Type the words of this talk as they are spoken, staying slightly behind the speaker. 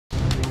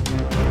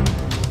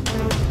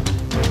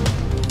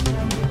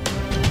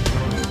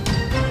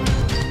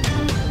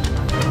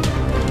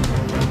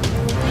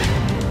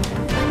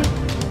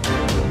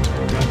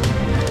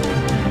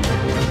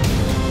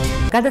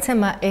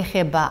გადაცემა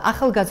ეხება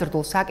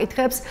ახალგაზრდულ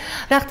საკითხებს,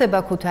 რა ხდება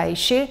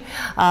ქუთაისში,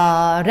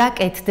 რა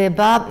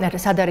კეთდება,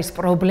 სად არის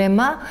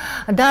პრობლემა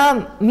და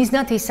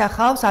მიზნად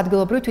ისახავს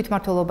ადგილობრივ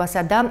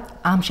თვითმმართველობასა და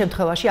ამ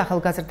შემთხვევაში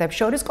ახალგაზრდებს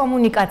შორის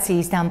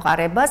კომუნიკაციის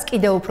დამყარებას,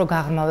 კიდევ უფრო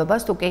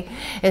გაღრმავებას, თუ კი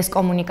ეს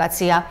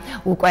კომუნიკაცია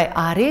უკვე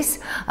არის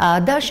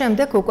და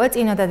შემდეგ უკვე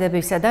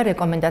წინადადებისა და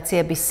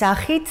რეკომენდაციების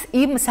სახით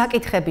იმ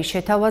საკითხების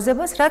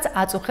შეთავაზებას, რაც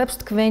აწუხებს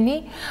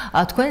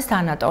თქვენს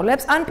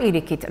თანატოლებს, ან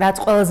პირიქით, რაც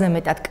ყველაზე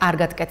მეტად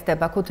კარგად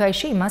კეთდება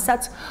ქუთაისში,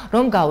 იმასაც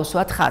რომ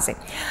გაუსვათ ხაზი.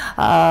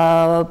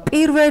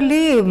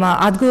 პირველი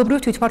ადგილობრივ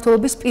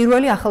თვითმმართველობის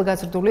პირველი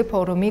ახალგაზრდული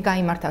ფორუმი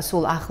გაიმართა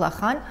სულ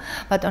ახლახან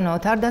ბატონო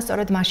ოთარ და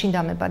სწორედ მაშინ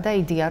დამება და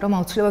იდეა რომ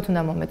აუცილებლად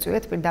უნდა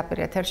მომეწვიეთ პირდაპირ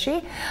ეთერში,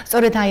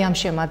 სწორედ აი ამ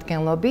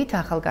შემადგენლობით,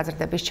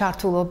 ახალგაზრდების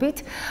ჩართულობით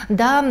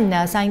და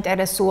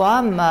საინტერესოა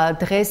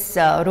დღეს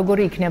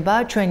როგორი იქნება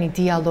ჩვენი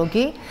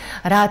დიალოგი,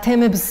 რა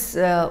თემებს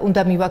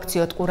უნდა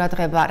მივაქციოთ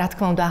ყურადღება, რა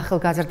თქმა უნდა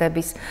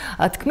ახალგაზრდების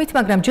თქმით,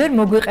 მაგრამ ჯერ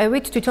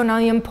მოგვიყევით თვითონ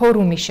აი ამ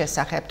ფორუმის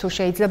შესახებ, თუ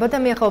შეიძლება და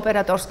მე ახლა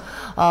ოპერატორს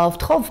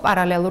ვთხოვ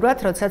პარალელურად,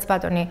 როდესაც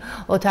ბატონი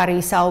ოთარი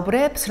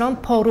ისაუბრებს, რომ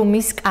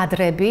ფორუმის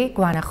კადრები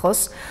გვანახოს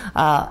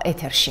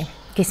ეთერში.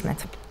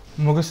 გისმენთ.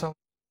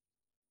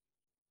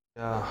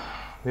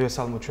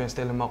 მივესალმოთ ჩვენს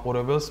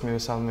ტელემაყურებელს,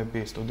 მივესალმები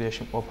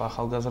სტუდიაში მყოფ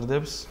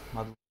ახალგაზრდებს.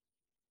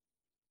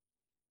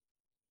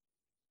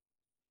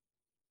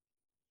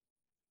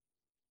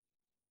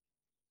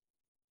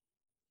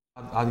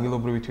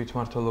 ადგილობრივი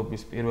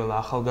თვითმმართველობის პირველ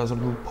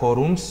ახალგაზრდულ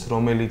ფორუმს,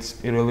 რომელიც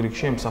პირველ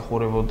რიგში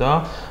ემსახურებოდა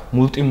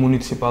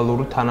მულტიმუნიციპალურ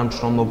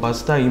თანამშრომლობას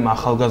და იმ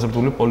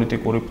ახალგაზრდული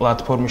პოლიტიკური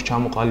პლატფორმის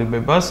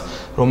ჩამოყალიბებას,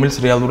 რომელიც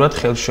რეალურად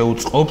ხელს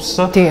შეუწყობს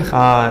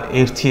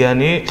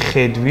ერთიანი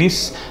ხედვის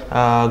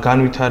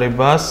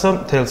განვითარებას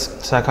მთელს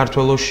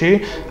საქართველოში,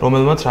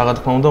 რომელმაც რა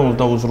თქმა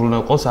უნდა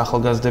უზრუნველყოს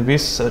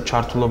ახალგაზრდების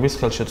ჩართულობის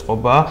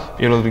ხელშეწყობა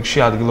პირველ რიგში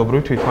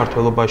ადგილობრივ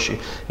თვითმმართველობაში.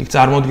 იქ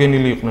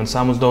წარმოდგენილი იყვნენ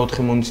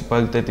 64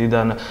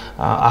 მუნიციპალიტეტიდან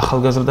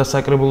ახალგაზრდა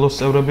საკრებულოს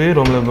წევრები,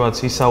 რომლებმაც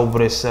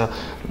ისაუბრეს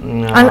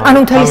ანუ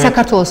მთელი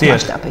საქართველოს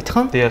მასშტაბით,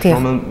 ხო?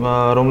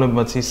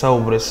 რომლებმაც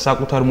ისაუბრეს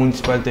საკუთარ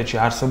მუნიციპალიტეტში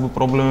არსებულ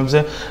პრობლემებზე,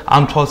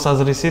 ამ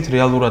თვალსაზრისით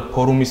რეალურად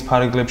ფორუმის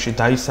ფარგლებში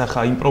დაისახა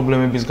იმ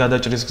პრობლემების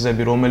გადაჭრის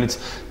გზები, რომელიც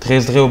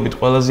დღესდღეობით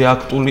ყველაზე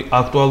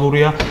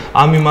აქტუალურია.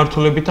 ამ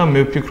მიმართულებით და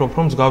მე ვფიქრობ,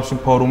 რომ მსგავსი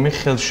ფორუმი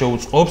ხელს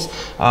შეუწყობს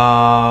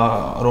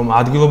რომ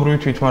ადგილობრივი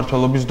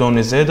თვითმმართველობის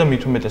დონეზე და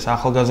მით უმეტეს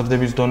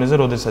ახალგაზრდების დონეზე,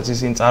 როდესაც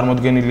ისინი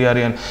წარმოდგენილი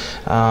არიან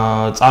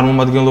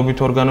წარმომადგენლობით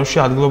ორგანოში,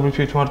 ადგილობრივი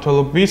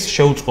თვითმმართველობის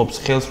შეუწყობს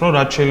ხელს, რომ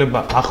რაც შეიძლება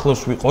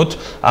ახლოს ვიყოთ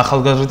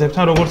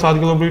ახალგაზრდებთან, როგორც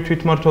ადგილობრივი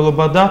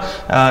თვითმმართველობა და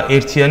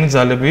ერთიანი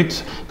ძალებით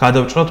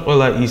გადავჭრათ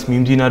ყველა ის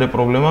მიმდინარე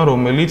პრობლემა,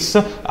 რომელიც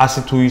ასე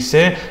თუ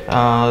ისე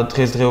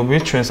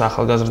დღესდღეობით ჩვენს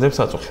ახალგაზრდებს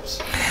აწუხებს.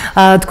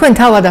 თქვენ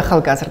თავად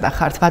ახალგაზრდა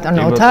ხართ,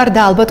 ბატონო ოთარ,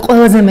 და ალბათ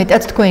ყველაზე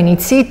მეტად თქვენ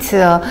იცით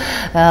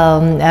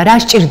რა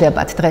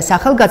სჭირდებათ დღეს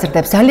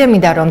ახალგაზრდებს. ძალიან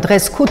მინდა რომ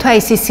დღეს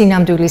ქუთაისის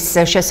სინამდვილის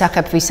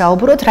შესახებ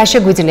ვისაუბროთ, რა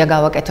შეგვიძლია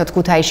გავაკეთოთ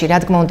ქუთაისში, რა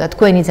თქმა უნდა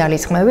თქვენი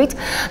ძალისხმევით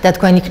და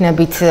თქვენ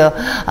იქნებით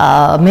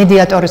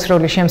მედიატორის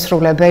როლის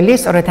შემსრულებელი,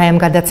 სწორედ აი ამ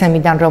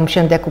გადაცემიდან რომ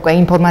შემდეგ უკვე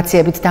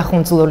ინფორმაციებით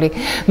დახუნძლული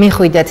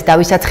მიხვიდეთ და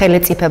ვისაც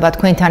ხელეწიფება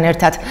თქვენთან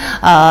ერთად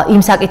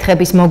იმ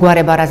საკითხების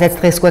მოგვარება, რაზეც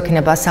დღეს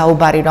გვექნება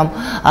საუბარი, რომ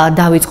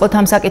დავიწყოთ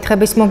ამ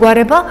საკითხების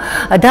მოგვარება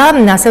და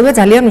ასევე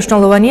ძალიან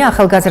მნიშვნელოვანია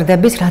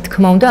ახალგაზრდების, რა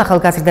თქმა უნდა,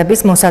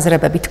 ახალგაზრდების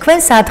მოსაზრებები. თქვენ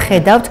სად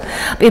ხედავთ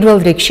პირველ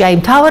რიგში აი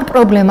მთავარ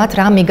პრობლემად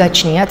რა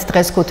მიგაჩნიათ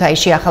დღეს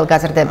ქუთაისში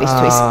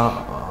ახალგაზრდებისთვის?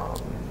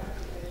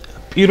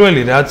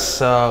 პირველი რაც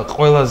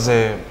ყველაზე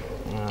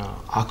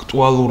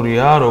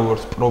აქტუალურია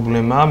როგორც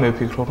პრობლემა, მე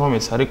ვფიქრობ, რომ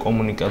ეს არის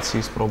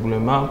კომუნიკაციის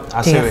პრობლემა,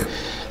 ასევე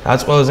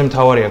რაც ყველაზე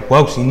მთავარია,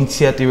 გვაქვს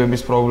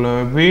ინიციატივების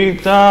პრობლემები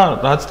და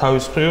რაც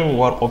თავის მხრივ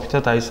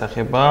უარყოფითად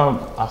აისახება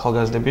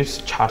ახალგაზრდების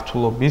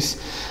ჩართულობის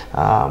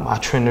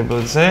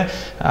მაჩვენებელზე.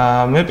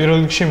 მე პირველ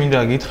რიგში მინდა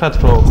გითხრათ,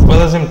 რომ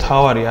ყველაზე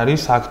მთავარი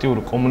არის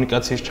აქტიური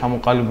კომუნიკაციის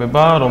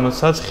ჩამოყალიბება,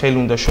 რომელსაც ხელი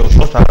უნდა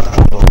შეუწყოს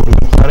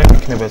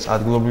იქნება ეს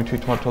ადგილობრივი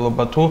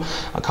თვითმმართველობა თუ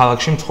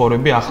ქალაქში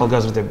მცხოვრები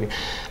ახალგაზრდები.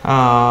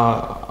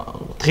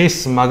 დღეს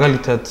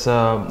მაგალითად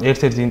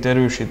ერთ-ერთ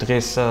ინტერვიუში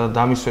დღეს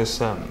დამისვეს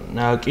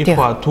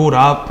კითხვა თუ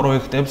რა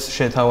პროექტებს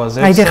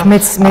შეთავაზებს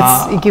მეც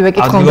იგივე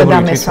კითხვა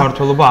დამესვა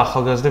თვითმმართველობა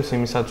ახალგაზრდებს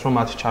იმისაც რომ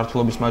მათი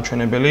ჩართულობის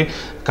მაჩვენებელი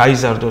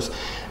გაიზარდოს.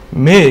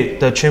 მე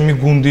და ჩემი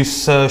გუნდის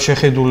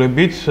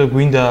შეხედულებით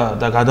გვინდა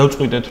და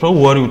გადავწყვიტეთ რომ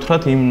უარი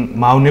უთხრათ იმ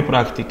მავნე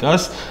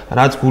პრაქტიკას,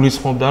 რაც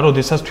გულისხმობდა,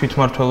 როდესაც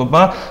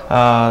თვითმმართველობა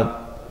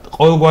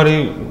ყოველგვარი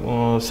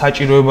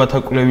საჭიროებათა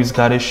კვლევის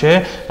გარეშე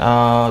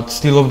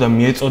ცდილობდა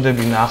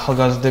მიეწოდებინა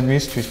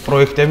ახალგაზრდებისთვის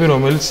პროექტები,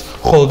 რომელიც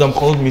მხოლოდ და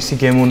მხოლოდ მისი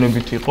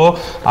გემოვნებით იყო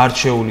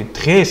არჩეული.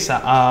 დღეს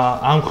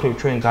ამ მხრივ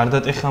ჩვენ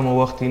გარდატეხა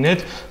მოვახდინეთ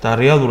და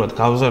რეალურად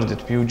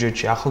გავზარდეთ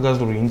ბიუჯეტში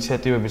ახალგაზრდული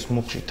ინიციატივების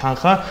მუხლი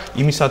თანხა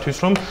იმისათვის,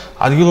 რომ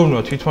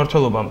ადგილობრივმა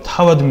თვითმმართველობამ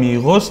თავად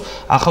მიიღოს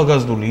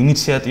ახალგაზრდული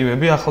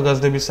ინიციატივები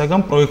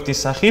ახალგაზრდებისაგან პროექტის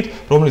სახით,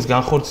 რომლის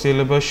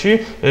განხორციელებაში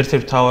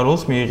ერთ-ერთ მთავარ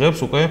როლს მიიღებს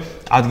უკვე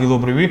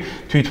ადგილობრივი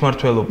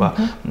თვითმმართველობა.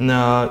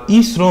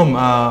 ის რომ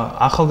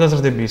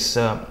ახალგაზრდების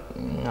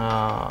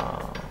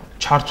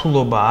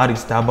ჩართულობა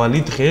არის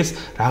დაბალი დღეს,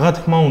 რა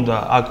თქმა უნდა,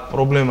 აქ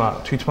პრობლემა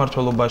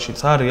თვითმმართველობაშიც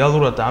არის,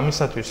 რეალურად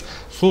ამისათვის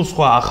სულ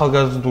სხვა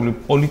ახალგაზრდული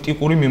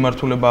პოლიტიკური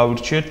მიმართულება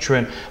ავირჩიეთ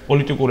ჩვენ.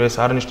 პოლიტიკური ეს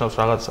არ ნიშნავს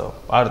რაღაც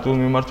პარტიულ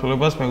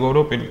მიმართულებას,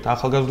 მეგობრებო, პირიქით,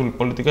 ახალგაზრდული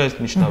პოლიტიკა ეს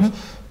ნიშნავს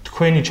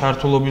თქვენი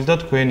ჩართულობის და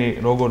თქვენი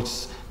როგორც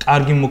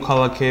კარგი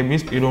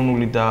მოქალაქეების,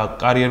 პიროვნული და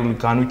კარიერული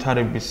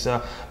განვითარების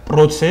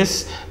პროცესს,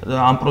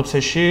 ამ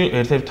პროცესში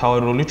ერთ-ერთი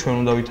მთავარი როლი ჩვენ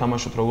უნდა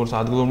ვითამაშოთ როგორც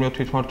ადგილობრივ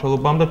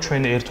თვითმმართველობამ და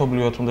ჩვენ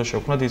ერთობლივად უნდა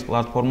შევქმნათ ის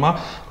პლატფორმა,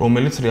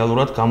 რომელიც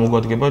რეალურად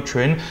გამოგვადგება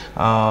ჩვენ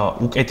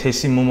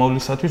უკეთესი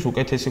მომავლისათვის,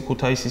 უკეთესი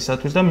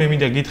ქუთაისისათვის და მე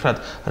მინდა გითხრათ,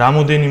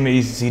 რამოდენიმე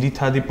ის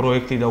ძირითადი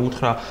პროექტი და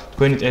უთხრა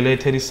თქვენი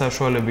ტელეეთერის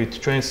საშუალებით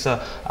ჩვენს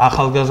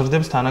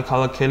ახალგაზრდებს,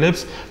 თანაქალაქელებს,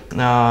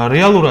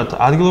 რეალურად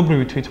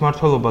ადგილობრივი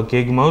თვითმმართველობა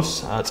გეგმავს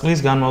წლის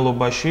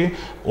განმავლობაში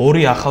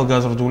ორი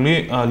ახალგაზრდული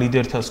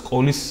ლიდერთა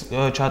სკოლის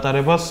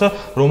ჩატარებას,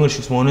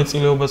 რომელშიც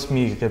მონაწილეობას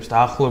მიიღებს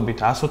დაახლოებით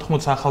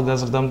 180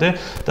 ახალგაზრდამდე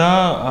და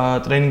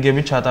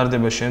ტრენინგები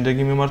ჩატარდება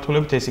შემდეგი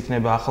მიმართულებით, ეს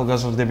იქნება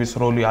ახალგაზრდების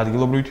როლი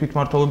ადგილობრივი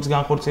თვითმმართველობის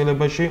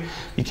განხორციელებაში,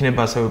 იქნება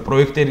ასევე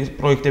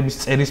პროექტების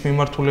წერის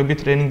მიმართულებით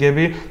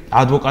ტრენინგები,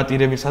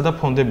 ადვოკატირებისა და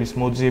ფონდების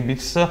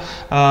მოძიების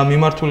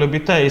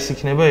მიმართულებით და ეს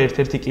იქნება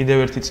ერთ-ერთი კიდევ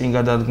ერთი წინ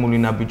გადადგმული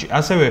ნაბიჯი.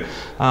 ასევე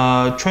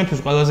ჩვენთვის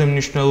ყველაზე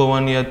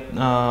მნიშვნელოვანია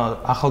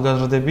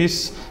ახალგაზრდების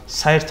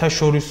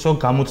საერთაშორისო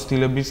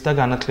გამოცდილების და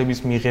განათლების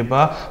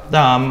მიღება და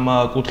ამ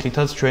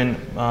კუთხითაც ჩვენ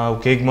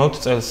გეგმავთ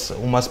წელს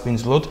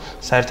უმასპინძლოთ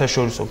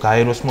საერთაშორისო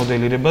გაეროს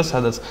მოდელირებას,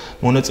 სადაც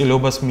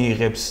მონაწილეობას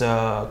მიიღებს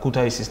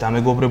ქუთაისის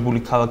დამეგობრებული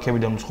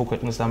ქალაქებიდან, სხვა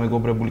ქვეყნის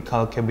დამეგობრებული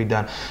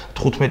ქალაქებიდან,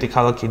 15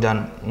 ქალაქიდან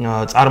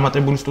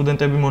წარმატებული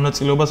სტუდენტები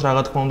მონაწილეობას,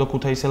 რა თქმა უნდა,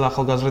 ქუთაისელ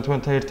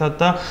ახალგაზრდებთან ერთად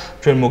და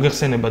ჩვენ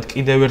მოგეხსენებათ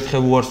კიდევ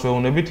ერთხელ უარს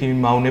ვეუბნებით იმ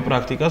მავნე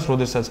პრაქტიკას,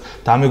 როდესაც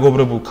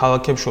დამეგობრებულ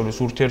ქალაქებს შორის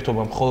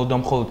ურთიერთობა მხოლოდ და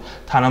მხოლოდ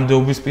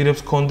თანამდებობის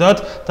პირებს ჰქონდათ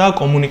და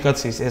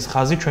კომუნიკაციის ეს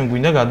ხაზი ჩვენ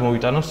გვინდა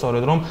გადმოვიტანოთ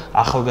სწორედ რომ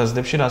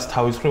ახალგაზრდებში რაც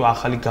თავის მხრივ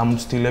ახალი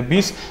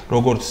გამოცდილების,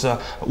 როგორც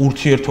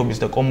ურთიერთობის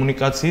და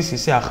კომუნიკაციის,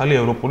 ისე ახალი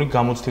ევროპული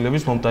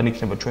გამოცდილების მომტანი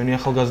იქნება ჩვენი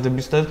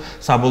ახალგაზრდების და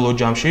საბოლოო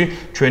ჯამში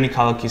ჩვენი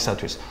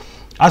ქალაქისათვის.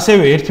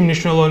 ასევე ერთი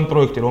მნიშვნელოვანი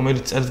პროექტი,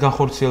 რომელიც წელს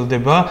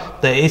განხორციელდება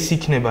და ეს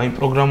იქნება იმ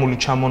პროგრამული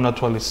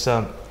ჩამონათვალის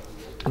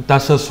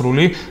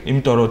დასასრული,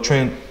 იმიტომ რომ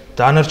ჩვენ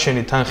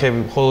დანარჩენი თანხები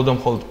მხოლოდ და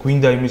მხოლოდ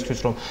გვინდა იმისთვის,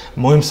 რომ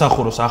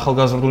მოემსახუროს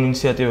ახალგაზრდულ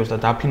ინიციატივებს და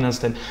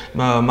დაფინანსდნენ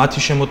მათი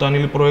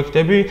შემოტანილი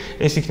პროექტები.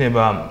 ეს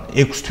იქნება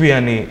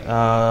 6-თვიანი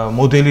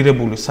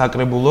მოდელირებული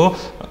საკრებულო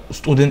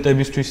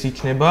სტუდენტებისთვის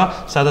იქნება,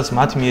 სადაც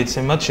მათ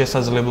მიეცემათ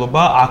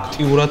შესაძლებლობა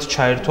აქტიურად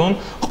ჩაერთონ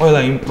ყველა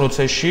იმ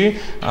პროცესში,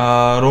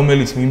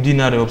 რომელიც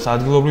მიმდინარეობს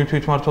ადგილობრივ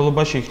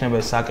თვითმმართველობაში, იქნება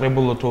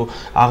საკრებულო თუ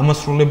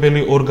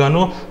აღმასრულებელი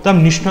ორგანო და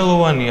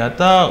მნიშვნელოვანია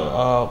და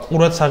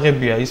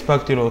ყურადსაღებია ის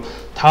ფაქტი, რომ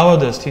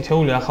თავადაც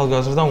თითეული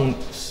ახალგაზრდა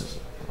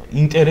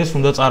ინტერესს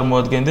უნდა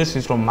წარმოადგენდეს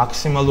ის, რომ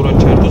მაქსიმალურად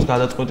ჩაერთოს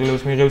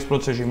გადაწყვეტილების მიღების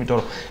პროცესში, იმიტომ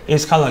რომ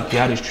ეს ქალაქი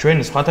არის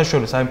ჩვენი, სხვათა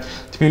შორის, აი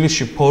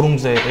თბილისში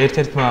ფორუმზე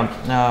ერთ-ერთმა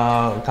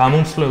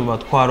გამომცვლელმა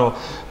თქვა, რომ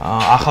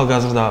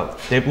ახალგაზრდა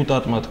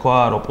დეპუტატმა თქვა,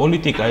 რომ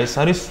პოლიტიკა ეს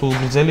არის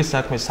სულგრძელი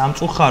საქმე,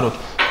 სამწუხაროდ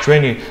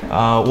ჩვენი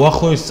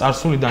უახლოესი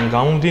წარსულიდან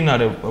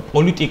გამომდინარე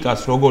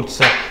პოლიტიკას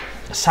როგორც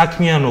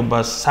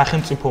საქმიანობას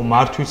სახელმწიფო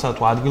მართვისა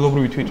თუ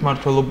ადგილობრივი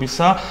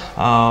თვითმმართველობისა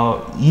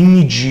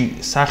იმიჯი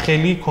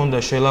სახელი ქონდა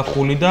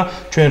შელახული და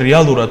ჩვენ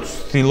რეალურად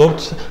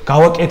ვცდილობთ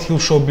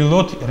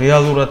გავაკეთილშობილოთ,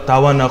 რეალურად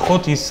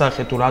დავანახოთ ის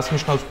სახე თუ რას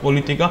ნიშნავს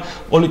პოლიტიკა.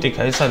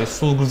 პოლიტიკა ეს არის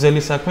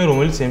სულგრძელი საქმე,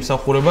 რომელიც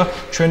ემსახურება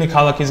ჩვენი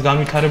ქალაქის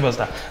განვითარებას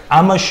და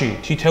ამაში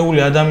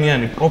თითეული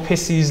ადამიანი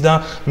პროფესიის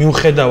და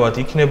მიუხედავად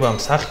იქნება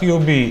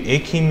მსახიობი,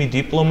 ექიმი,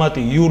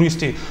 დიპლომატი,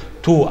 იურისტი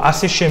თუ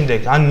ასე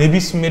შემდეგ, ან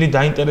ნებისმიერი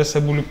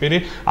დაინტერესებული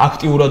პირი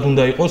აქტიურად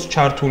უნდა იყოს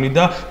ჩართული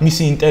და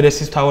მისი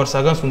ინტერესის მთავარ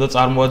საგანს უნდა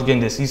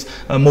წარმოადგენდეს ის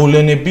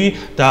მოვლენები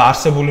და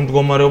არსებული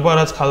მდგომარეობა,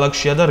 რაც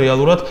ქალაქშია და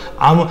რეალურად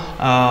ამ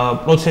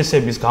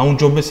პროცესების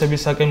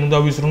გაუმჯობესებისაკენ უნდა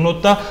ვიზრუნოთ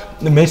და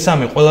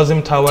მესამე ყველაზე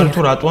მთავარი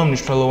თუ რატოა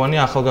მნიშვნელოვანი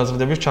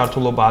ახალგაზრდების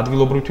ჩართულობა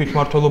ადგილობრივ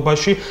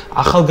თვითმმართველობაში,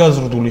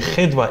 ახალგაზრდული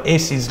ხედვა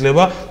ეს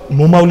იძლევა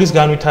მომავლის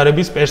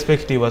განვითარების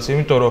პერსპექტივას,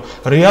 იმიტომ რომ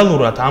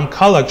რეალურად ამ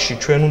ქალაქში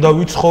ჩვენ უნდა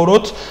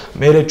ვიცხოვროთ,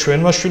 მერე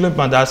ჩვენმა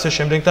შვილებმა და ასე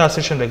შემდეგ და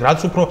ასე შემდეგ, რაც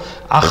უფრო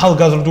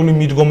ახალგაზრდული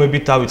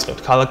მიდგომებით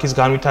დავიწყებთ ქალაქის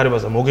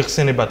განვითარებას და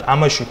მოგეხსენებათ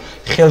ამაში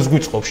ხელს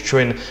გვიწყობს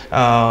ჩვენ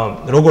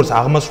როგორც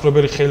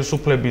აღმასრულებელი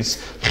ხელისუფლების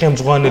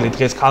ხელმძღვანელი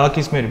დღეს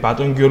ქალაქის მერი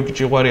ბატონი გიორგი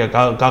ჭიღვარია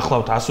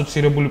გახლავთ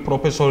ასოცირებული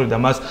პროფესორი და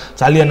მას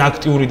ძალიან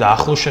აქტიური და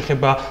ახლო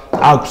შეხება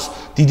აქვს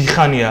დიდი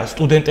ხანია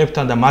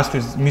სტუდენტებთან და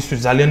მისთვის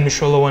ძალიან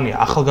მნიშვნელოვანია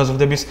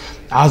ახალგაზრდების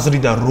აზრი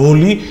და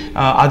როლი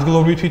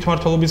ადგილობრივი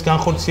თვითმმართველობის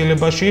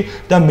განხორციელებაში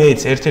და მეც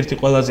ერთ-ერთი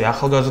ყველაზე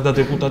ახალგაზრდა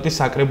დეპუტატი დეპუტატის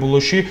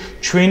საკრებულოში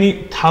ჩვენი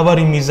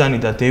თავარი მიზანი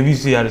და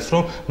დევიზი არის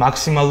რომ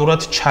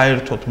მაქსიმალურად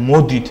ჩაერთოთ,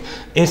 მოდით,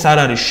 ეს არ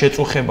არის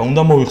შეწუხება,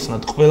 უნდა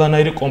მოიხსნათ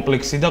ყველანაირი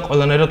კომპლექსი და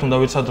ყველანაირად უნდა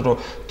ვიცათ რომ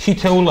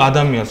თითოეულ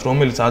ადამიანს,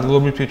 რომელიც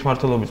ადგილობრივი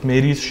თვითმმართველობის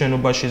მერიის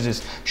შენობაში ზის,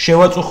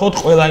 შევაწუხოთ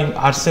ყველა იმ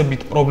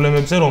არსებით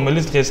პრობლემებზე,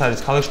 რომელიც დღეს არის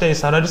ქალაქში და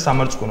ეს არ არის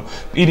სამარცხვინო.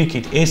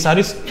 პირიქით, ეს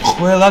არის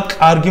ყველა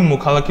კარგი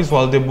მოქალაქის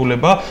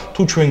ვალდებულება,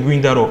 თუ ჩვენ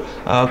გვინდა რომ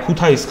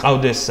ქუთაისს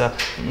ყავდეს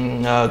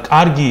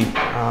კარგი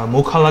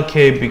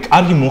მოქალაქეები,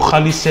 კარგი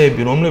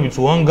მოხალისეები, რომლებიც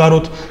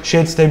უანგაროდ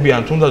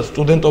შეეცდებიან თუნდაც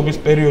სტუდენტობის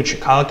პერიოდში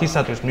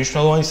ქალაქისათვის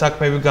მნიშვნელოვანი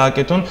საქმეები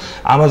გააკეთონ,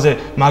 ამაზე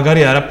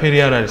მაგარი არაფერი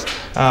არ არის.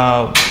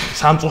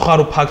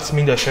 სამწუხარო ფაქტს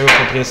მინდა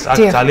შევეხო დღეს აქ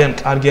ძალიან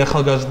კარგი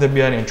ახალგაზრდები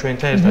არიან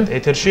ჩვენთან ერთად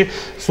ეთერში.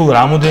 სულ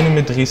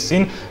რამოდენიმე დღის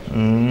წინ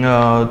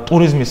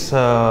ტურიზმის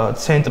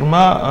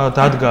ცენტრმა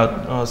დადგა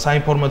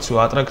საინფორმაციო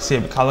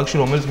ატრაქციები ქალაქში,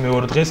 რომელიც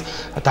მეორე დღეს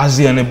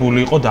დაზიანებული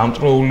იყო,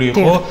 დამწვრეული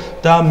იყო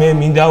და მე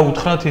მინდა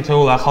უთხრა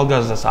თითოეულ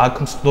ახალგაზრდას აქ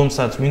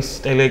მსხდომსაც, ვინც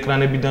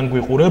ტელეეკრანებიდან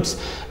გვიყურებს,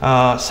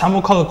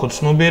 სამოქალაქო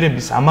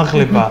ცნობიერების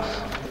ამაღლება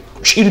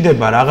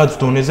ჭირდება რაღაც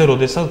დონეზე,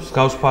 როდესაც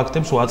მსგავს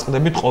ფაქტებს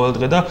უაწყდებით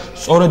ყოველდღე და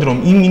სწორედ რომ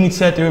იმ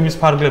ინიციატივების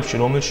ფარგლებში,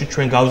 რომელშიც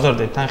ჩვენ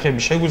გავზარდეთ თანხები,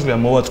 შეგვიძლია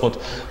მოვაწყოთ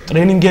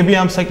ტრენინგები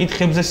ამ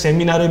საკითხებზე,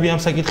 სემინარები ამ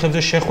საკითხებზე,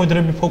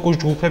 შეხვედრები ფოკუს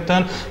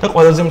ჯგუფებთან და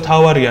ყველაზე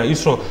მთავარია ის,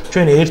 რომ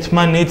ჩვენ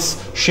ერთმანეთს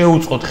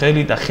შევუწყოთ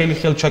ხელი და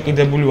ხელი-ხელ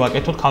ჩაკიდებული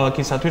ვაკეთოთ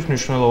ქალაქისათვის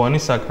მნიშვნელოვანი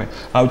საქმე.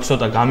 ავით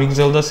ცოტა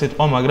გამიგზელდა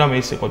სიტყვა, მაგრამ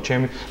ეს იყო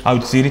ჩემი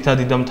ავით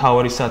ძირითადი და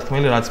მთავარი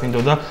სათქმელი, რაც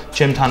მინდოდა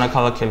ჩემ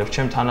თანაქალაქელებს,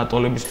 ჩემ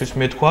თანატოლებისთვის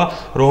მეთქვა,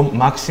 რომ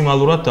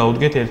მაქსიმალურად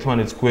დავუდგეთ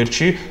ერთმანეთს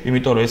გვერდში,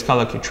 იმიტომ რომ ეს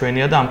ქალაქი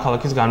ჩვენია და ამ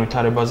ქალაქის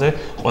განვითარებაზე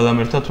ყველამ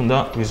ერთად უნდა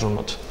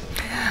ვიზრუნოთ.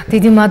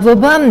 დიდი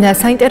მადლობა.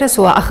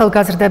 საინტერესოა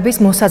ახალგაზრდების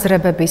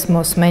მოსაზრებების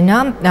მოსმენა.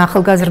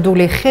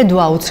 ახალგაზრდული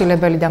ხედვა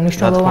აუცილებელი და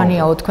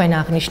მნიშვნელოვანიაო თქვენ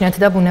აღნიშნეთ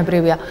და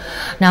ბუნებრივია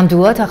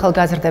ნამდვილად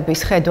ახალგაზრდების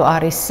ხედვა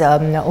არის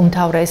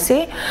უმთავრესი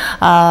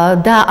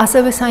და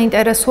ასევე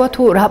საინტერესოა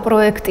თუ რა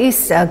პროექტის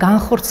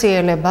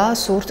განხორციელება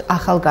სურთ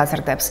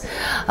ახალგაზრდებს.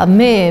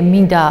 მე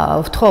მინდა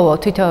ვთხოვო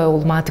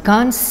თითოეულ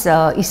მათგანს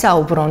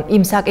ისაუბრონ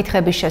იმ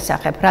საკითხების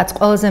შესახებ, რაც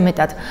ყველაზე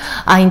მეტად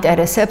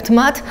აინტერესებთ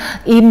მათ,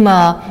 იმ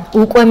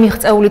უკვე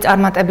მიღწეული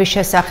წარმატებების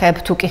შესახებ,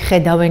 თუ კი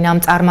ხედავენ ამ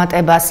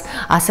წარმატებას,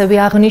 ასევე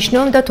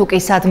აღნიშნონ და თუ კი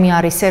სადმე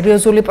არის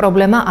სერიოზული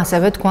პრობლემა,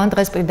 ასევე თქვენ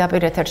დღეს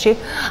პირდაპირ ეთერში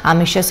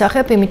ამის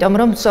შესახებ, იმიტომ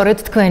რომ სწორედ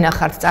თქვენ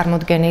ახართ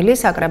წარმოდგენილი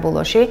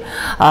საკრებულოში,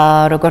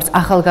 როგორც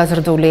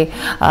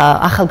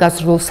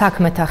ახალგაზრდულ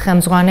საქმეთა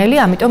ხელმძღვანელი,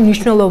 ამიტომ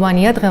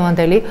მნიშვნელოვანია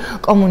დღევანდელი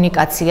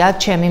კომუნიკაცია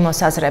ჩემი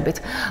მოსაზრებით.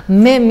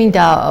 მე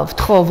მინდა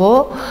ვთხოვო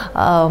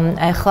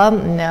ახლა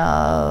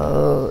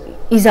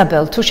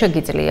იზაბელ, თუ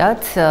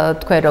შეგიძლიათ,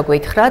 თქვენ რო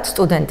გითხრათ,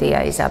 სტუდენტია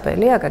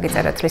იზაბელი,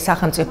 აკაკი-წერეთლის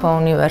სახელმწიფო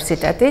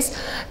უნივერსიტეტის.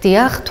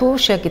 დიახ, თუ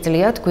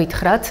შეგიძლიათ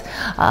გითხრათ,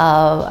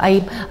 აი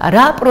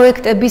რა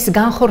პროექტების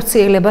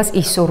განხორციელებას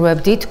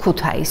ისურვებდით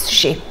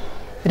ქუთაისში?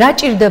 რა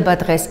ჭირდება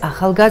დღეს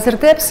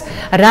ახალგაზრდებს,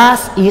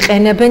 რას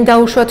იყენებენ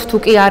დაუშვათ თუ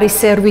კი არის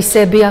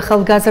სერვისები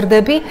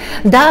ახალგაზრდები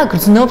და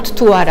გრძნობთ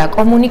თუ არა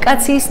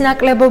კომუნიკაციის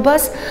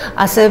ნაკლებობას,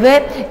 ასევე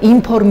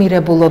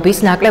ინფორმირებულობის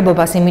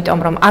ნაკლებობას, იმიტომ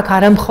რომ აქ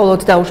არა მხოლოდ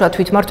დაუშვათ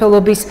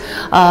თვითმმართველობის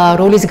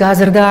როლის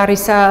გაზრდა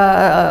არის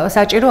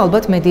საჭირო,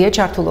 ალბათ მედია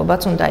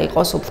ჩართულობაც უნდა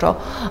იყოს უფრო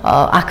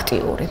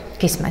აქტიური.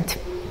 გისმენთ.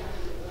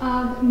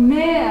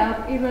 მე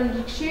პირველ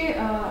რიგში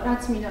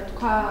რაც მინდა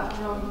თქვა,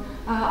 რომ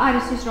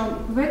არის ის, რომ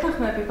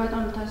ვეთანხმები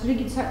ბატონთას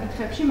რიგით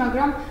საკითხებში,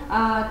 მაგრამ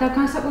და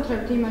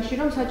განსაკუთრებით იმაში,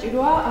 რომ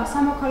საჭიროა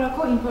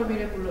სამოქალაქო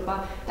ინფორმირებულობა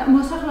და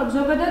მოსახლეობის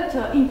ზოგადად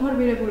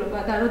ინფორმირებულობა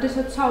და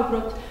როდესაც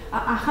საუბრობთ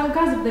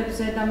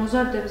ახალგაზრდებზე და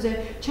მოზარდებზე,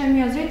 ჩემი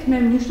აზრით, მე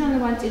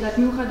მნიშვნელოვანი წილად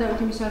მიუხედავად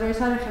იმისა, რომ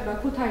ეს არ ეხება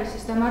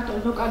ქუთაისის და მარტო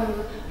ლოკალურ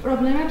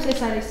პრობლემებს, ეს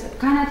არის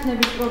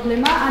განათლების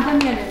პრობლემა,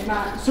 ადამიანებმა,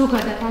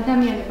 ზოგადად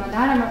ადამიანებმა და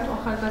არა მარტო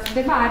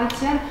ახალგაზრდებმა არ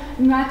იციან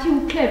მათი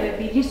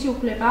უფლებები, რისი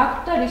უფლება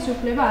აქვთ და რისი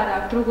უფლება არ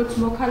აქვთ, როგორც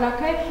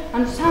მოქალაქე,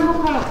 ანუ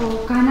სამოქალაქო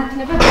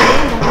განათლება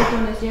ძალიან დაბალ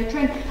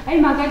ჩვენ აი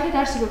მაგალითად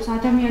არსებობს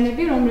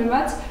ადამიანები,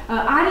 რომლებიც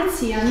არ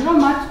იციან, რომ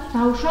მათ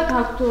დაუშვათ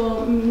აქვთ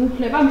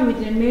უფლება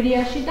მივიდნენ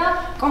მერიაში და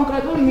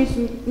კონკრეტული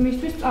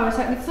მისთვის სწავლა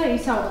საკითხზე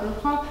ისაუბრონ,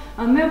 ხო?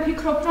 მე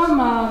ვფიქრობ, რომ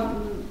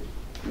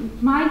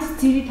მაინც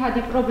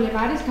ძირითადი პრობლემა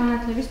არის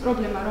განათლების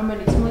პრობლემა,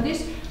 რომელიც მოდის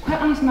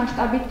ქვეყნის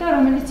მასშტაბით და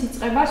რომელიც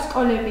იწყება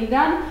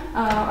სკოლებიდან.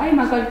 აი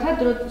მაგალითად,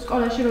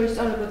 სკოლაში რო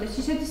ისწავლებოდეს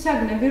ისეთი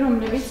საგნები,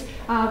 რომლებიც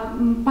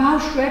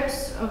ბავშვებს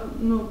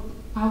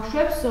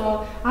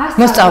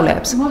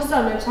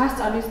მოსწავლეებს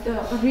ასწავლის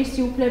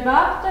რისი უფლება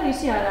აქვს და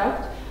რისი არ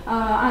აქვს.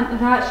 ან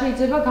რა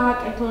შეიძლება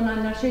გააკეთონ, ან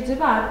რა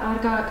შეიძლება არ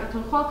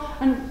გააკეთონ, ხო?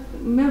 ან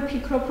მე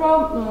ვფიქრობ,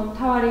 რომ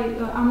მთავარი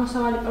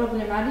ამოსავალი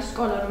პრობლემა არის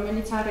სკოლა,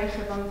 რომელიც არ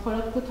ეხება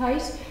მხოლოდ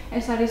ქუთაისს.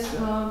 ეს არის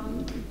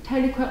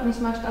მთელი ქვეყნის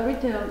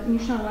მასშტაბით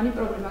მნიშვნელოვანი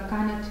პრობლემა,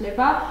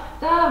 განათლება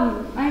და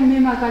აი მე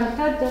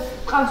მაგალითად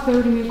მყავს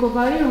ბევრი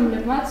მეგობარი,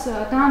 რომლებმაც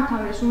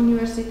დაამთავრეს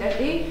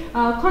უნივერსიტეტი,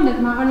 ჰქონდათ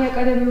მაღალი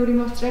აკადემიური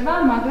მოსწრება,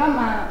 მაგრამ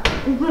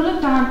უბრალოდ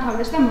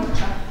დაამთავრეს და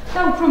მორჩა.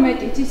 და უფრო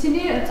მეტიც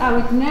ისინი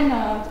წავიდნენ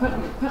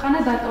ქვეყანა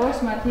დატოვეს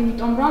მათ,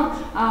 იმიტომ რომ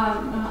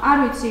არ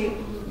ვიცი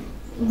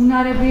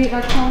უნარები რა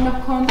თქმა უნდა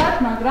ჰქონდათ,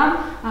 მაგრამ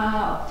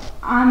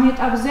ამ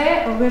ეტაპზე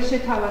ვერ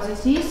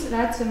შეთავაზეს ის,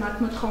 რაც მათ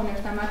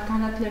მოთხოვნებს და მათ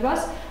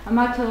განათლებას,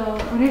 მათ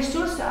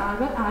რესურსს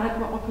ალბათ არ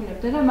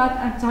აკმაყოფილებდა და მათ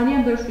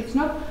ძალიან ბევრს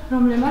ვიცნობ,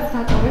 რომლებმაც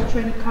დატოვეს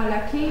ჩვენი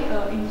ქალაქი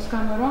იმის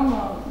გამო, რომ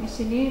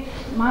ისინი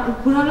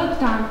უბრალოდ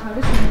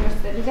დაამთავრეს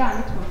უნივერსიტეტი და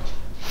ამით მორჩა.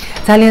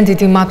 ძალიან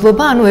დიდი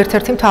მადლობა. ანუ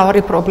ერთ-ერთი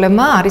მთავარი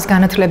პრობლემა არის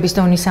განათლების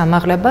დონის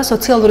ამაღლება,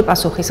 სოციალური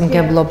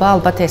პასუხისმგებლობა,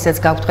 ალბათ ესეც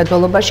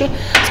გაგვხედველობაში,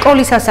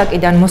 სკოლის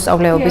ასაკიდან,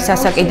 მოსწავლეობის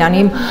ასაკიდან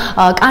იმ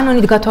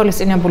კანონით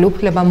გათვალისწინებული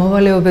უფლება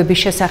მოვალეობების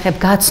შესახებ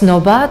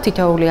გაცნობა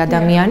თითოეული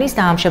ადამიანის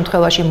და ამ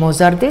შემთხვევაში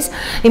მოზარდის,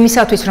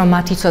 იმისათვის რომ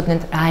მათ იცოდნენ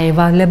რა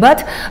ევალებათ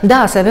და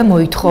ასევე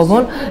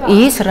მოითხოვონ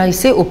ის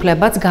რაისი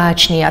უფლებაც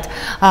გააჩნიათ.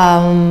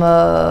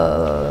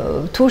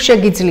 თუ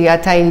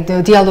შეგიძლიათ აი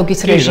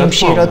დიალოგის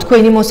რეჟიმში რომ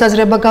თქვენი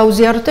მოსაზრება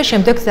გაუზიაროთ და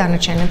შემდეგ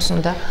დანარჩენებს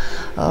უნდა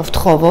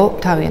ვთხოვო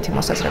თავიანთი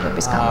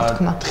მოსაზრებების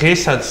გამოთქმა.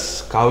 დღესაც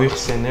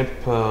გავიხსენებ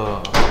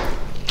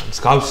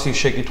მსგავსი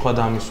შეკითხვა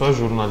დამისვა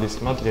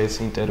ჟურნალისტმა დღეს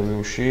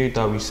ინტერვიუში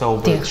და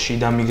ვისაუბრეთ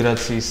შიდა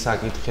მიგრაციის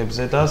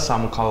საკითხებზე და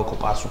სამოქალაქო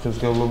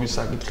პასუხისმგებლობის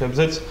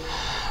საკითხებზეც.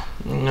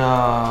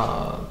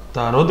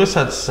 და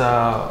როდესაც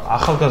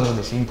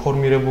ახალგაზრდის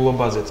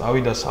ინფორმირებულობაზე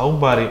წავიდა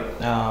საუბარი,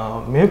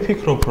 მე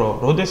ვფიქრობ, რომ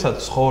როდესაც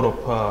ცხოვრობ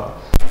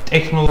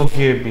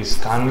ტექნოლოგიების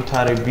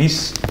განვითარების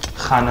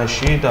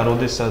ხანაში და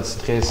როდესაც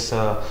დღეს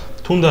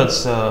თუნდაც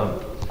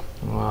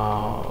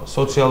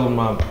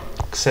სოციალურმა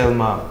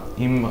ქსელმა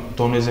იმ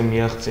დონეზე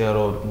მიაღწია,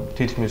 რომ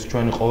თითქმის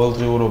ჩვენი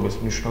ყოველდღიურობის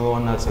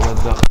მნიშვნელოვანი ნაწილად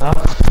გახდა,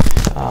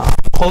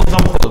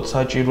 მხოლოდ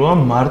საჭიროა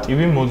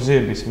მარტივი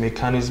მოძიების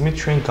მექანიზმით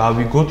ჩვენ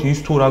გავიგოთ ის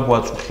თუ რა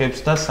გვაწუხებს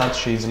და სად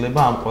შეიძლება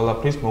ამ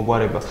ყველაფრის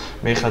მოგვარება.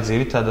 მე ხა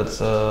ძირითადად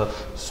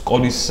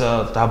სკოლის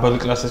დაბალი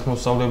კლასის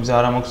მოსწავლეებზე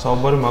არ მაქვს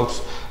საუბარი, მაქვს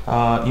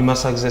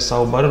იმას აგზე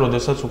საუბარი,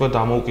 როდესაც უკვე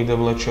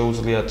დამოუკიდებლად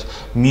შეუძლიათ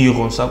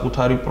მიიღონ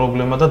საკუთარი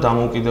პრობლემა და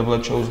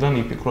დამოუკიდებლად შეუძლიან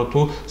იფიქროთ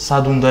თუ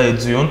სად უნდა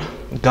ეძიონ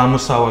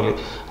გამოსავალი.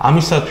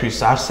 ამისათვის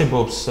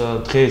არსებობს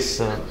დღეს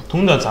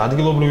თუნდაც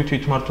ადგილობრივი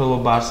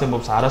თვითმმართველობა,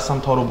 არსებობს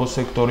არასამთავრობო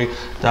სექტორი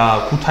და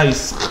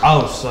ქუთაისს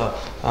ყავს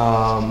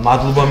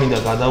მადლობა მინდა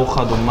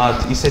გადაუხადო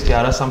მათ ისეთი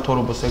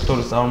არასამთავრობო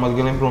სექტორის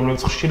წარმომადგენლები,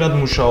 რომლებიც ხშირად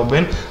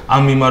მუშაობენ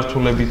ამ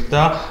მიმართულებით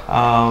და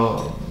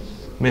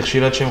მე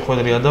ხშირად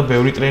შემხვედრია და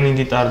ბევრი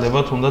ტრენინგი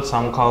ტარდება თუნდაც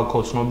სამოქალაქო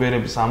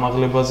ცნობიერების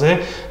ამაღლებაზე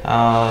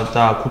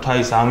და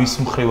ქუთაისს ამის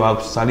მხრივ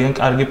აქვს ძალიან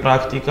კარგი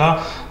პრაქტიკა.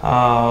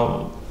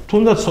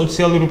 თუნდაც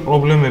სოციალური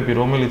პრობლემები,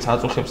 რომელიც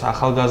აწუხებს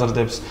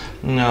ახალგაზრდებს,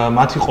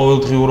 მათი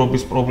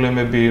ყოველდღიურობის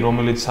პრობლემები,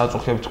 რომელიც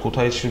აწუხებს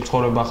ქუთაისში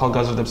მცხოვრებ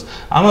ახალგაზრდებს,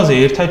 ამაზე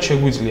ერთად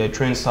შეგვიძლია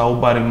ჩვენ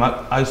საუბარი,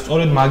 აი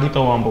სწორედ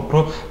მაგიტო ვამბობ,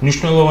 რომ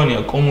მნიშვნელოვანია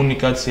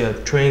კომუნიკაცია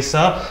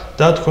ჩვენსა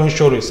და თქვენ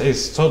შორის ეს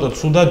ცოტა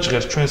ცუდად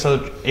ჟღერს ჩვენსა და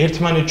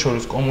ერთმანეთ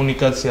შორის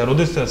კომუნიკაცია,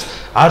 როდესაც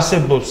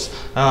არსებობს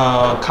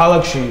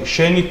ქალაქში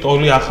შენი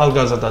ტოლი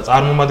ახალგაზრდა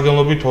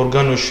წარმომადგენლობით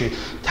ორგანოში,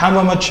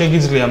 თამამად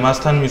შეგიძლია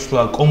მასთან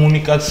მისვლა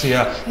კომუნიკაცია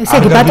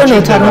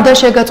ბატონოთან უნდა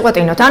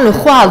შეგაწყვეტინოთ. ანუ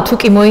ხვალ თუ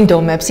კი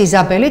მოინდომებს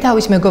იზაბელი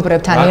თავის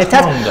მეგობრებთან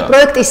ერთად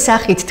პროექტის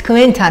სახით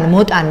თქვენთან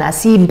მოტანას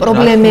იმ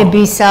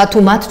პრობლემებისა თუ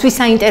მათთვის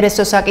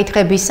საინტერესო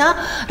საკითხებისა,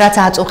 რაც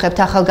აწუხებთ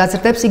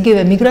ახალგაზრდებს,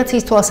 იგივე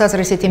მიგრაციის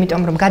თვალსაზრისით,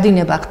 იმიტომ რომ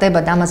გადინება ხდება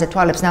და ამაზე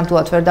თვალებს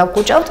ნამდვილად ვერ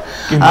დავკუჭავთ.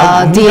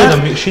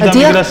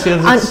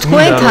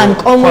 თქვენთან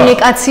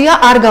კომუნიკაცია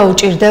არ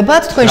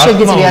გაუჭირდებათ, თქვენ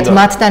შეგიძლიათ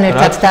მათთან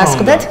ერთად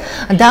დასყდეთ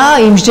და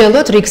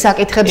იმსჯელოთ რიგ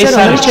საკითხებზე,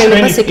 რომელიც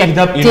შეიძლება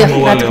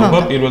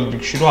სიკეთებინა პირველ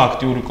რიგში რომ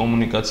აქტიური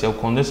კომუნიკაცია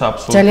გქონდეს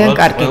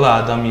აბსოლუტურად ყველა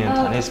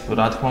ადამიანთან. ეს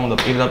რა თქმა უნდა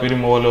პირდაპირ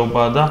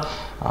მოვალეობაა და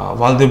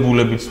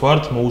ვალდებულებიც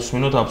ვართ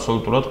მოусმინოთ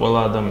აბსოლუტურად ყველა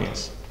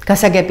ადამიანს.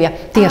 გასაგებია.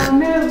 დიახ.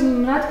 მე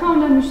რა თქმა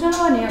უნდა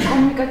მნიშვნელოვანია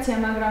კომუნიკაცია,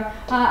 მაგრამ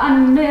ან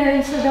მე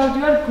ისე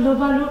დავდივარ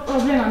გლობალურ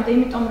პრობლემამდე,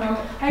 იმიტომ რომ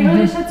აი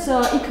როდესაც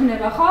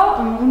იქმნება ხო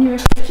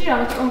უნივერსიტეტში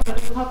რაღაც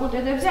კონკრეტულ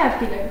ფაკულტეტებზე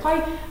ადგილები, ხო?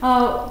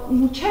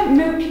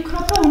 მე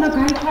ვფიქრობ, რომ უნდა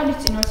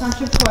გაითვალისწინოს ამ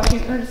შემთხვევაში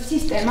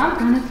სისტემა,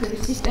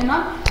 განათლების სისტემა,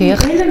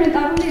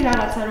 ელემენტარული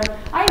რაღაცა, რომ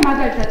აი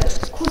მაგალითად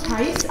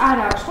ქუთაისს არ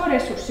აქვს ხო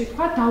რესურსი,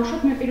 თქვა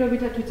დავუშვათ მე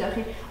პირობითად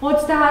ვიძახი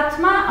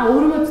 30-მა,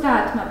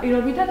 50-მა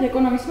პირობითად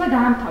ეკონომისტმა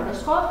დაამთავროს,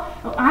 ხო?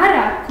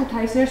 არა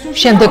ქუთაისს რესურსი.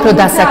 შემდეგ რომ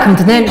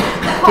დასაქმდნენ.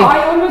 ხო,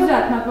 აი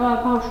 50-მა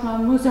ბავშვმა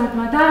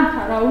მოზარდმა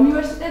დაამთავრა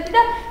უნივერსიტეტი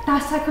და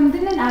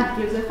დასაქმდნენ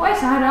ადგილზე, ხო?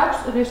 ეს არ აქვს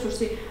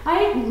რესურსი.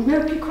 აი მე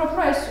ვფიქრობ,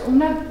 რომ ეს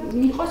უნდა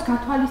იყოს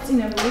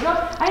გათვალისწინებული, რომ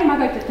აი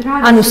მაგალითად რა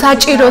ანუ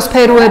საჭირო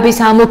სფეროების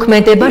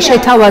ამოქმედება,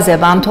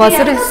 შეთავაზება ამ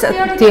თვალსაზრისით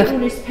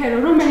სფერო,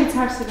 რომელიც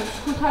არსებობს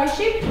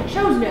ქუთაისში,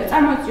 შეუძლია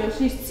წარმოიძიოს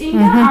ის წინ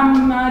და ამ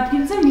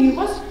ადგილზე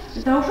მიიღოს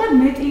დაუშვათ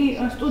მეტი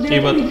სტუდენტი,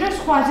 ვიდრე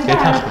სხვაზე და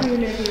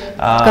არაფრიულებია.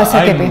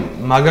 გასაგები.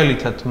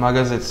 მაგალითად,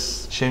 მაგაზეც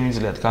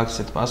შემიძლიათ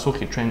გაგცეთ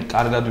პასუხი, ჩვენ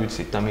კარგად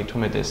ვიცით და მით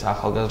უმეტეს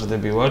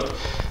ახალგაზრდები ვართ.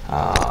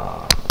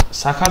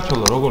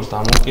 საქართველოს როგორც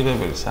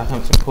დამოუკიდებელი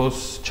სახელმწიფოს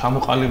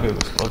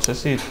ჩამოყალიბების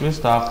პროცესი ითვლის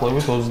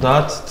დაახლოებით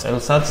 30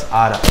 წელსაც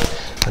არა.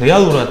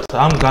 რეალურად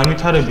ამ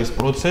განვითარების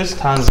პროცესს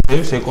თან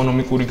ზევს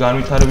ეკონომიკური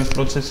განვითარების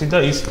პროცესი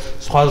და ის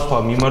სხვა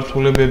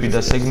მიმართულებები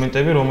და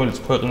სეგმენტები, რომელიც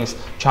ქვეყნის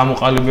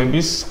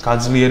ჩამოყალიბების,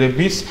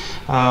 გაძლიერების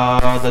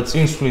და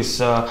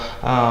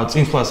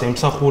წინსვლას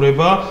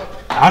ემსახურება.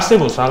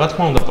 არსებობს რა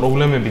თქმა უნდა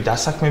პრობლემები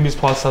დასაქმების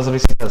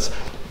თვალსაზრისითაც.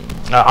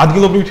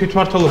 ადგილობრივი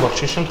თვითმმართველობა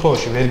ხშირ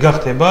შემთხვევაში ვერ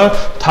გახდება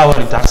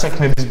მთავარი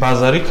დასაქმების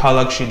ბაზარი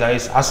ქალაქში და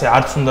ეს ასე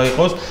არც უნდა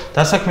იყოს.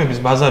 დასაქმების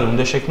ბაზარი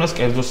უნდა შექმნას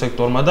კერძო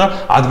სექტორმა და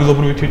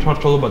ადგილობრივი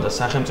თვითმმართველობა და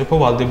სახელმწიფო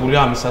ვალდებულია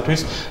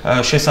ამისათვის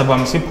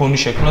შესაბამისი ფონი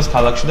შექმნას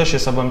ქალაქში და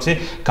შესაბამისი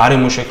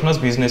გარემო შექმნას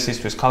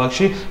ბიზნესისთვის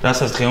ქალაქში,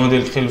 რასაც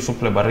დღევანდელი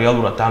ხელისუფლება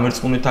რეალურად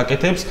დამერწმუნეთ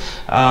აკეთებს.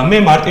 მე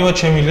მარტივად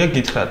შემიძლია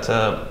გითხრათ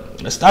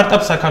სტარტაპ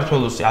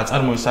საქართველოსი,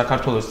 აწარმოის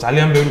საქართველოს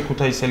ძალიან ბევრი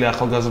ქუთაისელი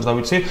ახალგაზრდა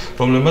ვიცი,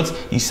 რომლებიც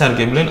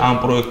ისარგებლენ ამ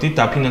პროექტით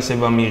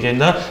დაფინანსება მიიღენ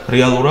და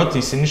რეალურად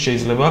ისინი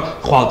შეიძლება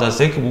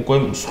ხვალდაზე უკვე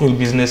მსხვილ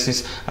ბიზნესის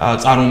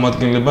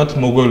წარმომადგენლებად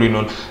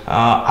მოგვევლინონ.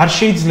 არ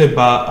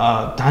შეიძლება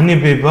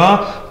დანებება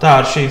და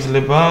არ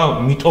შეიძლება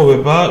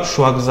მიტოვება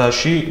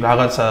შუაგზაში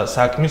რაღაცა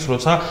საქმის,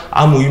 როცა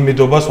ამ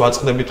უიმედობას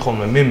ვაწყდებით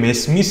ხოლმე. მე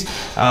მესმის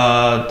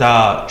და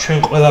ჩვენ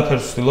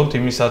ყველაფერს ვცდილობთ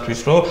იმისათვის,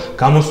 რომ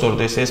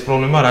გამოსწორდეს ეს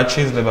პრობლემა, რაც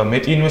შეიძლება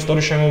მეტი ინვესტორი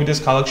შემოვიდეს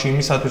ქალაქში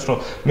იმისათვის, რომ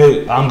მე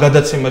ამ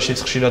გადაცემაშიც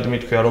ხშირად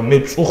მითქვია, რომ მე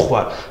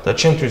წუხვარ და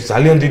ჩემთვის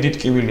ძალიან დიდი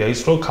ტკივილია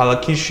ის, რომ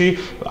ქალაქში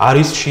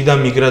არის შიდა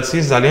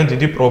მიგრაციის ძალიან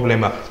დიდი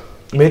პრობლემა.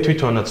 მე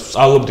თვითონაც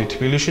ვსწავლობდი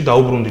თბილისში,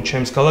 დაუბრუნდი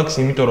ჩემს ქალაქს,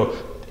 იმიტომ რომ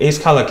ეს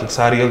ქალაქი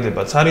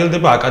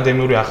ცარიელდება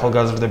აკადემიური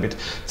ახალგაზრდებით,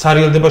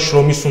 ცარიელდება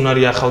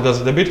შრომისუნარი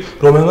ახალგაზრდებით,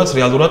 რომელმაც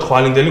რეალურად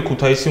ხვალინდელი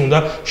ქუთაისი უნდა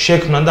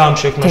შექმნან და ამ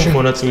შექმნაში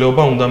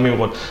მონაწილეობა უნდა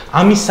მიიღონ.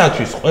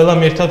 ამისათვის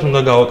ყველამ ერთად უნდა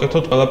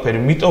გავაკეთოთ ყველაფერი.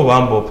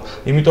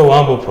 იმიტომ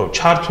ვამბობ, რომ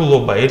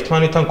ჩართულობა,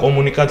 ერთმანეთთან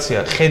კომუნიკაცია,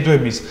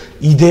 ხედვების,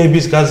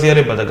 იდეების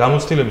გაზიარება და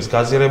გამოცდილების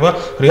გაზიარება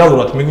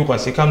რეალურად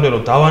მიგვიყვანს იქამდე,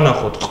 რომ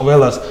დავანახოთ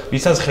ყველას,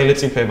 ვისაც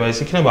ხელეწიფება,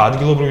 ეს იქნება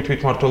ადგილობრივი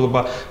თვითმმართველობა,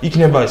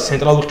 იქნება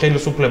ცენტრალური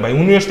ხელისუფლება,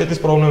 უნივერსიტეტის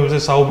პრობლემებზე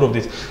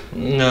საუბრობდით.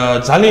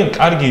 ძალიან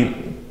კარგი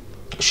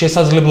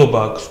შესაძლებლობა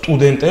აქვს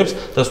სტუდენტებს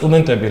და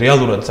სტუდენტები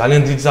რეალურად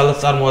ძალიან დიდ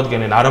ზალას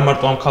წარმოადგენენ არა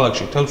მარტო ამ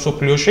ქალაქში, მთელ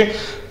მსოფლიოში.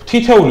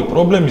 თითოეული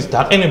პრობლემის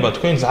დაყენება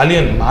თქვენ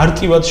ძალიან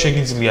მარტივად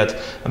შეგიძლიათ.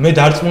 მე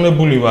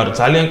დარწმუნებული ვარ,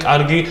 ძალიან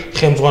კარგი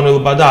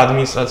ხელმძღვანელობა და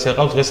ადმინისტრაცია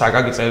ყავს დღეს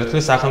აკაკი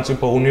წერეთლის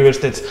სახელმწიფო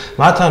უნივერსიტეტს.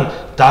 მათთან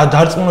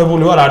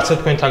დარწმუნებული ვარ, არც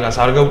თქვენთაგანს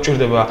არ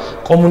გაუჭირდება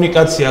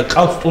კომუნიკაცია,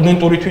 ყავს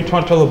სტუდენტური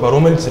თვითმმართველობა,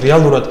 რომელიც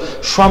რეალურად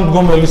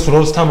შუამდგომელის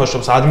როლს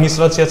თამაშობს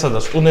ადმინისტრაციასა და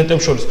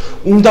სტუდენტებს შორის.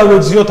 უნდა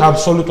ვეძიოთ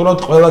აბსოლუტურად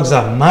ყველა გზა,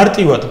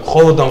 მარტივად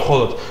მხოლოდ და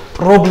მხოლოდ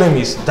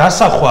პრობლემის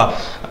დასახვა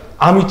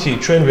ამითი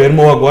ჩვენ ვერ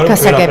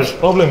მოვაგვარებთ ვერაფერს.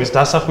 პრობლემის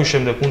დასახვის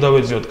შემდეგ უნდა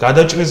ვეძიოთ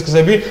გადაჭრის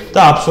გზები და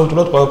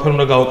აბსოლუტურად ყველაფერი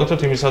უნდა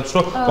გავაკეთოთ იმისათვის,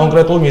 რომ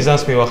კონკრეტულ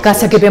მიზანს მივახციოთ.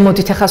 გასაგებია,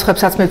 მოდით ახლა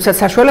სხვებსაც მივცეთ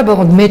საშუალება,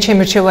 ოღონდ მე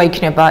ჩემი რჩევა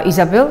იქნება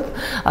იზაბელ,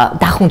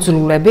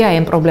 დახუნძულულები აი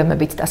ამ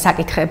პრობლემებით და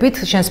საკითხებით,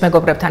 შენს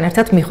მეგობრებთან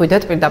ერთად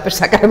მიხვიდეთ პირდაპირ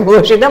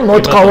საკრებულოში და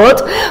მotყავოთ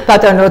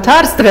ბატონო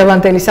თარს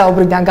დღევანდელი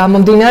საუბრიდან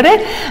გამომდინარე,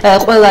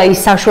 ყველა ის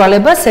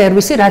საშუალება,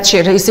 სერვისი, რაც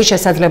ის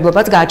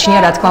შესაძლებლობაც გააჩნია,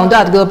 რა თქმა უნდა,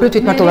 ადგილობრივ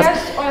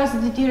თვითმმართველობას.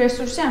 დიდი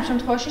რესურსი ამ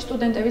შემთხვევაში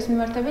სტუდენტების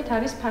მიმართებით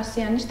არის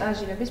ფასიანი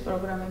სტაჟირების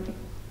პროგრამები.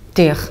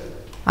 დიახ.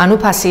 ანუ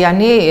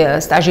ფასიანი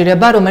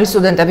სტაჟირება, რომელიც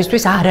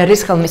სტუდენტებისთვის არ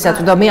არის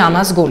ხელმისაწვდომი,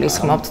 ამას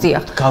გულისხმობთ,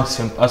 დიახ.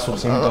 გავცემ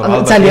პასუხს, იმიტომ რომ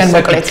ალბათ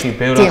ეს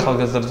ბევრ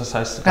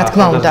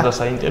ახალგაზრდას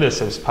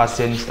აინტერესებს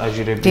ფასიანი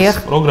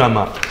სტაჟირების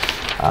პროგრამა.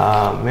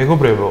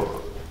 მეგობრებო,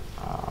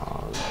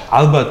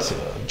 ალბათ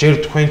ჯერ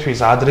თქვენთვის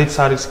ადრეც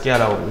არის კი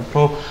არა,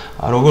 უფრო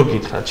როგორ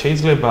გითხრათ,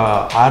 შეიძლება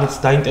არც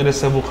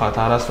დაინტერესებულ ხართ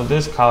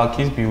არასოდეს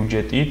ქალაქის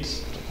ბიუჯეტით,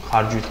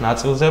 ხარჯვით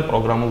ნაწილზე,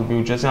 პროგრამულ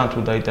ბიუჯეტზე, ან თუ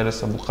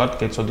დაინტერესებულ ხართ,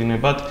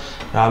 გეცოდინებათ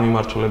რა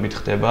მიმართულებით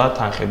ხდება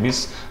თანხების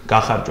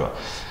გახარჯვა.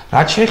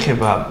 რაც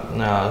შეეხება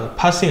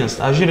ფასიან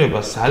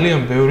სტაჟირებას, ძალიან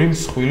ბევრი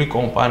მსხვილი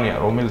კომპანია,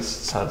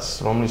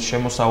 რომელიც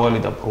შემოსავალი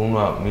და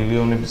ბრუნვა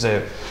მილიონებზე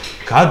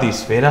გადის,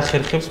 ვერ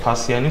ახერხებს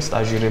ფასიანი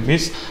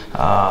სტაჟირების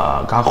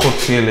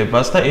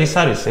განხორციელებას და ეს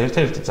არის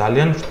ერთ-ერთი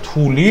ძალიან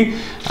რთული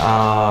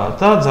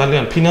და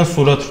ძალიან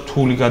ფინანსურად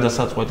რთული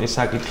გადასაწყვეტი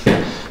საკითხია.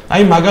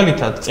 აი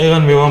მაგალითად,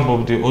 წეგან მე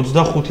ვამბობდი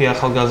 25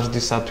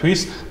 ახალგაზრდისათვის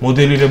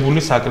მოდელირებული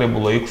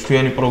საკრებულო 6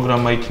 თვიანი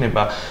პროგრამა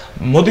იქნება.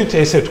 მოდით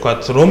ესე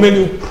ვთქვათ,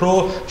 რომელი უფრო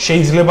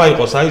შეიძლება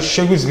იყოს, აი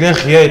შეგვიძლია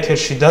ღია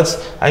ეთერშიდაც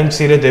აი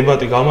მცირე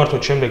დებატი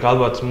გავმართოთ, შემდეგ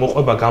ალბათ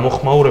მოყვება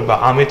გამოხმაურება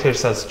ამ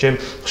ეთერსაც,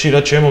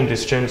 ხშირად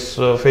შემომდის ჩემს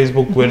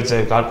Facebook გვერდზე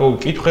გარკვეული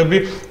კითხვები,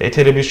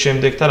 ეთერების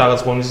შემდეგ და რაღაც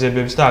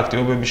ღონისძიებების და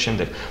აქტივობების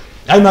შემდეგ.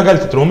 აი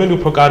მაგალითად, რომელი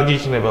უფრო კარგი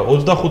იქნება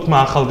 25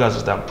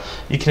 ახალგაზრდამ,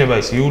 იქნება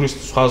ის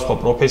იურისტი, სხვადასხვა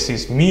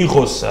პროფესიის,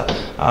 მიიღოს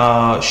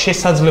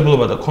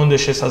შესაძლებლობა და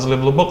კონდეს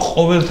შესაძლებლობა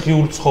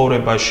ყოველდღიურ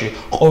ცხოვრებაში,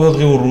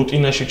 ყოველდღიურ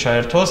რუტინაში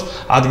ჩაერთვას,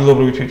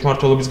 ადგილობრივი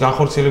თვითმმართველობის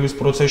განხორციელების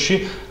პროცესში,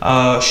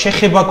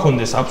 შეხება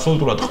კონდეს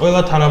აბსოლუტურად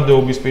ყველა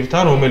თანამდებობის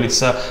პირთან, რომელიც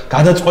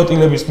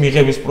გადაწყვეტილების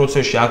მიღების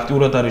პროცესში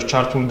აქტიურად არის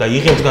ჩართული და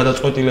იღებს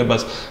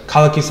გადაწყვეტილებას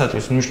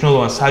ქალაქისათვის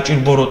მნიშვნელოვან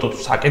საჭირბოროტო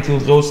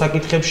საკეთილდღეო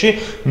საკითხებში.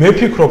 მე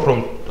ვფიქრობ, რომ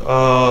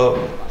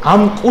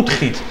ამ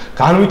კუთხით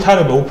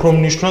განვითარება უფრო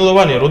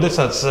მნიშვნელოვანია,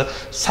 როდესაც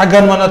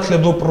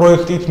საგანმანათლებლო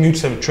პროექტით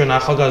მივცემთ ჩვენ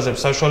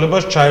ახალგაზრდებს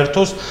საშუალებას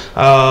ჩაერთოს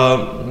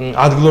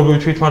ადგილობრივი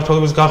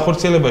თვითმმართველობის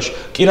განხორციელებაში.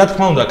 კი რა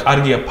თქმა უნდა,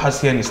 კარგია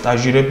ფასიანი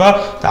სტაჟირება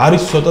და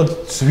არის ცოტა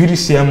ძვირი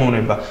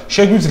სიამოვნება.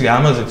 შეგვიძლია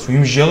ამაზეც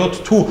ვიმსჯელოთ,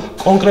 თუ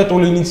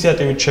კონკრეტული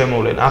ინიციატივით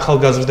შემოვლენ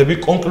ახალგაზრდები,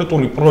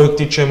 კონკრეტული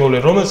პროექტით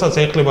შემოვლენ, რომელსაც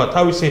ეხლება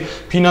თავისი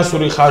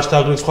ფინანსური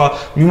ხარჯ-დაღრიცხვა,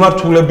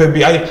 მიმართულებები,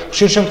 აი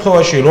ხშირ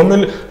შემთხვევაში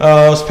რომელ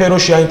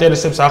სფეროში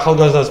აინტერესებს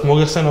ახალგაზრდას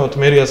მოგეხსენებათ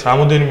მერიას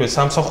რამოდენიმე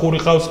სამსახური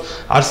ყავს,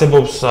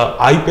 არსებობს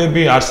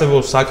აიპები,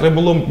 არსებობს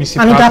საკრებულო მისი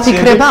ფრაქცია. ანუ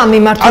დაფიქრება ამ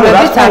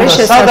მიმართულებით არის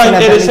შესაძლებელი. სად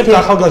აინტერესებს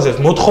ახალგაზრდებს?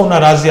 მოთხოვნა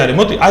რაზე არის?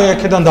 მოდი აი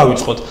აქედან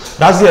დავიწყოთ.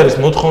 რაზე არის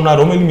მოთხოვნა,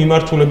 რომელი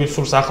მიმართულებით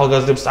სურს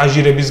ახალგაზრდებს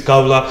სტაჟირების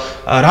გავლა,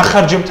 რა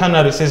ხარჯებთან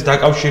არის ეს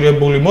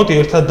დაკავშირებული? მოდი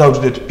ერთად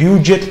დავჯდეთ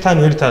ბიუჯეტთან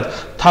ერთად,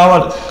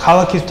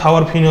 ქალაქის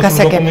მთავარ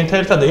ფინანსურ დოკუმენტთან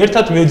ერთად და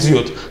ერთად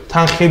ვეძიოთ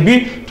თანხები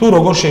თუ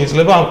როგორ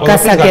შეიძლება ამ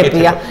ყველაფერს გაკეთება.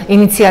 გასაგებია.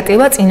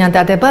 ინიციატივა,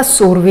 წინადადება,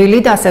 სურვილი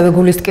და ასევე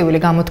გულისტკივილი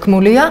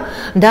გამოთქმულია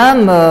და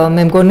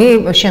მე მგონი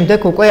შემდეგ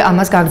უკვე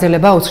ამას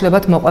გაგრძელება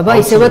აუცილებლად მოყვება,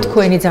 ისევე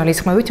თქვენი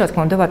ძალისხმევით, რა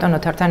თქმა უნდა, ბატონ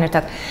ოთართან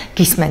ერთად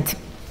გისმენთ.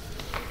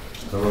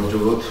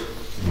 გამარჯობათ.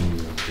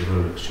 პირველ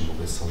რიგში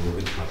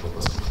მოგესალმებით, მადლობა.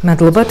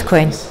 მადლობა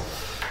თქვენ.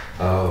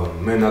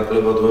 მე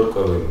ნაკლებად ვერ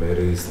ყვევი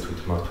მერის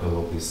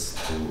თვითმმართველობის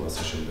თუ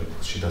ასე შემდეგ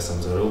შიდა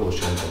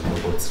სამზარეულოში,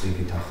 როგორც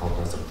რიგით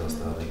ახალგაზრდას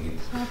და რიგით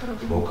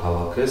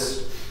მოქალაქეს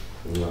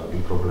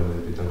იმ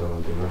პრობლემებიდან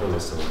გამომდინარე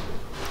ვესწავლებ.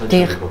 და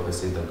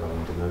პროფესიიდან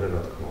გამომდინარე,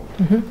 რა თქმა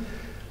უნდა.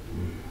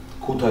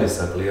 ქუთაისის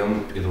საკლია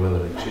პირველ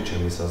რიგში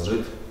ჩემის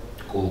აზრით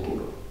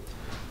კულტურა,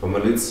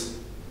 რომელიც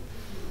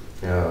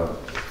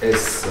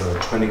ეს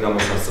ჩვენი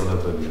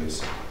გამოსასწორებელი ის.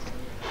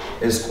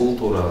 ეს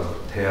კულტურა,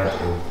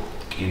 თეატრი,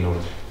 კინო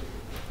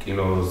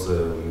კინოზე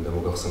მინდა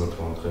მოგახსენოთ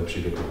რომ დღეებში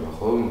გეკრება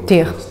ხო?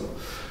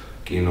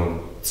 კინო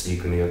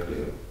წიგნი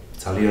აკლია.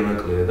 ძალიან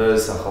აკლია და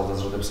ეს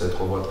ახალგაზრდებს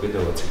ეთხოვათ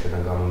კიდევაც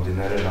იქიდან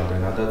გამომდინარე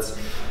რამდენადაც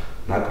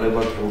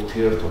ნაკლებად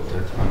ურთიერთობთ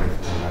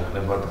ერთმანეთთან,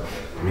 ნაკლებად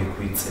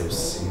მიგვიწევს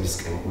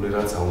იმისკენ გული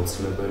რაც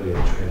აუცილებელია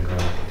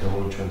ჩვენგან,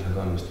 თითოეულ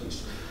ჩვენთაგანისთვის.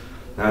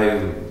 აი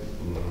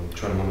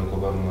ჩვენ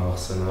მომეკლობამ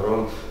ახსენა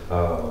რომ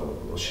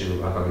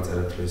აკაკი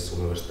წერეთლის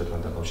უნივერსიტეტთან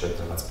დაკავშირებით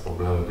რაღაც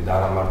პრობლემები და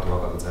არა მარტო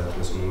აკაკი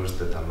წერეთლის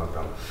უნივერსიტეტთან,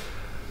 მაგრამ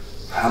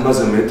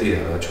ამაზე მეტია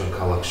რა ჩვენ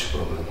ქალაქში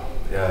პრობლემა.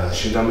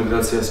 შიდა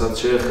მიგრაციასაც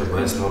შეეხება,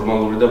 ეს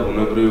ნორმალური და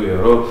ბუნებრივია,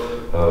 რომ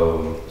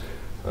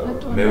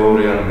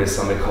მეორე ან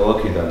მესამე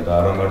ქალაქიდან და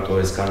არა მარტო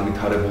ეს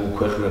განვითარებულ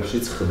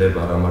ქვეყნებშიც ხდება,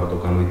 არა მარტო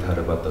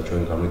განვითარებად და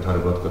ჩვენ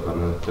განვითარებად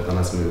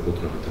ქვეყანას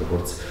მივეკუთვნებით,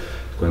 როგორც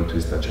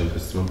თქვენთვის და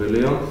ჩემთვის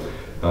ცნობილია.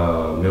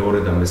 მეორე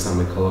და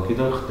მესამე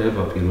ქალაქიდან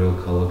ხდება პირველ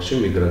ქალაქში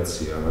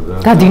მიგრაცია.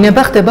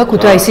 გადინება ხდება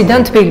ქუთაისიდან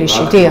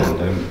თბილისში, დიახ.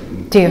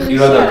 დიახ.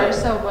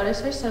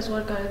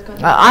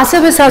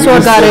 ასევე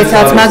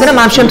საზღვარგარეთაც, მაგრამ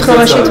ამ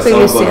შემთხვევაში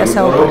თბილისია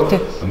საუბარი.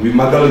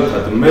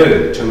 მაგალითად მე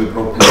ჩემი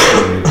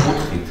პროფესიული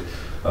კუთხით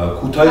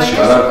ქუთაისში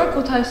არა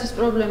ქუთაისის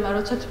პრობლემა,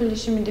 როცა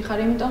თბილისში მიდიხარ,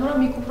 იმიტომ რომ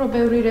იქ უფრო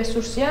ბევრი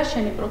რესურსია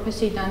შენი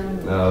პროფესიიდან.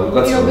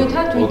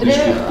 პირობითად ვიდრე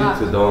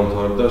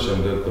დავამთავრებ და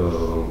შემდეგ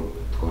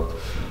თქვა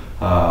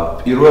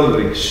პირველ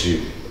რიგში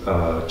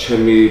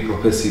ჩემი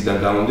პროფესიიდან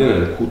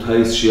გამომდინარე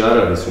ქუთაისში არ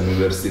არის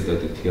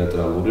უნივერსიტეტი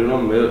თეატრალური,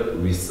 რომ მე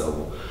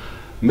ვისწავლო.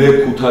 მე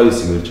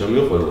ქუთაისი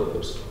მერჩამია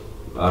ყველაფერს.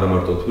 არა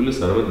მარტო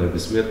თბილისს, არამედ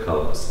ნებისმიერ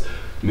ქალაქს.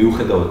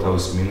 მიუხედავად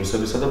თავის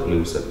მინუსებისა და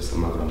პლუსებისა,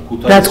 მაგრამ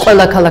ქუთაისი რაც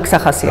ყველა ქალაქს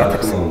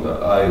ახასიათებს.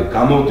 აი,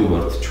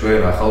 გამოვდივართ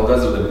ჩვენ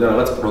ახალგაზრდები და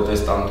რაღაც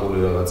პროტესტანტული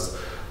რაღაც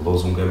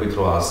ლოზუნგებით,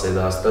 რომ ასე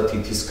და ასე და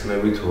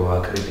თითისქნებით რომ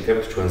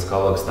აკრიტიკებთ ჩვენს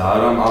ქალაქს და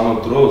არა ამ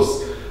დროს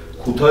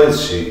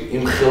ქუთაისში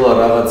იმხელა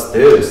რაღაც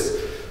დევს,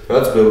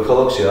 რაც ბევრ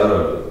ქალაქში არ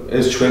არის.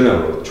 ეს ჩვენა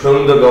ვართ. ჩვენ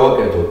უნდა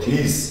გავაკეთოთ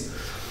ის,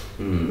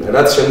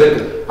 რაც შემდეგ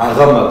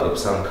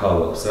აღამატებს ამ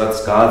ქალაქს, რაც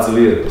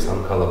გააძლიერებს ამ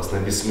ქალაქს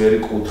ნებისმიერი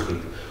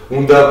კუთხით.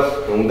 უნდა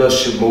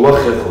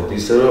მოვახერხოთ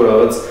ისე რომ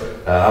რაღაც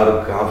არ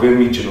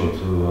გავემიჯნოთ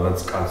რაღაც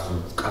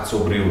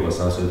კაცობრიობას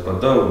ასე ვთქვათ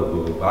და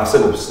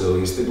არსებობს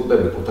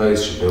ინსტიტუტები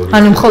ქუთაისში ბევრი.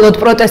 ანუ მხოლოდ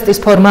პროტესტის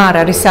ფორმა არ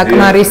არის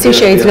საკმარისი,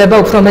 შეიძლება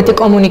უფრო მეტი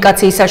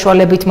კომუნიკაციის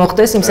საშუალებით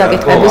მოხდეს იმ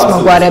საკითხების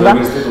მოგვარება,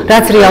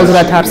 რაც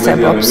რეალურად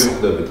არსებობს.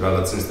 მივხვდებით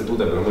რაღაც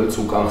ინსტიტუტები, რომელიც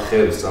უკან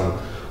ხერს ამ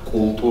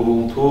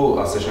კულტურულ თუ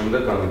ასე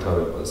შემდეგ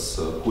განვითარებას.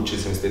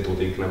 ქუჩის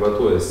ინსტიტუტი იქნება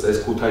თუ ეს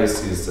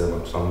ქუთაისის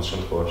ზემოთ ამ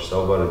შემთხვევაში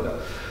საუბარი და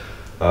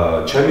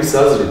ჩემი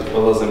აზრით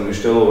ყველაზე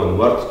მნიშვნელოვანი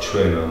ვართ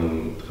ჩვენ ამ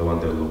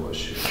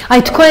დღევანდელობაში.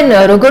 აი თქვენ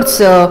როგორც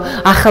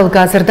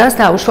ახალგაზრდას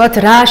დაუშვათ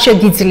რა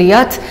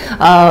შეგიძლიათ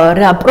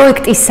რა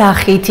პროექტის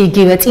სახით,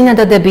 იგივე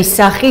წინადადების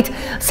სახით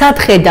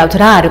სათხედავთ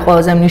რა არის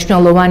ყველაზე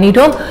მნიშვნელოვანი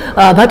რომ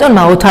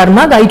ბატონმა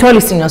ოთარმა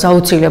გაითვალისწინოს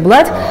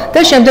აუცილებლად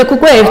და შემდეგ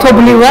უკვე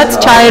ერთობლივად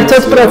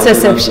ჩაერთოთ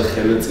პროცესებში.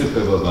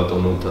 ხელმწიფება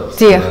ბატონ ოთარს,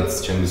 რაც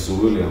ჩემი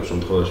სურვილი ამ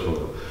შემთხვევაში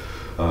მოყვა.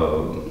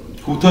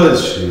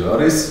 ქუთაისში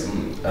არის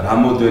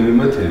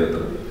რამოდენიმე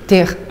თეატრი.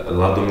 დიახ.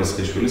 ლადონეს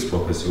ხიშვილის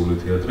პროფესიული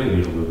თეატრი,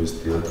 ნიღბების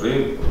თეატრი,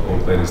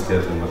 ოპერის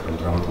თეატრი, მაგრამ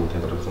დრამატულ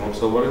თეატრებზე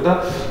მომსაუბარი და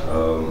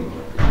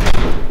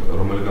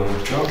რომელი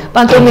გამოჩნდა?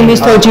 პანტომიმის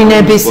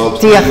თოჯინების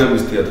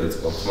თეატრიც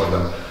ყავს,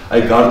 მაგრამ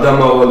აი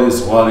გარდამავალი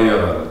ზღვარი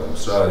არ არის.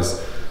 აქვს რა ის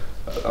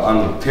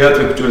ანუ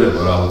თეატრი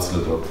გჭირდება რა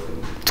აუცილებლად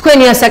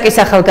თქვენი ასაკის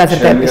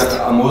ახალგაზრდების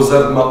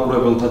მოზარდ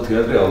მაყურებელთა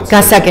თეატრი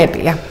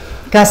აუცილებლად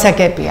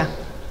გასაგებია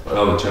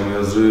რავი ჩემი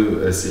აზრი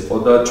ეს იყო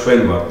და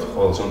ჩვენ ვართ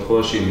ყოველ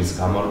შემთხვევაში იმის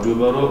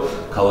გამარჯვება რომ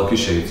ქალაქი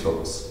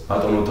შეიცვალოს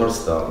ბატონოთარს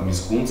და მის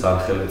გუნდს არ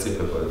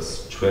ხელეწიფება ეს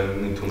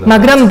ჩვენი თუნდაც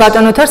მაგრამ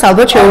ბატონოთარს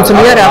ალბათ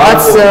შეუძლია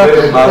რაღაც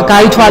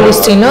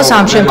გაითვალისწინოს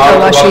ამ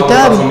შემთხვევაში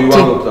და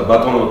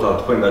ბატონოთარ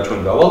თქვენ და ჩვენ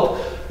გავალთ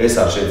ეს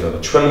არ შეიძლება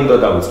ჩვენ უნდა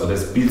დავიწყოთ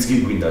ეს ბიძგი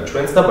გვინდა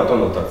ჩვენს და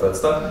ბატონოთარსაც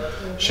და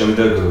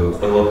შემდეგ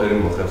ყველაფერი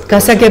მოხერხდება.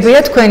 გასაგებია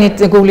თქვენი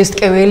გულის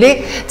ტკივილი.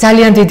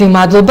 ძალიან დიდი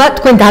მადლობა.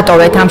 თქვენ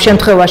დატოვეთ ამ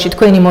შემთხვევაში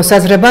თქვენი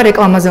მოსაზრება.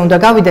 რეკლამაზე უნდა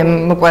გავიდე,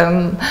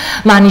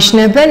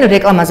 მანიშნებენ,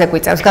 რეკლამაზე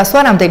გვიწევს გასვლა,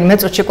 რამდენიმე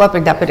წუთში ყვა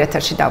პირდაპირ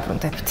ეთერში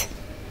დავბრუნდებით.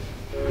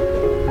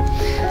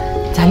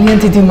 ძალიან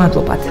დიდი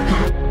მადლობა.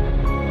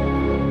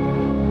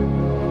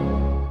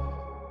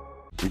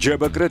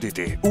 ჯება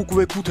კრედიტი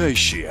უკვე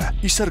ქუთაისშია.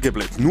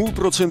 ისარგებლეთ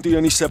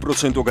 0%-იანი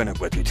საპროცენტო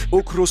განაკვეთით.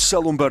 ოქროს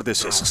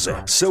სალომბარდეს ესხზე.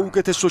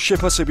 საუკეთესო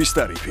შეფასების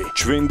ტარიფი.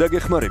 ჩვენ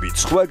დაგეხმარებით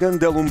სხვაგან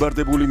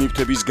დალომბარდებული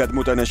ნივთების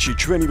გადმოტანაში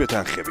ჩვენივე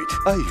თანხებით.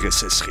 აიღეს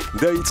ესხი.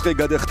 დაიწყე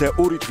გადახდა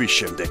 2 თვის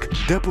შემდეგ.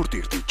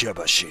 დაპორტირდი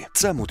ჯაბაში.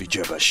 წამოდი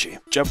ჯაბაში.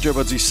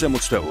 ჭავჭავაძის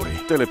 62.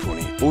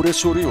 ტელეფონი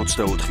 202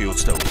 24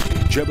 24.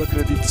 ჯება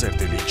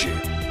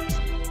კრედიტ.წერტილი-ჯ.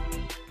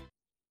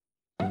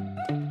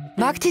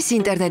 მაგთის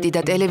ინტერნეტი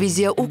და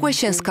ტელევიზია უკვე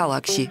შენს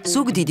ქალაქში.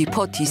 ზუგდიდი,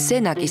 ფოთი,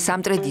 სენაკი,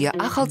 სამტრედია,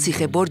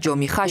 ახალციხე,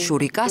 ბორჯომი,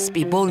 ხაშური,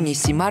 კასპი,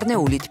 ბოლნისი,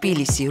 მარნეული,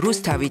 თბილისი,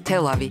 რუსთავი,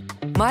 თელავი.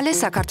 მალე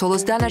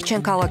საქართველოს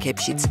დანარჩენ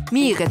ქალაქებშიც.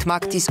 მიიღეთ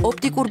მაგთის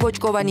ოპტიკურ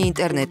ბოჭკოვანი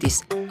ინტერნეტის,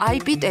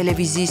 IP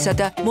ტელევიზიისა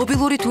და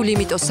მობილური თუ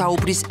ლიმიტო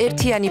საუბრის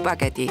ერთიანი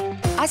პაკეტი.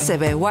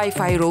 ასევე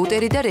Wi-Fi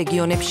რაუტერი და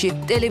რეგიონებში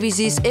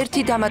ტელევიზიის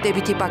ერთი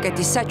დამატებითი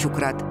პაკეტის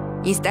საჩუქრად.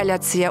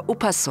 ინსტალაცია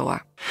უფასოა.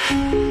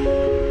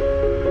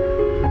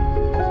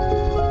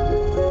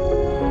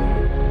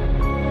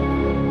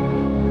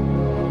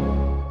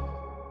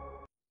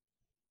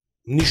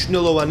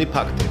 მნიშვნელოვანი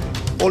ფაქტები,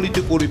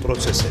 პოლიტიკური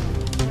პროცესები,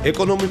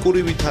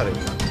 ეკონომიკური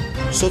ვითარება,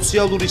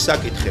 სოციალური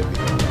საკითხები,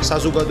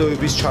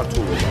 საზოგადოების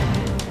ჩართულობა,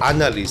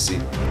 ანალიზი,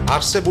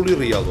 არსებული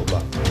რეალობა.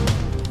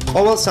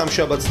 ყოველ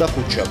სამშაბათს და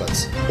ხუთშაბათს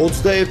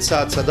 21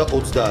 საათსა და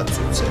 30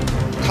 წუთზე.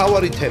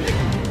 მთავარი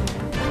თემები.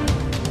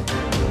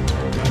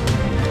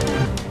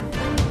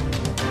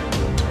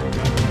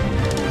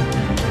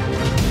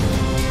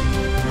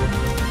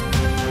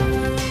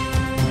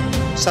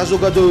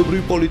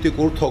 საზოგადოებრივ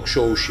პოლიტიკურ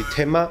თოქ-შოუში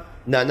თემა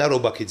ნანა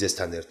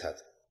რობაქიძესთან ერთად.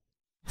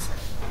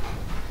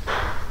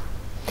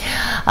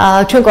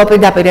 ჩვენ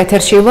კოპირდაპირ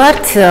ეთერში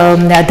ვართ.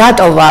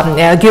 დატოვა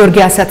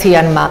გიორგი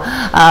ასათიანმა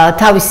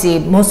თავისი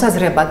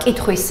მოსაზრება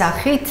კითხვის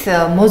სახით.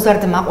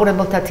 მოზარდ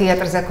მაყურებელთა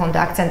თეატრზე ჰქონდა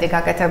აქცენტი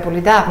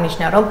გაკეთებული და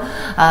აღნიშნა, რომ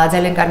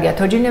ძალიან კარგია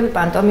თოჯინები,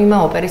 პანტომიმა,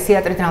 ოპერის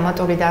თეატრი,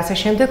 დრამატული და ასე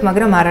შემდეგ,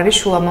 მაგრამ არ არის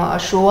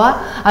შუა,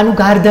 ანუ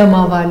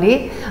გარდამავალი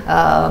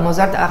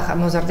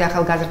მოზარდი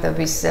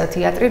ახალგაზრდების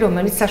თეატრი,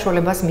 რომელიც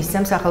საშუალებას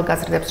მისცემს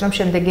ახალგაზრდებს, რომ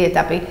შემდეგი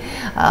ეტაპი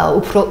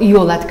უფრო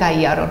იოლად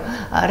გაიარონ.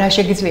 რა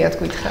შეგიძლიათ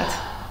გითხრათ?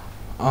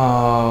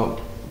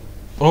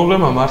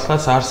 პრობლემა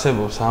მართლაც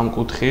არსებობს ამ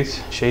კუთხით,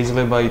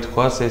 შეიძლება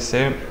ითქვას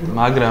ესე,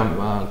 მაგრამ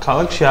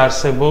ქალაქში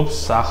არსებობს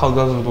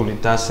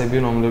ახალგაზრდული დასები,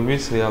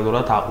 რომლებიც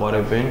რეალურად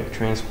აყვარებენ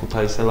ჩვენს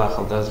ქუთაისელ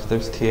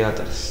ახალგაზრდებს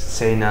თეატრს,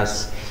 სცენას,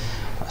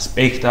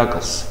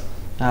 სპექტაკლს.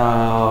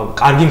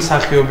 კარგი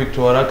მსახიობი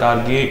თუ არა,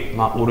 კარგი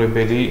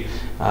მაყურებელი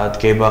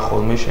დგება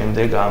ხოლმე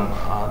შემდეგ ამ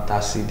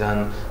დასიდან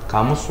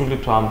გამოსული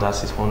თუ ამ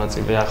დასის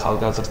მონაწილე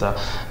ახალგაზრდა.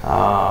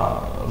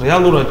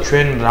 რეალურად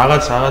ჩვენ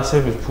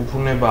რაღაცების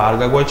ფუფუნება არ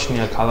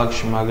გაგვაჩნია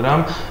ქალაქში, მაგრამ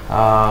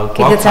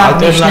გვაქვს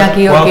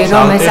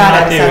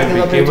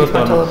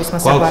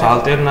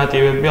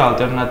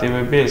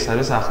ალტერნატივები, ეს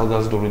არის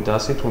ახალგაზრდული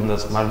დასი,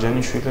 თუნდაც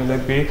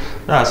მარჯანიშვილები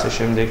და ასე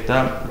შემდეგ და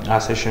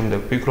ასე შემდეგ.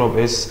 ვფიქრობ,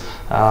 ეს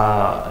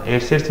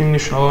ერთ-ერთი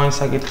მნიშვნელოვანი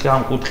საკითხი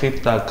ამ კუთხით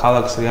და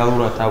ქალაქს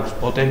რეალურად აქვს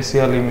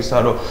პოტენციალი იმისა,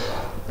 რომ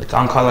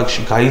ამ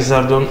ქალაქში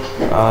გაიზარდონ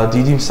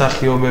დიდი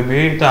მსახიობები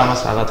და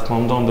ამას რა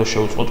თქმა უნდა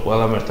შევუწყოთ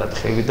ყველამ ერთად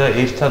ხელი და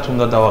ერთად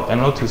უნდა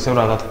დავაყენოთ ისევ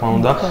რა თქმა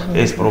უნდა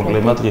ეს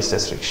პრობლემა დღის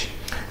წესრიგში.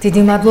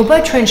 დიდი მადლობა.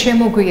 ჩვენ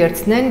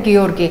შემოგვიერთდნენ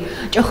გიორგი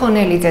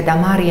ჭოხონელიძე და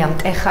მარიამ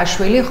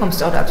ტეხაშვილი, ხომ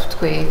სწორად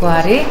ვთქვი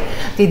გვარი.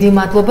 დიდი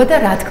მადლობა და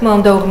რა თქმა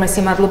უნდა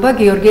უღმესი მადლობა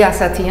გიორგი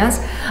ასათიანს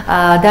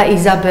და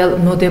იზაბელ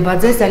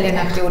ნოდებაძეს, ძალიან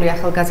აქტიური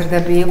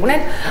ახალგაზრდები იყვნენ.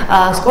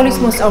 სკოლის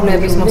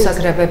მოსწავლეების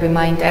მოსაზრებები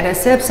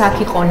მაინტერესებს. აქ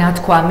იყო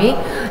ნათქვამი,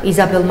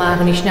 იზაბელმა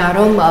აღნიშნა,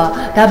 რომ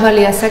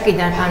დაბალი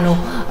ასაკიდან, ანუ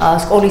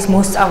სკოლის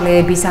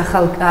მოსწავლეების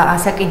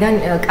ასაკიდან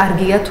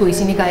კარგია თუ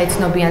ისინი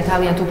გაეცნობიან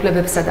თავიანთ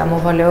უფლებებსა და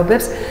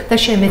მოვალეობებს და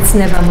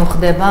შემეცნება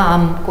მოხდება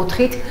ამ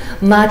კუთხით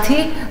მათი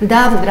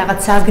და რაღაც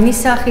საგნის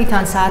სახით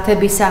ან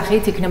საათების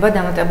სახით იქნება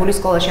დამატებული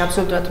სკოლაში.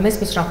 აბსოლუტურად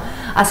მესმის, რომ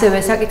ასევე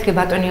საკითხი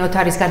ბატონი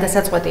ოთარის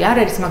გადასაწყვეტი არ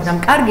არის, მაგრამ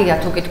კარგია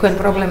თუ კი თქვენ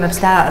პრობლემებს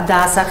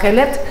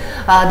დაასახელებთ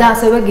და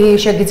ასევე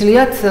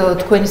შეგიძლიათ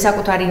თქვენი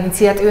საკუთარი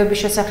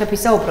ინიციატივების შესახებ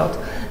ისაუბროთ.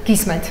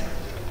 გისმენთ.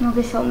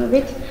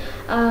 მოგესალმებით.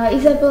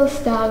 იზაბელს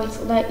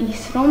დაავიწყდა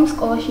ის, რომ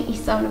სკოლაში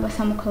ისწავლება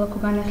სამოქალაქო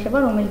განათლება,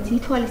 რომელიც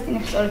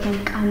ითვალისწინებს სწორედ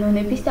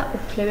კანონების და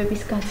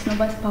უფლებების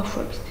გაცნობას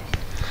ბავშვებისთვის.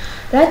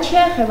 რაც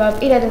შეეხება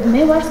პირადად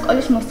მე ვარ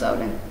სკოლის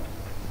მოსწავლე.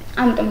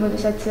 ამიტომ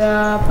როდესაც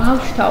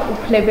ბავშვთა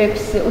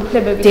უფლებების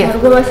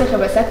გარკვევას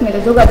ეხება საქმე და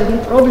ზოგადად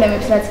იმ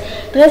პრობლემებს, რაც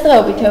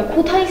დღესდღეობით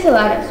ქუთაისელ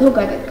არა,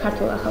 ზოგადად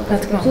ქართულ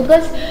ახალგაზრდებს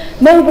უდგას,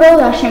 მე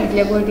უბრალოდ არ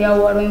შემიძლია გვერდი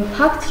აუარო იმ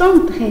ფაქტს, რომ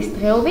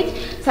დღესდღეობით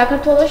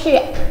საქართველოში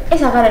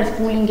ეს აღარ არის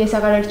ბულინგი, ეს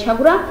აღარ არის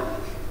ჩაგვრა,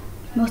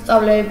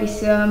 მოსწავლეების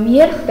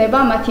მიერ ხდება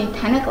მათი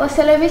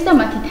თანაკლასელების და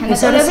მათი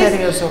თანატოლების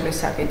სერიოზული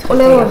საკითხი.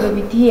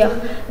 კვლევებები, დიახ,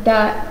 და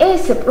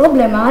ეს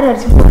პრობლემა არ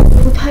არის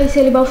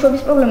ქუთაისელი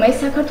ბავშვების პრობლემა, ეს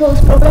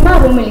საქართველოს პრობლემაა,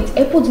 რომელიც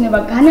ეფუძნება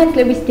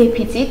განათლების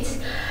დეფიციტს,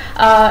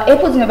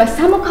 ეფუძნება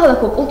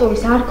სამოქალაქო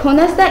კულტურის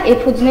არქონას და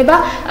ეფუძნება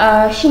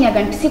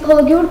შინაგან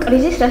ფსიქოლოგიურ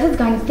კრიზისს, რასაც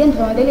განიცდიან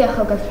დღევანდელი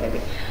ახალგაზრდები.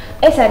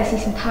 ეს არის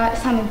ის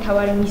სამი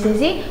მთავარი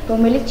მიზეზი,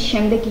 რომელიც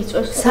შემდეგ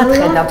იწვევს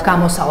სახედავთ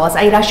გამოსავალს.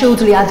 აი რა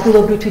შეუძლია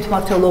ადგილობრივ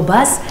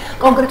თვითმმართველობას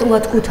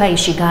კონკრეტულად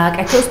ქუთაისში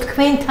გააკეთოს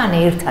თქვენთან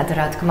ერთად,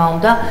 რა თქმა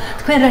უნდა,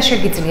 თქვენ რა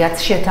შეგიძლიათ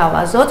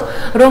შეთავაზოთ,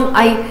 რომ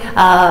აი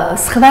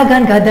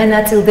სხვაგან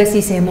გადანაწილდეს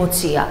ის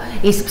ემოცია,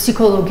 ის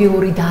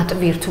ფსიქოლოგიური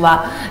დატვირთვა,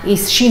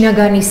 ის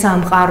შინაგანი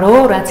სამყარო,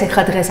 რაც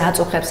ეხლა დღეს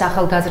აწუხებს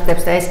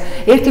ახალგაზრდებს და ეს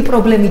ერთი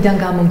პრობლემიდან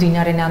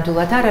გამომდინარე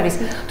ნამდვილად არ არის,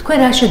 თქვენ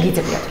რა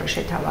შეგიძლიათ რომ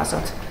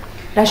შეთავაზოთ?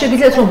 რა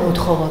შეგიძლიათ რომ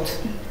მოთხოვოთ?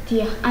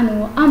 დიახ, ანუ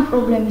ამ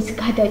პრობლემის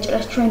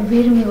გადაჭრას ჩვენ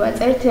ვერ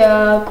მივაწერთ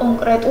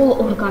კონკრეტულ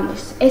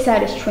ორგანოს. ეს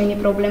არის ჩვენი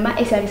პრობლემა,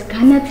 ეს არის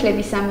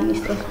განათლების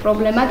სამინისტროს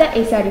პრობლემა და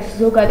ეს არის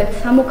ზოგადად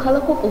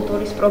სამოქალაქო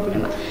კულტურის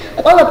პრობლემა.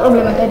 ყველა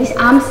პრობლემა გადის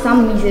ამ სამ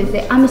მიზეზზე,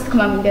 ამის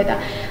თქმა მინდა და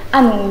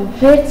ანუ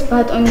ვერც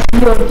ბატონი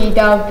გიორგი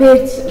და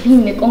ვერც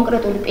ვინმე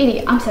კონკრეტული პირი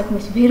ამ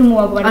საქმეს ვერ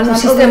მოაგვარებს. ანუ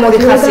სისტემური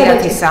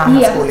ხასიათისაა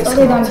ამას გულისხმობთ.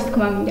 სწორედ ამის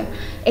თქმა მინდა.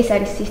 ეს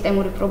არის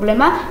სისტემური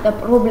პრობლემა და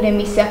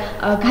პრობლემის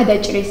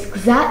გადაჭრის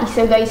გზა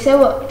ისევ და ისევ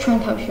ჩვენ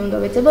თავში უნდა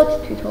ვეძებოთ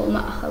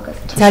თვითონმა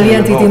ახალგაზრდებს.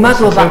 ძალიან დიდი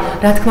მადლობა.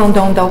 რა თქმა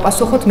უნდა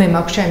უპასუხოთ, მე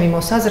მაქვს ჩემი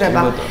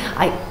მოსაზრება.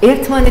 აი,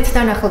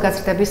 ერთმანეთთან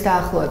ახალგაზრდების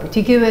დაახლოებით,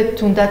 იგივე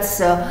თუნდაც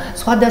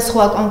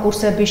სხვადასხვა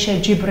კონკურსების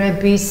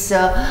შეჯიბრების,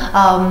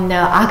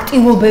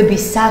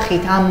 აქტივობების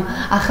სახით ამ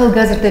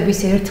ახალგაზრდების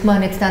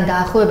ერთმანეთთან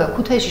დაახლოება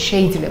ქუთაისში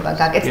შეიძლება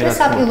გაკეთდეს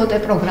საპილოტო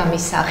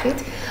პროგრამის სახით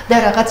და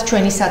რაღაც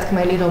ჩვენი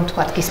სათქმელი რომ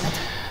თქვათ გისმენთ.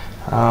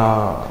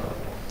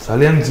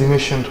 ძალიან მძიმე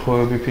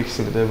შემთხვევები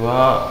ფიქსირდება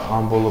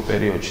ამ ბოლო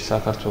პერიოდში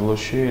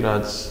საქართველოში,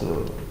 რაც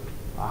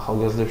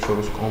ახალგაზრდებს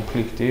შორის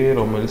კონფლიქტი,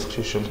 რომელიც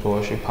ხშირ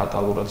შემთხვევაში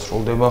ფატალურად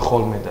სრულდება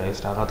ხოლმე და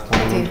ეს რა თქმა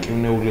უნდა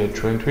მტკივნეულია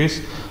ჩვენთვის,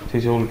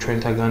 თითოეული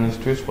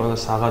ჩვენთაგანისთვის, ყველა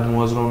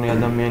საღადმოაზროვნე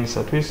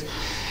ადამიანისათვის.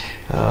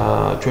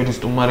 ჩვენი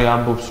სტუმარი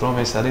ამბობს, რომ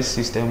ეს არის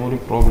სისტემური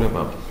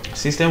პრობლემა.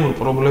 სისტემურ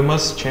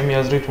პრობლემას ჩემი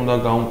აზრით უნდა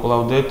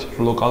გაუმკლავდეთ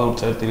ლოკალურ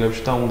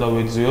წერტილებში და უნდა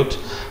ვეძიოთ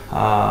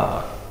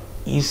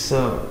ის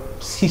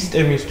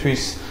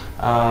სისტემისთვის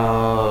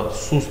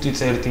სუსტი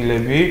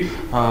წერტილები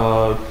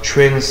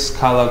ჩვენს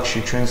ქალაქში,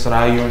 ჩვენს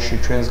რაიონში,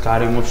 ჩვენს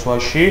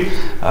გარემოცვაში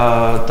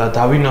და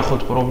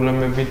დავინახოთ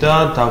პრობლემები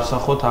და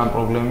დავსახოთ ამ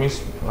პრობლემის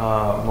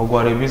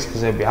მოგვარების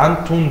გზები. ან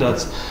თუნდაც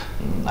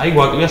აი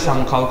გვაკლია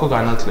სამოქალაქო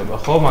განათლება,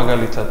 ხო,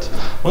 მაგალითად.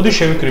 მოდი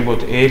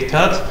შევიკრიბოთ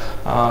ერთად,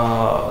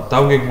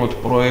 დავგეგმოთ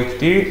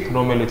პროექტი,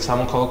 რომელიც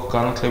სამოქალაქო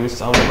განათლების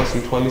სწავლებას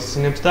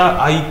ითვალისწინებს და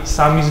აი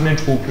სამიზნე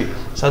ჯგუფი,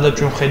 სადაც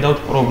ჩვენ ხედავთ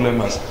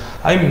პრობლემას.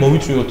 აი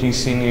მოვიწვიოთ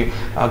ისინი,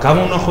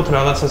 გამოვნახოთ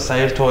რაღაცა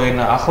საერთო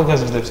ენა,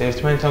 ახალგაზრდებს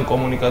ერთმანეთთან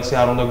კომუნიკაცია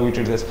არ უნდა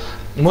გვიჭირდეს.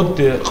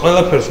 მოდი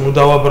ყველაფერს ნუ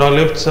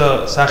დავაბრალებთ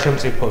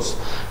სახელმწიფოს.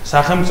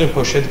 სახელმწიფო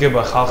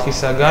შედგება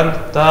ხალხისაგან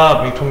და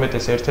მით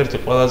უმეტეს ერთ-ერთი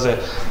ყველაზე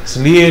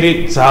ძლიერი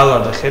ძალა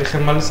და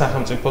ხერხემალი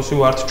სახელმწიფოსი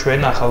ვართ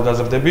ჩვენ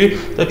ახალგაზრდები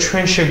და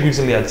ჩვენ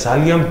შეგვიძლია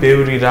ძალიან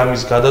ბევრი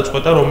რამის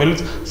გადაწყვეტა, რომელიც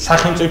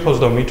სახელმწიფოს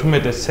და მით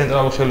უმეტეს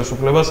ცენტრალურ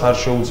ხელისუფლებას არ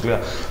შეუძლია.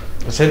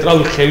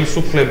 ცენტრალური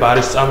ხელისუფლება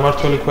არის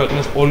წარმმართველი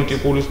ქვეყნის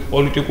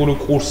პოლიტიკური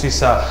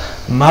კურსისა,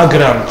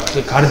 მაგრამ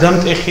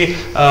გარდამტეხი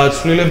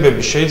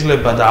ცვლილებები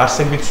შეიძლება და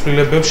არსებით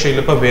ცვლილებებს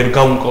შეიძლება ვერ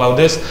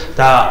გაუმკლავდეს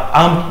და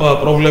ამ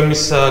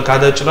პრობლემის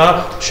გადაჭრა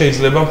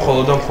შეიძლება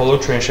მხოლოდ და მხოლოდ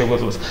ჩვენ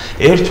შეგვეძლოს.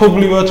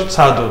 ერთობლივად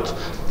ვცადოთ,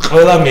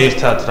 ყველამ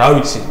ერთად, რა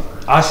ვიცი,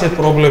 ასეთ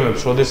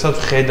პრობლემებს, როდესაც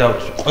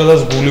ხედავთ,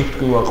 ყველას გული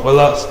გვტკივა,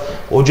 ყველას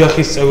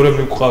ოჯახის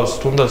წევრები გვყავს,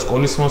 თუნდაც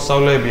სკოლის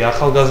მოსწავლეები,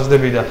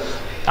 ახალგაზრდები და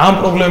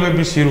ამ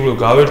პრობლემების ირგვლივ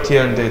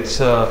გავერთიანდეთ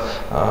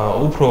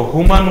უფრო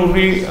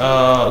ჰუმანური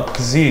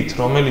გზით,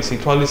 რომელიც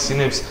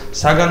ითვალისწინებს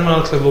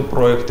საგანმანათლებლო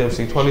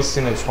პროექტებს,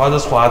 ითვალისწინებს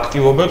სხვადასხვა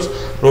აქტივობებს,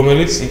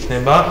 რომელიც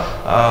იქნება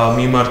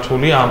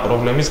მიმართული ამ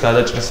პრობლემის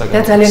გადაჭრისაგან.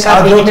 და ძალიან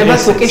კარგი იქნება,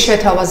 თუ კი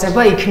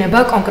შეთავაზება იქნება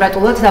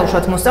კონკრეტულად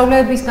დაუშვათ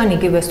მოსწავლეებისგან,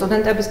 იგივე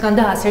სტუდენტებისგან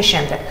და ასე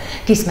შემდეგ.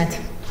 გისმენთ.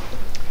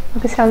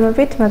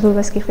 მოგესალმებით,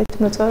 მადლობას გიხდით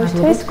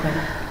მოწვევისთვის.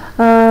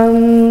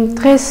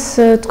 დღეს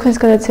თქვენს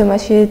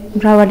გადაცემაში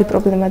მრავალი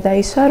პრობლემა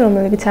დაისვა,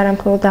 რომელიც არა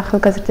მხოლოდ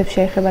ახალგაზრდებს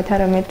შეეხებათ,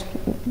 არამედ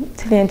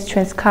მთლიანად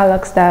ჩვენს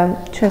ქალაქს და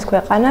ჩვენს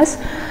ქვეყანას.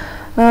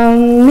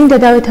 მინდა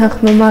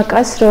დავითანხმო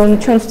მაკას, რომ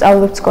ჩვენ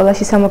ვსწავლობთ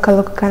სკოლაში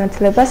სამოქალაქო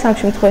განათლებას, ამ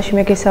შემთხვევაში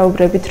მე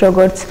გესაუბრებით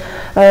როგორც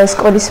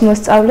სკოლის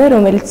მოსწავლე,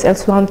 რომელიც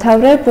წელს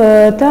ვამთავრებ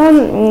და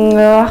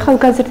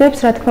ახალგაზრდებს,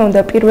 რა თქმა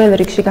უნდა, პირველ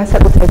რიგში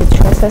განსაკუთრებით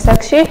ჩვენ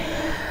სასახლეში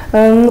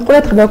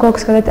ყურადღება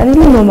გვაქვს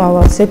გადატანილი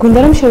მომავალზე, გუნდა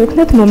რომ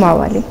შევექმნათ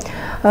მომავალი.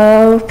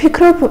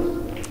 ვფიქრობ,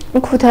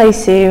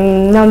 ქუთაისი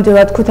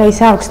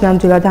აქვს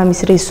ნამდვილად ამის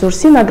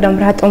რესურსი, მაგრამ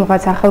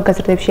რატომღაც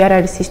ახალგაზრდებში არ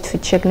არის ის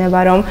თვითშეგნება,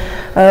 რომ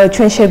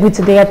ჩვენ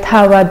შეგვიძლია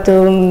თავად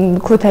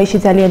ქუთაისში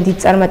ძალიან დიდ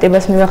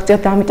წარმატებას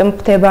მივაღწიოთ, ამიტომ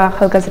ხდება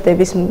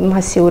ახალგაზრდების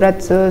მასიურად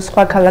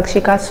სხვა ქალაქში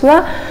გასვლა.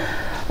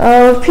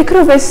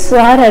 ვფიქრობ, ეს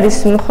არ არის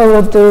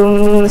მხოლოდ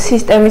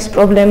სისტემის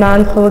პრობლემა,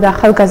 ან მხოლოდ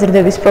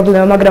ახალგაზრდების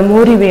პრობლემა, მაგრამ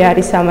ორივე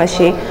არის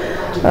ამაში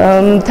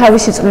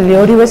თავისი წვლილი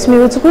ორივეს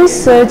მიუძღვის.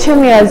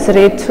 ჩემი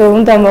აზრით,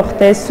 უნდა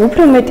მოხდეს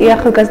უფრო მეტი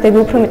ახალგაზრდები,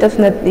 უფრო მეტად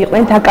უნდა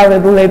იყვნენ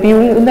დაკავებულები,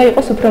 უნდა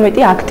იყოს უფრო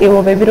მეტი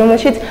აქტივობები,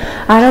 რომელშიც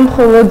არა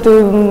მხოლოდ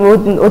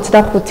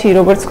 25,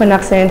 როგორც თქვენ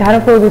ახსენეთ, არა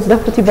მხოლოდ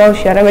 25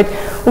 ბავშვი, არამედ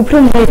უფრო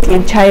მეტი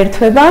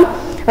ჩაერთვება.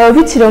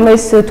 ვიცი რომ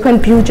ეს თქვენ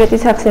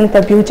ბიუჯეტის ახსენეთ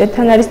და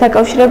ბიუჯეტთან არის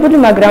დაკავშირებული,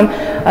 მაგრამ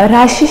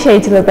რაში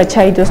შეიძლება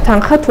ჩაიდოს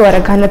თანხა თუ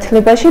არა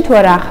განათლებაში, თუ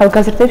არა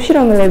ახალგაზრდებში,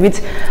 რომლებიც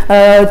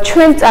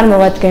ჩვენ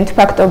წარმოვადგენთ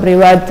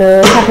ფაქტობრივად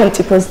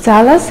სახელმწიფოს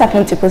ძალას,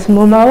 სახელმწიფოს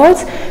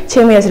მომავალს.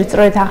 ჩემი აზრით,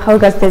 სწორედ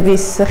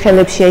ახალგაზრდების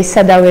ხელებშია ის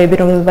სადავეები,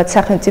 რომლებიც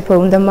სახელმწიფო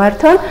უნდა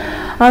მართონ.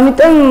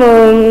 ამიტომ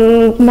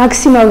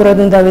მაქსიმალურად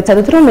უნდა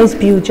ვეცადოთ, რომ ეს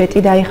ბიუჯეტი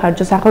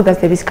დაიხარჯოს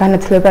ახალგაზრდების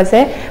განათლებაზე,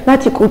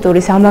 მათი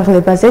კულტურის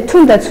ამაღლებაზე,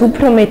 თუნდაც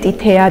უფრო მეტი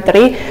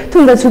თეატრი,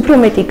 თუნდაც უფრო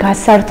მეტი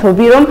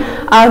გასართობი, რომ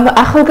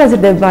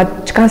ახალგაზრდებმა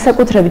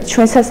განსაკუთრებით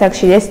ჩვენ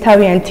სასახლეში ეს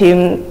თავიანთი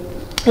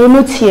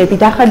ემოციები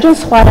დახარჯონ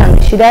სხვა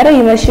რამეში და არა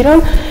იმაში, რომ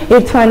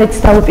ერთმანეთს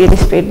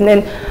დაუპირისპირდნენ.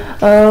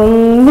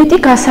 მეტი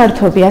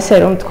გასართობი, ასე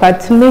რომ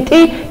ვთქვათ,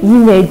 მეტი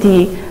იმედი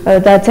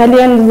და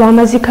ძალიან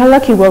ლამაზი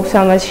ქალაქი გვაქვს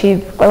ამაში,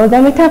 ყველა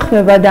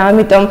დამეთანხმება და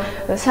ამიტომ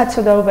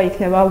საცოდაობა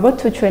იქნება ალბათ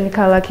თუ ჩვენი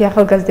ქალაქი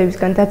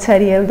ახალგაზრდებისგან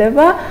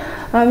დაცარიელდება.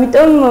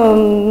 ამიტომ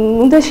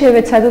უნდა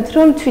შევეცადოთ,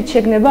 რომ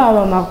თვითშეგნება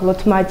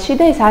ავამაღლოთ მათში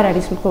და ეს არ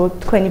არის მხოლოდ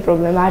თქვენი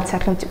პრობლემა, არც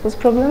სახელმწიფოს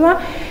პრობლემა,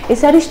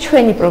 ეს არის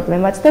ჩვენი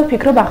პრობლემაც და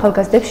ვფიქრობ,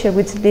 ახალგაზრდებს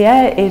შეგვიძლია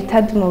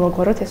ერთად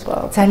მოვაგვაროთ ეს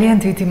ყველაფერი. ძალიან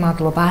დიდი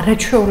მადლობა.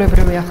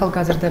 არაჩვეულებრივი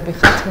ახალგაზრდები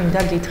ხართ,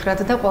 მინდა გითხრათ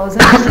და ყველაზე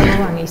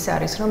მნიშვნელოვანი ის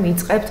არის, რომ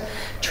იწყებთ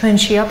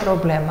ჩვენშია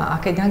პრობლემა.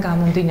 აქედან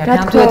გამომდინარე,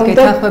 ნამდვილად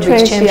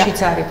გეთანხმებით, ჩემშიც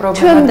არის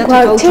პრობლემა და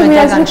თითოეულ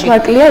ჩვენთაგანში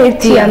გვაკლია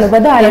ერთიანობა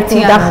და არ არის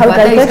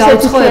ახალგაზრდებს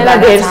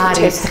ერთად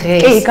ერთის.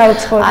 კი,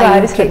 გაუცხოება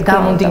არის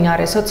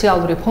გამომდინარე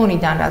სოციალური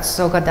ფონიდან, რაც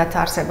ზოგადად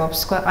არსებობს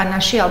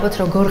ქვეყანაში, ალბათ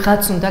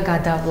როგორღაც უნდა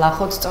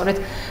გადავლახოთ, სწორედ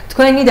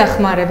თქვენი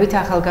დახმარებით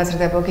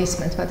ახალგაზრდებო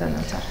გისმენთ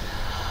ბატონოთარ.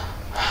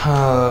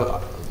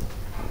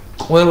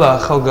 ყველა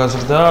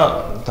ახალგაზრდა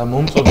და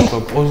მომწოდოთ,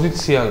 რომ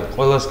პოზიცია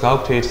ყველას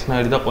გაქვთ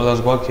ერთნაირი და ყველას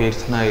გვაქვს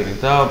ერთნაირი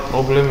და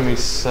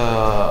პრობლემის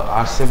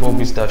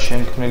არსებობის და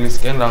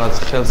შემქმნელისკენ რაღაც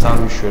ხელს არ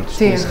ვიშვერთ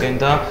სხვისკენ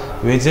და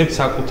ვეძებთ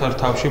საკუთარ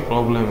თავში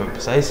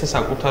პრობლემებს. აი ესე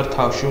საკუთარ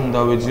თავში უნდა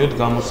ვეძიოთ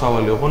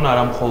გამოსავალი, ოღონ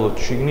არა მხოლოდ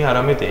შიგნი,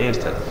 არამედ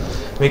ერთად.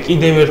 მე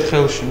კიდევ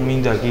ერთხელ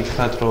მინდა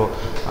გითხრათ, რომ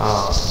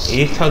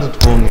ერთად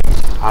დგომით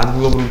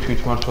ადგილობრივ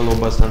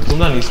თვითმმართველობასთან,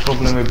 თუნდაც ის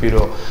პრობლემები,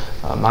 რომ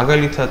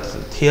მაგალითად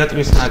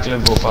თეატრის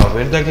ნაკლებობა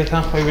ვერ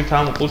დაგეთანხმებით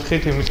ამ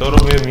კუთხით, იმიტომ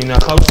რომ მე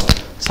მინახავს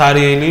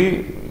ცარიელი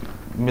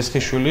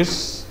მესხიშვილის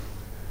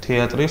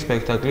თეატრის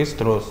სპექტაკლის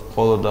დროს,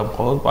 მხოლოდ და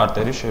მხოლოდ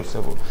პარტერის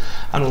შევსებული.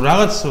 ანუ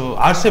რაღაც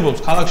არსებობს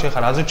ქალაქში,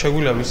 ახლა რაზეც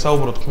შეგვიძლია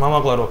ვისაუბროთ,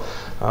 ხმამაღლა რომ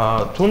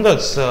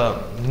თუნდაც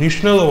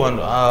მნიშვნელოვან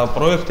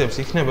პროექტებს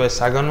იქნება ეს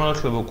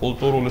საგანმანათლებლო,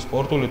 კულტურული,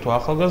 სპორტული თუ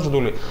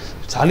ახალგაზრდული,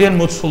 ძალიან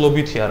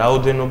მოცულობითია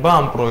რაოდენობა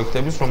ამ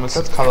პროექტების,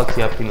 რომელსაც ქალაქი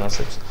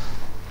აფინანსებს.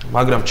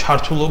 მაგრამ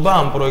ჩართულობა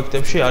ამ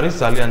პროექტებში არის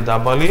ძალიან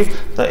დაბალი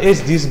და ეს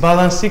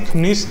დისბალანსი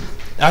ქმნის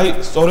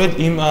აი სწორედ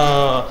იმ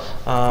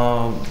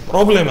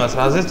პრობლემას,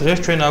 რაზეც დღეს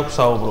ჩვენ აქ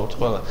ვსაუბრობთ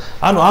ყველა.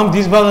 ანუ ამ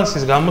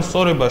დისბალანსის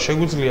გამოსწორება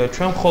შეგვიძლია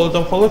ჩვენ მხოლოდ და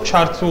მხოლოდ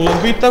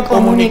ჩართულობით და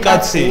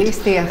კომუნიკაციით,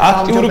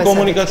 აქტიური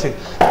კომუნიკაციით.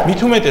 მით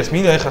უმეტეს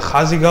მინდა ეხლა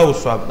ხაზი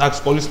გაუსვა, აქ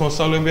სკოლის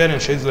მოსწავლეები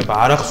არიან, შეიძლება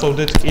არ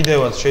ახსოვდეთ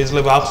კიდევაც,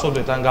 შეიძლება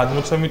ახსოვდეთ ან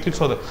გადმოცემით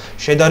იცოდეთ,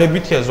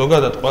 შედარებითია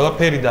ზოგადად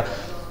ყველაფერი და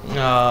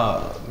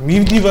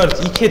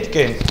მივდივართ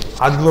იქეთკენ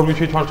ადგილობრივი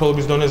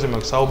თვითმმართველობის დონეზე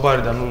მაქვს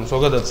საუბარი და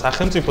ზოგადად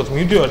სახელმწიფოც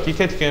მივდივართ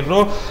იქეთკენ,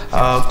 რომ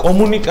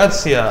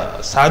კომუნიკაცია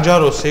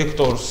საჯარო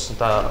სექტორს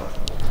და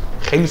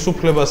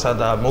ხელისუფლებასა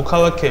და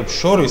მოქალაქეებს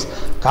შორის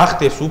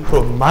გახდეს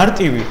უფრო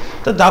მარტივი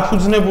და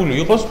დაფუძნებული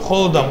იყოს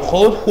მხოლოდ და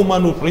მხოლოდ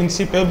ჰუმანურ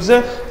პრინციპებზე,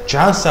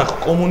 ჯანსაღ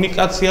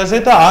კომუნიკაციაზე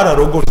და არა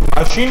როგორც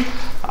მაშინ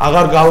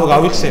აღარ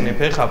გავიხსენებ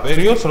ეხა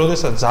პერიოდს,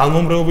 როდესაც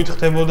ძალმომრეობით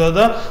ხდებოდა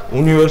და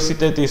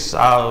უნივერსიტეტის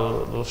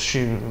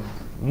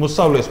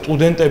მოსწავლე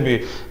სტუდენტები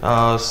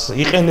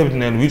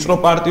იყენებდნენ ვიწრო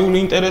პარტიული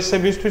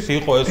ინტერესებისთვის,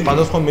 იყო ეს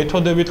სხვადასხვა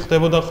მეთოდებით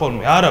ხდებოდა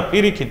ხოლმე. არა,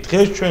 პირიქით,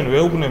 დღეს ჩვენ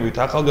ვეუბნებით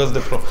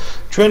ახალგაზრდებს, რომ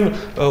ჩვენ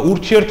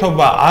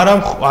ურთიერთობა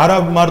არა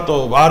მარტო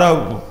არა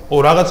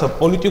რაღაცა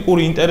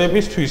პოლიტიკური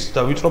ინტერესებისთვის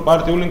და ვიწრო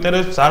პარტიული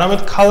ინტერესებისთვის,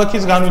 არამედ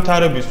ქალაქის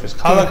განვითარებისთვის,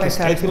 ქალაქის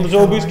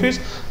კეთილდღეობისთვის,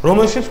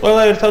 რომელშიც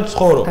ყველა ერთად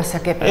ცხოვრობს.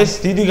 ეს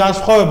დიდი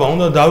განსხვავება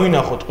უნდა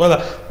დავინახოთ ყველა.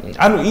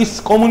 ანუ ის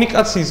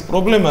კომუნიკაციის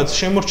პრობლემაც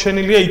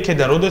შემორჩენილია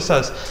იქედან,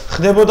 როდესაც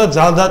ხდებოდა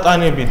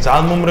ძალდატანები,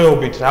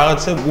 ძალმომრეობით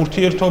რაღაცა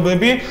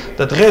ურთიერთობები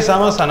და დღეს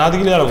ამასთან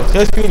ადგილი არ აქვს.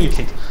 დღეს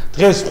პირიქით,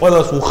 დღეს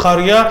ყველას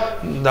უხარია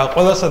და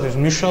ყველასათვის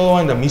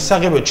მნიშვნელოვანი და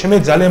მისაღებია. ჩემ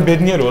ძალიან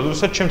ბედნიერი ვარ,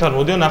 როდესაც ჩემთან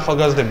მოდიან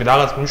ახალგაზრდები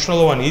რაღაც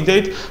მნიშვნელოვანი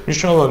იდეით,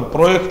 მნიშვნელოვანი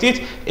პროექტით.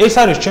 ეს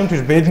არის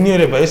ჩემთვის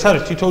ბედნიერება, ეს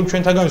არის თითოეული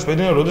ჩვენთაგანის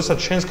ბედნიერება, როდესაც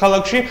ჩვენს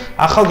ქალაქში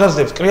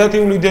ახალგაზრდებს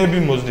კრეატიული იდეები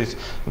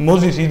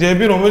მოძდით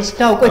იდეები, რომელიც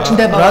და უკვე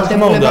ჩნდება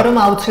ვალდებულება, რომ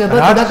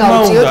აუცილებლად უნდა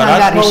გავუწიოთ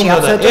ანგარიში,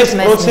 ახლა ეს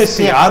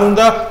პროცესი არ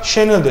უნდა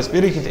შენელდეს.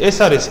 პირიქით, ეს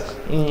არის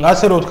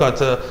ასე რომ ვთქვათ,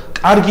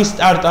 კარგი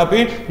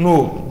სტარტაპი, ну,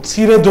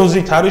 მცირე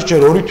დოზით არის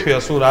ჯერ 2 თვეა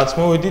სულ რაც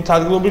მოვედით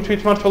ადგილობრივ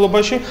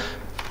თვითმმართველობაში.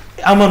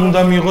 ამან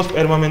უნდა მიიღოს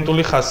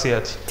პერმანენტული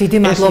ხასიათი. დიდი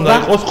მადლობა. ეს უნდა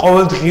იყოს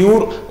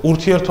ყოველდღიურ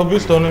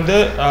ურთიერთობის დონემდე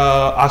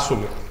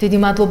ასული. დიდი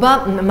მადლობა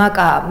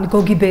მაკა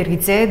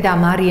გოგიბერიძე და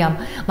მარიამ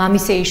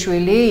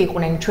მამისეიშვილი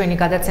იყვნენ ჩვენი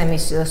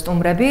გადაცემის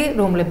სტუმრები,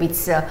 რომლებიც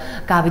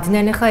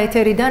გავიდნენ ახლა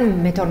ეთერიდან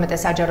მე-12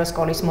 საჯარო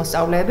სკოლის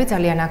მოსწავლეები,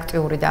 ძალიან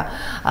აქტიური და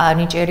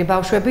ნიჭიერი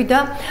ბავშვები და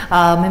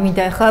მე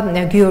მინდა ახლა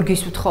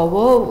გიორგის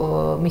ვთხოვო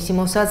მისი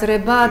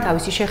მოსაზრება,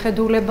 თავისი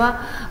შეხედულება,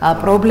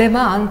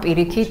 პრობლემა ან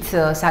პირიქით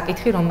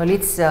საკითხი,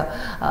 რომელიც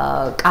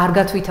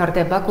კარგად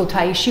ვითარდება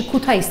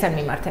ქუთაისთან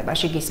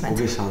მიმართებაში გისმენთ.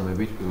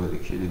 მოგესალმებით, პირველ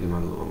რიგში დიდი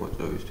მადლობა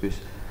მოწვევისთვის.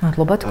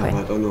 მადლობა თქვენ.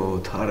 ბატონო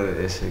თარ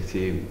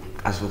ესეთი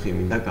პასუხი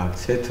მინდა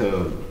გაგცეთ,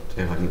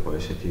 წეგან იყო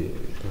ესეთი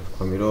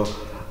თქვი რომ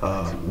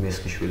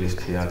მესხიშვილის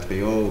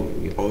თეატრიო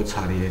იყო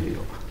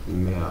ცარიელიო.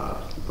 მე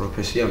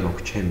პროფესია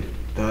მაქვს ჩემი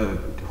და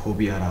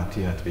ჰობი არა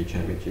თეატრი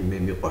ჩემი, მე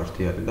მიყვარს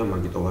თეატრი და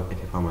მაგით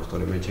ვაკეთებ ამას,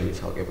 თორემ მე ჩემი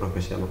ცალკე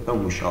პროფესია მაქვს და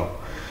მუშაობ.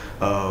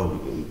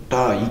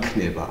 და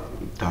იქნება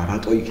და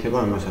რატო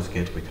იქნება ამასაც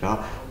გეტყვით რა.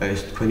 ეს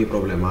თქვენი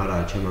პრობლემა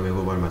არაა, ჩემმა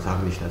მეგობარმაც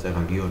აღნიშნა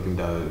წეგან გიორგიმ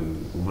და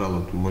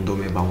უბრალოდ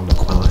მონდომება უნდა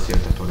ყველას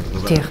ერთად თორემ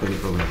თქვენი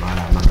პრობლემა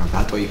არაა, მაგრამ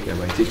რატო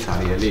იქნება იცით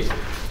ცარიელი?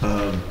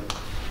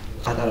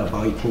 პატარა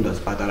ბავშვი თუნდაც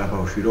პატარა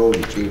ბავშვი რომ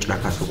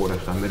ჭინჭრაკას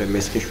უყურებს და მე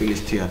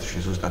მესხიშვილის თეატრში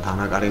ზუსტად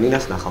ანა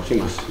კარენინას ნახავს,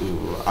 იმას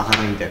აღარ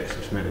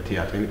აინტერესებს მე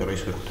თეატრი, იმიტომ რომ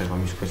ის ვერ ხვდება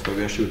მის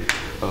ქვეშტოვიაში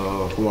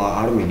ხო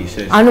არ მიდის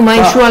ეს. ანუ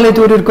მაინც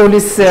შუალედური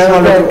რგოლის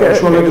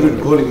შუალედური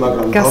რგოლი,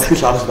 მაგრამ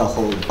ბავშვის არს და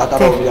ხო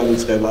პატარაობიდან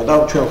იწყება და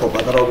ჩვენ ხო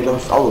პატარაობიდან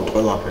ვსწავლობთ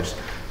ყველაფერს.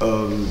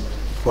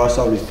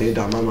 გვასწავლის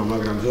დედა, მამა,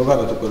 მაგრამ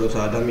ზოგადად უკვე როცა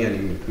ადამიანი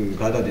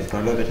გადადის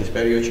გარდატეხის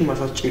პერიოდში,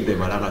 მასაც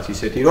ჭირდება რაღაც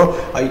ისეთი, რომ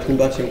აი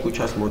თუნდაც იმ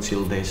ქუჩას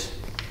მოცილდეს.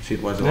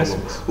 სიტყვაზე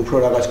უფრო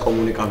რაღაც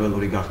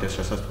კომუნიკაბელური გახდეს,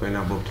 რასაც თქვენ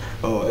ამბობთ.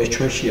 ეს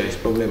ჩვენშია ეს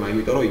პრობლემა,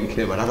 იმიტომ რომ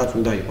იქნება რაღაც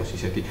უნდა იყოს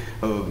ისეთი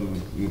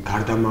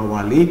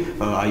გარდამავალი,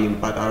 აი იმ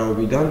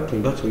პატარაობიდან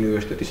თუნდაც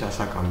უნივერსიტეტის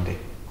ასაკამდე.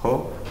 ხო?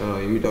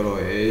 იმიტომ რომ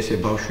ესე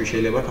ბავშვი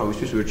შეიძლება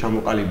თავისთვის ვერ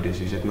ჩამოყალიბდეს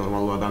ისეთ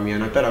ნორმალურ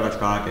ადამიანად და რაღაც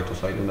გააკეთოს,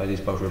 აი თუნდაც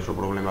ის ბავშვებს რო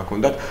პრობლემა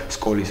ჰქონდათ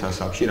სკოლის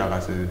ასაკში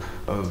რაღაც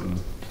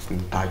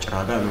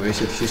დაჭრა და ანუ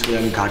ესეთი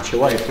სისხლიანი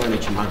გარჩევა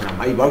ერთმანეთში, მაგრამ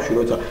აი ბავშვი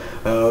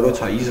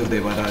როცა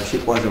იზრდება და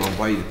სიტყვაზე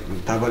აი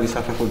დაბალი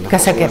საფეხური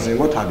და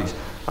ზემოთ ადის,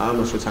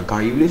 ამას როცა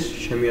გაივლის,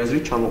 ჩემი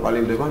აზრით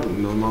ჩამოყალიბდება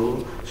ნორმალურ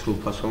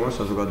სრულფასოვან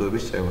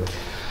საზოგადოების წევრად.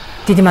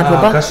 დიდი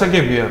მადლობა.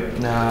 გასაგებია.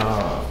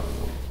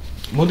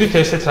 მოდით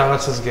ესეც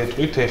რაღაცას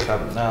გეტყვით ეხლა.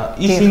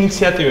 ის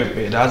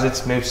ინიციატივები, რაზეც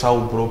მე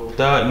ვსაუბრობ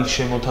და ის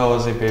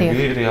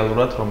შემოთავაზებები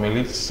რეალურად,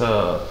 რომელიც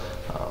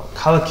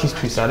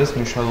ქალაქისთვის არის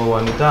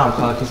მნიშვნელოვანი და ამ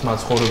ქალაქის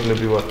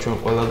მაცხოვრებლები ვართ ჩვენ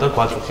ყველა და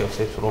გვაწუხებს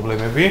ეს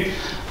პრობლემები.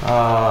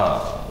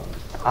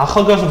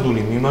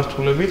 ახალგაზრდული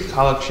მიმართულებით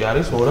ქალაქში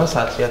არის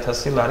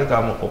 210,000 ლარი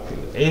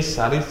გამოყოფილი. ეს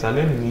არის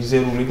ძალიან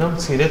მიზერული და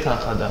მცირე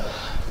თანხა და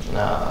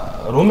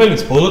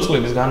რომელიც ბოლო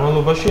წლების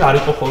განმავლობაში არ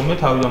იყო ხოლმე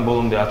თავიდან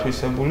ბოლომდე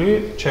ათვისებული,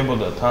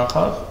 რჩებოდა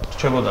თანხა,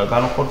 რჩებოდა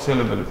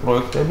განხორციელებელი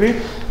პროექტები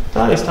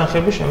და ეს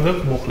თანხები შემდეგ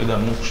მუხლიდან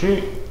მუხლში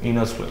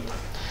ინაცვლებდა.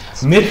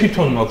 მე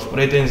თვითონ მაქვს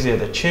პრეტენზია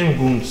და ჩემ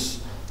გუნდს,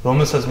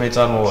 რომელსაც მე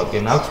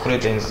წარმოვადგენ, აქვს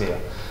პრეტენზია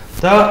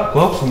და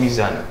გვაქვს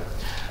მიზანი.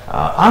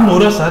 ამ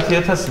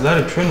 210,000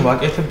 ლარი ჩვენ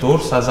ვაკეთებთ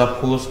 2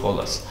 საზაფხულო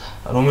სკოლას,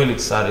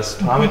 რომელიც არის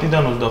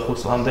 18-დან 25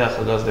 წლამდე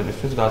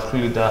ახალგაზრდებისთვის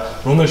გათვლილი და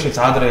რომელშიც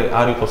ადრე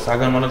არ იყო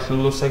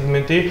საგანმანათლებლო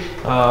სეგმენტი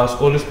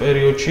სკოლის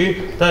პერიოდში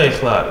და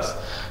ეხლა არის.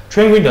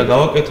 ჩვენ გვინდა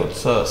გავაკეთოთ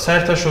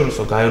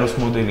საერთაშორისო გაეროს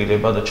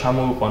მოდელირება და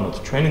ჩამოვიყვანოთ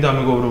ჩვენი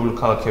დამეგობრებული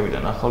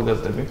ქალაქებიდან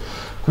ახალგაზრდები.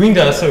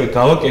 გვინდა ასევე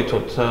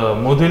გავაკეთოთ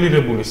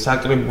მოდელირებული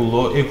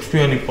საკრებულო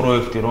 6-თვიანი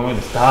პროექტი,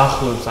 რომელიც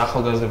დაახლოებს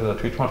ახალგაზრდებს და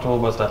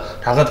თვითმმართველობას და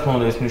რა თქმა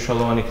უნდა ეს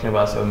მნიშვნელოვანი იქნება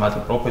ასევე მათი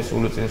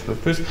პროფესიული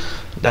წინსვლისთვის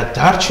და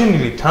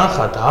დარჩენილი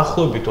თანხა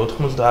დაახლოებით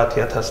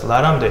 90,000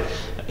 ლარამდე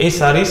ეს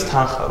არის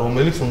თანხა,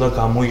 რომელიც უნდა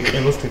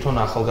გამოიყენოს თვითონ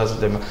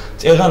ახალგაზრდებმა.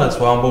 წეღანაც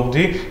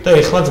ვამბობდი და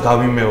ეხლაც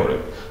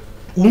გავიმეორებ.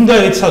 უნდა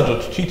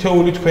ეცადოთ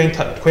თითოეული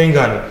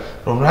თქვენგანი,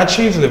 რომ რაც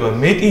შეიძლება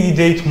მეტი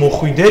იდეით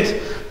მოხვიდეთ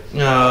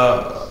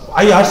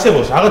აი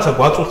არსებობს რაღაცა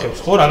გვაწუხებს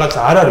ხო, რაღაცა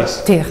არ არის.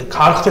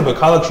 ხდება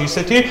ქალაქში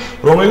ისეთი,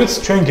 რომელიც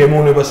ჩვენ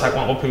გემოვნება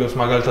საკმაყოფილებს,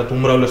 მაგალითად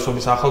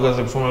უმრავლესობის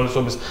ახალგაზრდების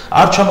უმრავლესობის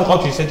არ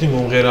ჩამოყავთ ისეთი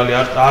მომღერალი,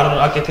 არ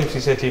აკეთებს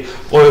ისეთი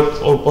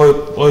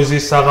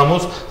პოეზიის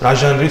საღამოს, რა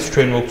ჟანრის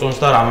ჩვენ მოგწონს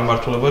და რა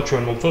მიმართულება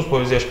ჩვენ მოგწონს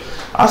პოეზიაში.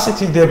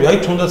 ასეთი იდეები, აი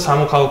თუნდაც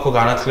სამოქალაქო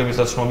განათლების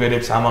და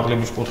ცნობიერების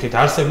ამაღლების კუთხით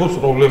არსებობს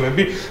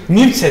პრობლემები,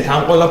 მივცეთ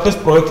ამ ყველაფერს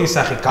პროექტის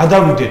სახით,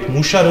 გადავიდეთ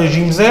მუშა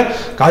რეჟიმზე,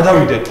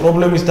 გადავიდეთ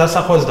პრობლემის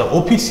დასახვაზე და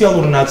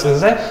ოფიციალურ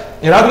ნაწილზე,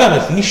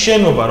 რადგანაც ის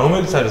შენობა,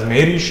 რომელიც არის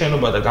მერიის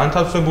შენობა და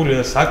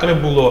განთავსებულია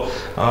საკრებულო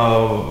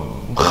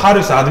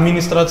მხარის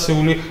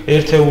ადმინისტრაციული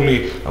ერთეული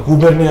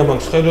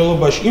გუბერნიამოს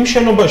მხედველობაში, იმ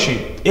შენობაში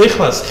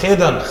ეხლა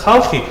ხედან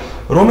ხალხი,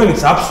 რომელიც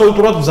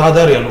აბსოლუტურად მზად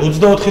არიან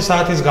 24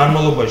 საათის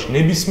განმავლობაში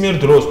ნებისმიერ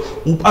დროს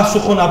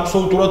უპასუხონ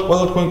აბსოლუტურად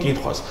ყველა თქვენ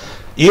კითხვას.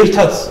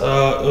 ერთად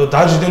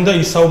დაждდენ და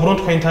ისაუბრონ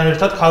თქვენთან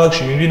ერთად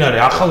ქალაქში მიმდინარე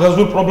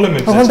ახალგაზრდულ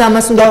პრობლემებზე. ოღონდ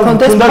ამას უნდა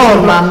გქონდეს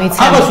ფორმა,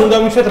 მიცემ. ამას უნდა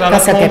მიცეთ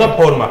რაღაც უნდა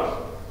ფორმა.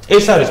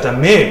 ეს არის და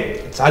მე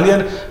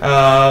ძალიან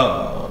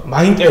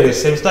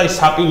მაინტერესებს და აი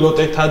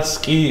საპილოტეთაც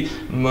კი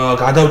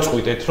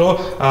გადავწყვიტეთ, რომ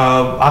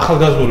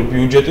ახალგაზრდული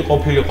ბიუჯეტი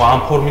ყოფილიყო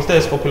ამ ფორმის და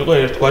ეს ყოფილიყო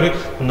ერთგვარი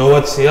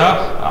ნოვაცია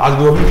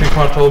ადგილობრივი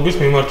თვითმმართველობის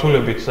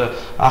მიმართულებით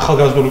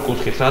ახალგაზრდული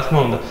კუთხით, რა თქმა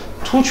უნდა.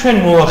 თუ ჩვენ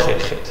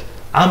მოახერხეთ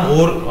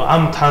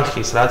ამ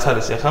თანხის, რაც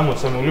არის ახლა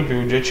მოცემული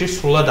ბიუჯეტში,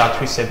 სრულად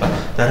ათვისება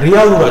და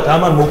რეალურად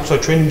ამან მოგცვა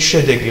ჩვენი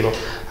შედეგი, რომ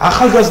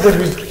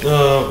ახალგაზრდები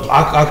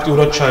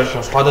აქტიურად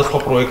ჩაერთონ სხვადასხვა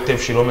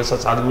პროექტებში,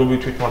 რომელსაც ადგილობრივი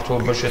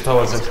თვითმმართველობა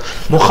შეთავაზებს,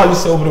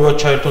 მოხალისეობრივად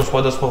ჩაერთონ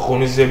სხვადასხვა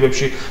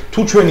ღონისძიებებში, თუ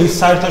ჩვენ ის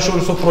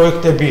საერთაშორისო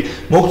პროექტები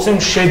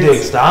მოგცემს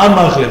შედეგს და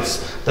ამაღლებს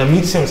და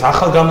მიცემს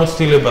ახალ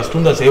გამოცდილებას,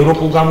 თუნდაც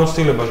ევროპულ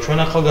გამოცდილებას ჩვენ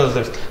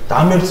ახალგაზრდებს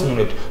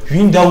დამერწმუნებთ,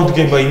 ვინ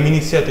დაუდგება იმ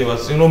ინიციატივას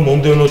წინ, რომ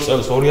მომდევნო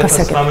წელს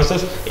 2019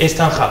 წელს ეს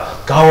თანხა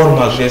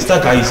გაორმაგდეს და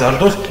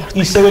გაიზარდოს,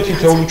 ისევე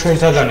თითოეული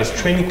ჩვენთაგანის,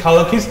 ჩვენი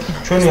ქალაქის,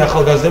 ჩვენი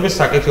ახალგაზრდების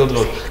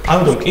საკეთილდღეოდ.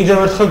 ამიტომ კიდევ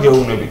ერთხელ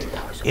გეუბნებით,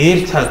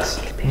 ერთად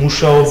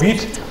მუშაობით,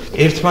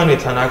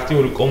 ერთმანეთთან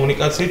აქტიური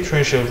კომუნიკაციით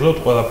ჩვენ შევძლოთ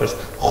ყველაფერს.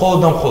 მხოლოდ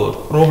და მხოლოდ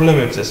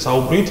პრობლემებზე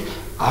საუბრით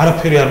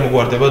არაფერი არ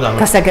მოგვარდება და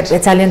გასაგებია,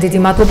 ძალიან დიდი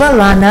მადლობა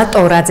ლანა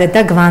ტორაძე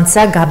და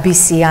გვანცა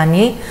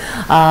გაბისიანი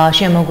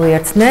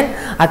შემოგვიერთდნენ.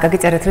 აკაკი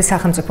წერეთლის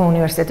სახელმწიფო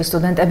უნივერსიტეტის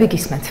სტუდენტები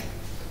გისმენთ.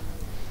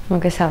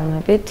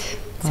 მოგესალმებით.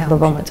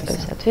 მადლობა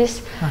მოწვევისათვის.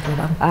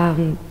 მადლობა.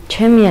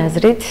 ჩემი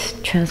აზრით,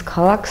 ჩვენს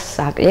ქალაქს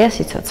აკლია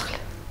სიცოცხლე.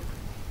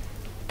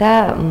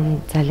 და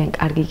ძალიან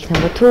კარგი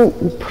იქნება თუ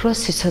უფრო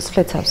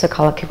სიცოცხლეც ავსე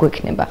ქალაქი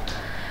გვექნება.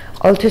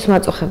 ყოველთვის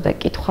მაწუხებდა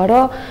კითხვა,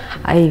 რომ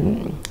აი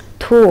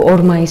თუ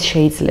ორმა ის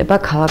შეიძლება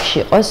ქალაქში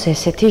იყოს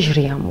ესეთი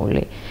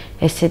ჟრიამული,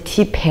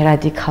 ესეთი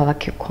ფერადი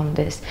ქალაქი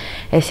გქონდეს,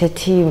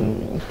 ესეთი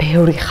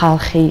ბევრი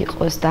ხალხი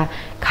იყოს და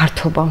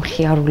გართობა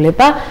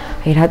მხიარულება,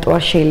 აი რატო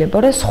არ შეიძლება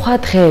რომ სხვა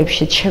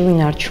დღეებში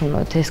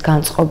შევინარჩუნოთ ეს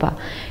განწყობა,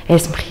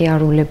 ეს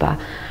მხიარულება.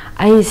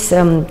 აი ეს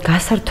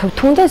გასართობ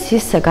თუნდაც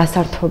ის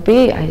გასართობი,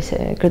 აი ეს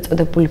ეგრეთ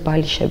წოდებული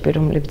ბალიშები,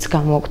 რომლებიც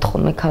გამოვაქვთ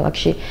ხოლმე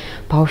ქალაქში,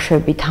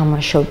 ბავშვები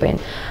თამაშობენ.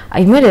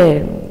 აი მე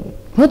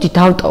მოდი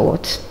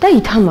დავტოვოთ და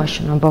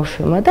ითამაშონ ამ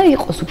ბავშვებმა და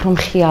იყოს უფრო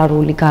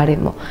მხიარული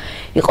გარემო,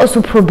 იყოს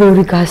უფრო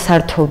ბევრი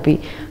გასართობი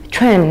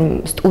ჩვენ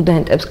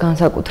სტუდენტებს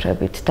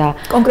განსაკუთრებით და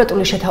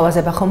კონკრეტული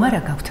შეთავაზება ხომ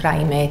არა გაქვთ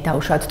რაიმე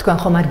დაუშვათ, თქვენ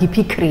ხომ არ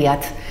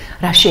გიფიქრიათ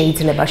რა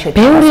შეიძლება შეთავაზოთ?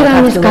 ბევრი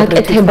რამის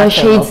გაკეთება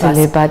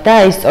შეიძლება და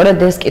აი სწორედ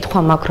ეს კითხვა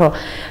მაქვს, რომ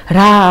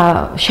რა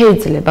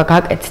შეიძლება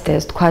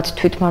გაკეთდეს თქვათ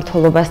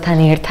თვითმმართველობასთან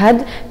ერთად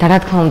და რა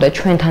თქმა უნდა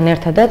ჩვენთან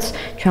ერთადაც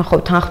ჩვენ ხო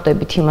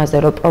თანხმდებით იმაზე,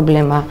 რომ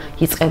პრობლემა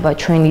იწყება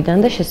ჩვენიდან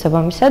და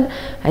შესაბამისად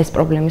აი ეს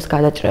პრობლემის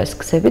გადაჭრას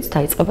გზებიც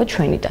დაიწყება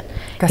ჩვენიდან.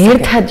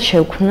 ერთად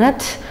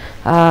შევქმნათ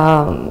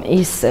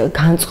ის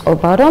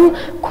განწყობა, რომ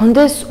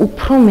გქონდეს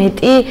უფრო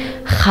მეტი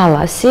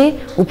ხალასი,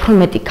 უფრო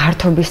მეტი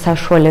გართობის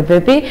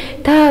საშუალებები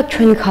და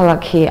ჩვენი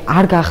ქალაქი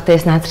არ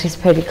გახდეს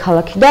ნაცრისფერი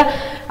ქალაქი და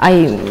აი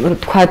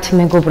თქვათ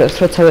მეგობრებს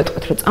როცა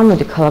ვეტყვით რომ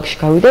წამოდი ქალაქში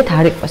გავიდეთ,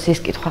 არ იყოს ის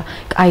კითხვა,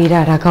 კაი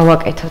რა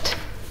გავაკეთოთ.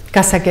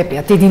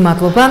 გასაგებია, დიდი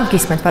მადლობა,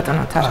 გისმენთ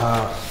ბატონო თარ.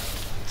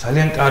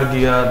 ძალიან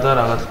კარგია და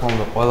რა თქმა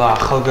უნდა, ყველა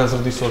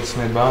ახალგაზრდის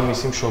ოცნება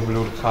მისი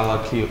მშობლიური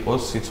ქალაქი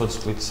იყოს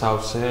სიცოცხლით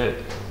სავსე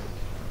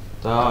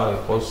და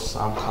იყოს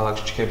ამ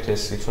ქალაქში ჩქებთ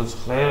ეს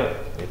სიცოცხლე,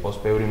 იყოს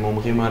ბევრი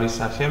მომღიმარი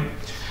სახე.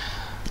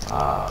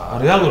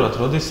 რეალურად,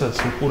 როდესაც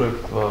ვუყურებ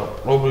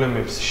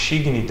პრობლემებს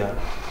შიგნიდან,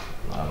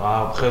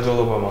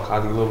 მხედველობა მაქვს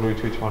ადგილობრივი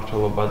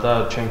თვითმმართველობა და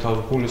ჩემ თავს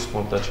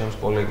გულისხმობ და ჩემს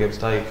კოლეგებს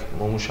და იქ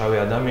მომუშავე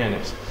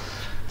ადამიანებს.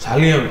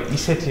 ძალიან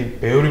ისეთი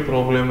ბევრი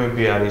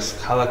პრობლემები არის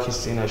ქალაქის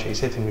წინაშე,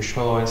 ისეთი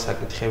მნიშვნელოვანი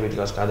საკითხები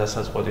დგას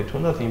გადასაწყვეტი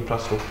თუნდაც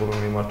ინფრასტრუქტურული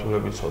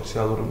მიმართულებით,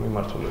 სოციალური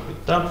მიმართულებით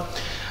და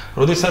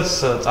როდესაც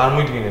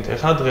წარმოიდგინეთ,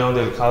 ეხლა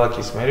დღევანდელი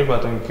ქალაქის მერი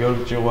ბატონი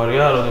გიორგი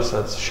ჭიღვარია,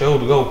 როდესაც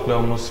შეუდგა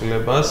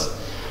უფლებამოსილებას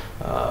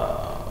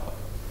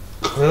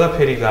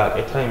ყველაფერი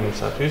გააკეთა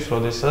იმისათვის,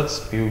 როდესაც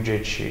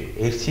ბიუჯეტში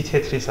ერთი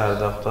თეთრის არ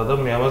დახვდა და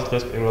მე ამას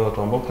დღეს პირველად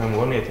ვამბობ, მე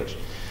მგონი ეთერში.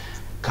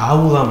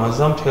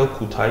 გაულამაზა მთელ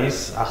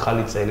ქუთაის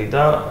ახალი წელი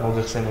და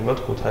მოგეხსენებათ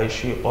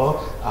ქუთაისში იყო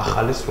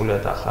ახალი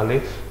სრულიად ახალი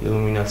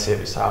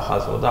ილუმინაციები,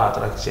 საახალწლო და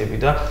ატრაქციები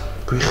და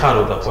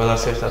გვიხაროდა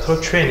ყველას ერთად რომ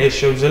ჩვენ ეს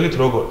შევძელით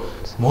როგორ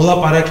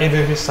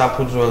მოლაპარაკებების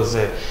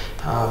საფუძველზე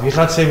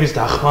ვიღაცების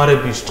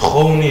დახმარების,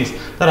 თხოვნის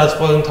და რაც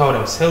ყველაზე მთავარი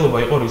მცდელობა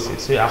იყო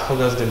რისიც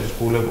ახალგაზრდების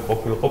გულები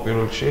ყოფილიყო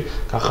პირველ რიგში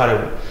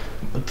გახარებული.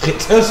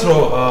 წელს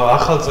რომ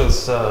ახალ წელს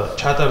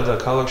ჩატარდა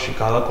ქალაქში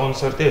გალა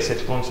კონცერტი,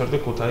 ესეთი კონცერტი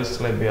ქუთაის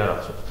წლები არ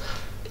ახსოვს.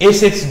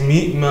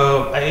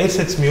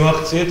 ესეც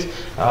მივახციეთ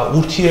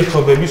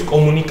ურთიერთობების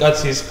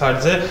კომუნიკაციის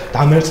ხარჯზე,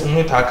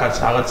 დამერწმუნეთ აქაც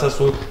რაღაცა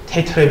სულ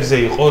თეთრებზე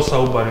იყო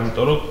საუბარი,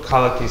 იმიტომ რომ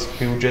ქალაქის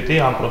ბიუჯეტი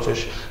ამ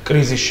პროცესში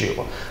კრიზისში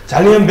იყო.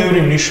 ძალიან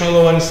ბევრი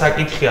მნიშვნელოვანი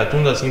საკითხია,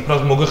 თუნდაც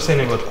ინფრას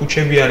მოგეხსენებათ,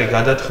 ქუჩები არის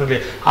გადათხრილი,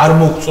 არ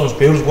მოგწონს,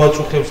 ბევრს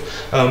გვაწუხებს,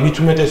 მით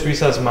უმეტეს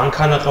ვისაც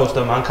მანქანა ყავს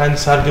და მანქანის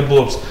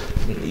სარგებლობს,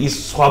 ის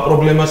სხვა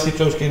პრობლემას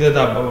იწვევს კიდე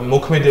და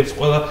მოქმედებს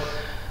ყველა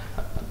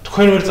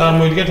თქვენ ვერ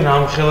წარმოიდგენთ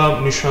რამხელა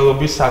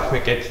მნიშვნელობის საქმე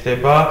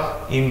კეთდება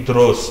იმ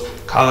დროს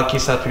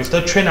ქალაქისათვის და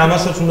ჩვენ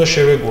ამასაც უნდა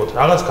შევეგუოთ.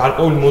 რაღაც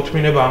გარკვეული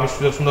მოთმინება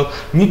ამისთვისაც უნდა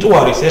მიტო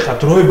არის, ეხლა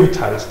დროებით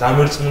არის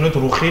დამერწმუნეთ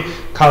რუხი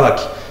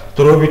ქალაქი.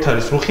 დროებით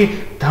არის რუხი,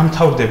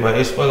 დამთავრდება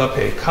ეს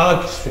ყველაფერი.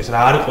 ქალაქისთვის რა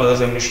არის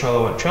ყველაზე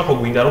მნიშვნელოვანი? ჩვენ ხო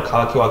გვინდა რომ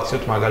ქალაქი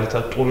ვაქციოთ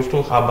მაგალითად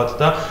ტურისტულ ხაბად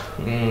და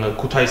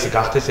ქუთაისი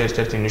გახდეს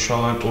ერთ-ერთი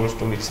მნიშვნელოვანი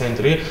ტურისტული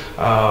ცენტრი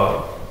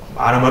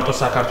არა მარტო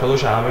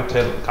საქართველოში, არამედ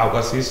მთელ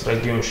კავკასიის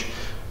რეგიონში.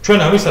 ჩვენ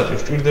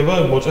ამისათვის გვჭირდება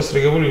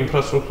მოწესრიგებული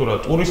ინფრასტრუქტურა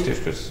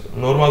ტურისტისთვის,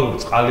 ნორმალური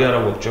წყალი არა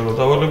გვაქვს, ჯერ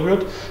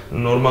დავალებიოთ,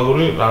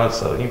 ნორმალური რაღაც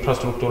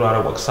ინფრასტრუქტურა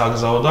არა გვაქვს,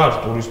 საგზაო და არც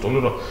ტურისტული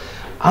რომ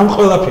ამ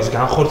ყველაფრის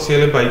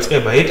განხორციელება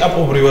იწყება,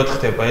 ეტაპობრივად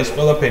ხდება ეს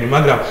ყველაფერი,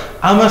 მაგრამ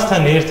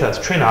ამასთან ერთად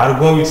ჩვენ არ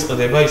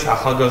გვავიწყდება ის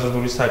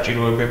ახალგაზრდული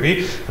საჭიროებები,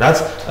 რაც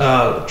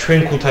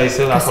ჩვენ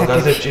ქუთაისელ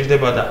ახალგაზრდებს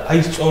ჭირდება და აი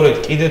სწორედ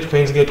კიდე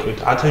თქვენს გეტყვით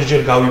 1000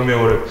 ჯერ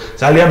გავიმეორებ,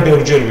 ძალიან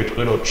ბევრჯერ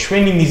ვიტყვი რომ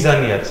ჩვენი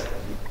მიზანიათ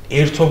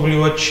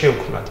ერთობლივად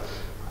შევქმნათ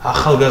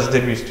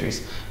ახალგაზრდებისთვის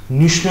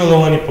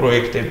მნიშვნელოვანი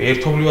პროექტები,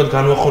 ერთობლივად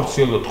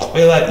განვახორციელოთ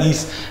ყველა ის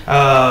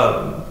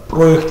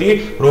პროექტი,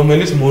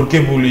 რომელიც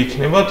მორგებული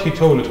იქნება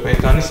თითოეული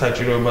თქვენგანის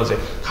საჭიროებაზე,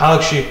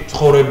 ქალაქში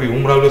ცხოვრები,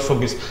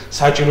 უმრავლესობის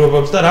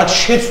საჭიროებებს და რაც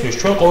შეცვლის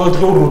ჩვენ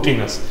ყოველდღიურ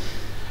რუტინას.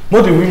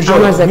 მოდი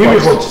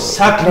მივიღოთ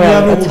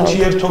საქმიანი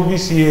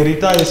ურთიერთობის იერი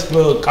და ეს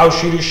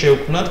კავშირი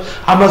შევქმნათ,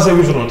 ამაზე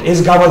ვიზრუნოთ, ეს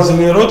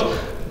გავაძლიეროთ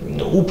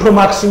უფრო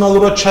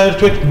მაქსიმალურად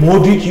ჩაერთვეთ,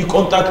 მოდით,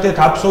 იკონტაქტეთ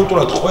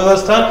აბსოლუტურად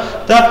ყველასთან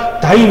და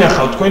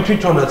დაინახავთ თქვენ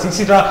თვითონაც,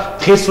 იცით რა,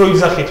 დღეს რო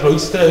იძახით, რომ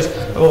იცით რა ეს,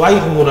 აი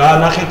რა,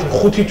 ნახეთ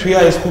 5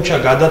 თვეა ეს ქუჩა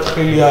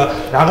გადათხრილია,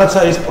 რაღაცა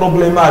ეს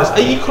პრობლემა არის.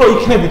 აი იქ რო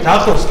იქნებით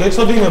ახლოს,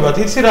 გეცოდინებათ,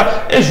 იცით რა,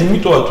 ეს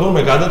იმიტომ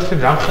თურმე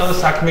გადათხრილი რამხელა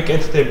საქმე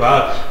კეთდება.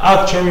 აქ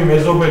ჩემი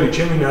მეზობელი,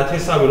 ჩემი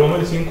ნათესავი,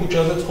 რომელიც იმ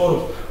ქუჩაზე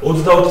ცხოვრობს,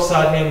 24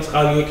 საათიანი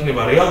წყალი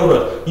ექნება,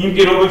 რეალურად იმ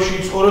პირობებში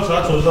იცხოვრობს,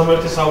 რაც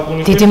 21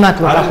 საუკუნეში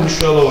არის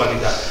მნიშვნელოვანი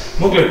და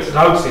მოკლედ,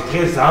 რა ვიცი,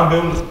 დღეს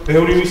ძალიან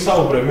ბევრი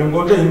ვისაუბრე, მე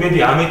მგონი და იმედი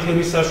ამ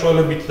ეთერის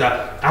საშუალებით და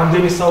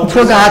ამდენი საუბრის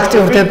უფრო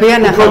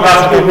გააქტიურდებიან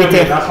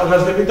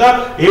ახალგაზრდები და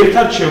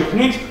ერთად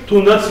შევქმნით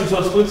თუნდაც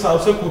სიცოცხლით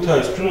სავსე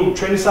ქუთაისს.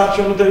 ჩვენი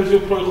საარჩევნო დევიზი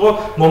უფრო იყო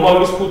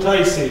მომავლის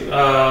ქუთაისი,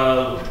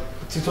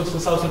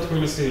 სიცოცხლის სავსე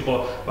თბილისი იყო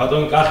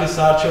ბატონი კახის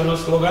საარჩევნო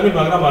სლოგანი,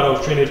 მაგრამ არა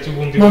ჩვენ ერთი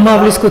გუნდი ვართ.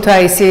 მომავლის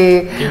ქუთაისი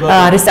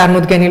არის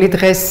წარმოდგენილი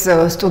დღეს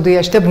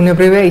სტუდიაში და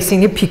ბუნებრივია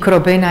ისინი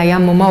ფიქრობენ აი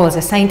ამ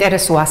მომავალზე.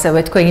 საინტერესოა ასევე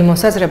თქვენი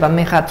მოსაზრება,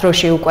 მე ხარ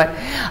დროში უკვე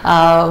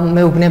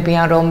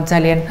მეუბნებიან რომ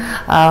ძალიან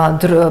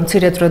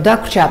მცირე დრო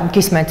დაგვრჩა,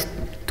 გისმენთ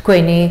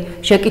თქვენი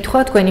შეკითხვა,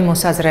 თქვენი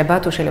მოსაზრება,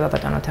 თუ შეიძლება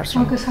ბატონო თარს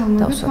რომ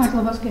დავსვათ.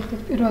 მადლობას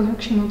გიხდით პირველ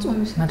რიგში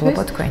მოწვევისათვის.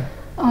 მადლობა თქვენ.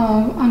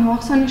 ანუ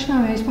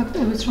აღსანიშნავია ის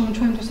ფაქტებიც, რომ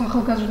ჩვენთვის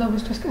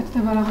ახალგაზრდობისთვის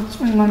კეთდება რაღაც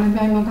წვიმანები,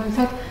 აი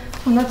მაგალითად,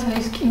 თუნდაც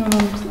ეს კინო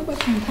რომ იხსნება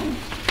ჩვენთან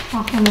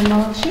ახლა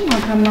მომავალში,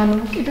 მაგრამ მანუ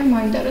კიდე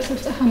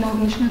მაინტერესებს ახლა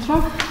აღნიშნეთ,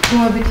 რომ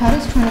დროებით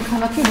არის ჩვენი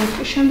ქალაქი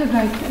რუსკის შემდეგ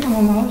რა იქნება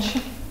მომავალში,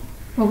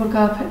 როგორ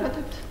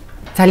გააფერადებთ.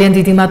 ძალიან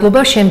დიდი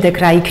მადლობა, შემდეგ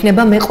რა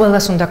იქნება, მე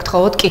ყველას უნდა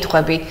გთხოვოთ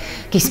კითხვები,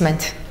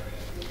 გისმენთ.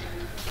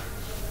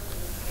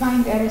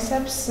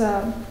 მაინტერესებს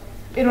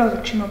პირველ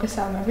რიგში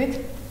მოგესალმებით.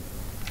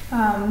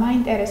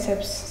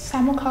 მაინტერესებს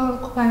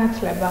სამოქალაქო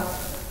განათლება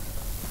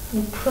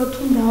უფრო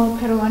თუ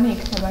მრავალფეროვანი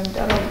იქნება,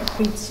 იმიტომ რომ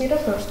ვიცი,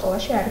 რომ ბევრ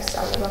სკოლაში არ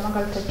ისწავლება,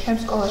 მაგალითად, ჩემ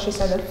სკოლაში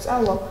სადაც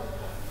ვსწავლობ,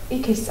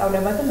 იქ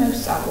ისწავლება და მე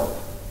ვსწავლობ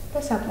და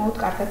საკმაოდ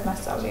კარგად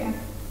მასწავლიან.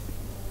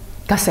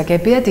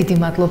 გასაგებია, დიდი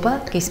მადლობა,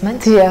 გისმენთ.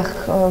 დიახ,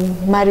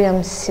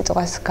 მარიამის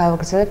სიტყვას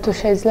გავაგრძელებ, თუ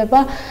შეიძლება.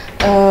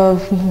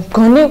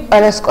 მგონი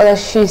ყველა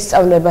სკოლაში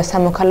ისწავლება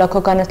სამოქალაქო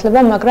განათლება,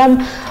 მაგრამ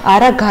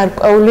არა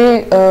გარკვეული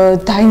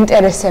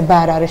დაინტერესება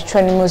არ არის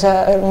ჩვენი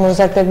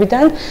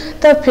მოზარდებიდან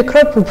და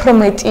ვფიქრობ, უფრო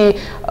მეტი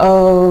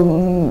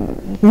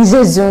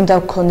მიზეზი უნდა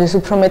გქონდეს,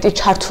 უფრო მეტი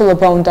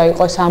ჩართულობა უნდა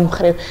იყოს ამ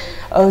მხრივ.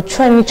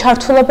 ჩვენი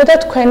ჩართულობა და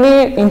თქვენი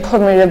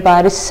ინფორმირება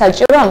არის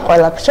საჭირო ამ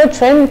ყველაფერს, რომ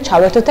ჩვენ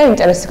ჩავერთოთ და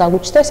ინტერესი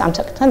გაგვიჩნდეს ამ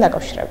საკითხთან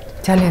დაკავშირებით.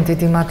 ძალიან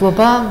დიდი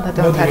მადლობა,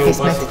 ბატონო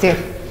თარგისმეთ.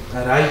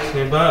 რა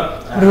იქნება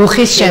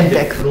რუხის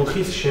შემდეგ?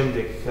 რუხის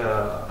შემდეგ.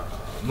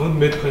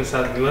 მე თქვენს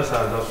ადგილას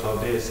არ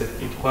დავსვავდი ესეთ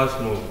კითხვას,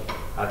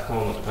 რა თქმა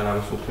უნდა, თქვენ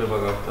ამის უფლება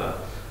გაქვთ და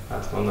რა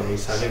თქმა უნდა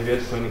მისაღებია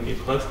თქვენი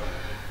კითხვაც.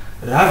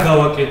 რა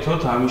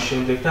გავაკეთოთ ამის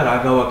შემდეგ და რა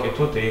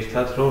გავაკეთოთ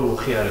ერთად, რომ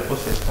რუხი არ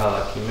იყოს ეს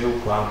ქალაქი. მე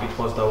უფრო ამ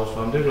კითხვას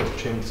დავუსვამდი, რომ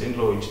ჩემი წინ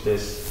რო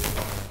იჯდეს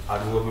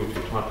ადგილობრივ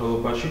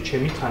თვითმმართველობაში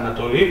ჩემი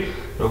თანატოლი,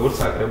 როგორც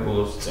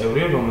საკრებულოს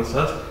წევრი,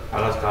 რომელსაც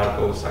რაღაც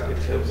გარკვეულ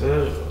საკითხებზე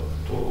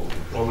თუ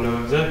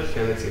პრობლემებზე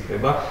ხელით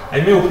იფება. აი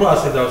მე უფრო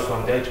ასე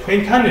დავსვამდი, აი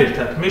თქვენთან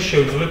ერთად მე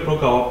შევძლებ რომ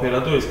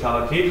გავაფერადო ეს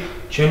ქალაქი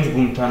ჩემს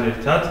გუნდთან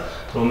ერთად,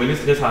 რომელიც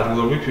დღეს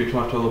ადგილობრივ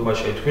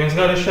თვითმმართველობაშია. თქვენს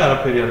გარეშე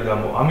არაფერი არ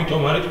გამო.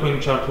 ამიტომ არის თქვენი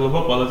ჩართულობა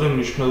ყველაზე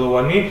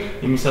მნიშვნელოვანი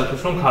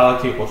იმისათვის, რომ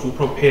ქალაქი იყოს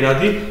უფრო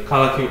ფერადი,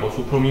 ქალაქი იყოს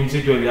უფრო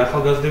მიმზიდველი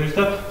ახალგაზრდების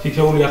და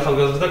თითოეული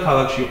ახალგაზრდა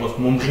ქალაქში იყოს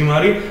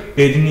მომღიმარი,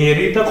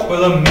 ბედნიერი და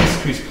ყველა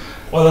მისთვის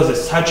ყველაზე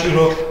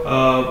საჭირო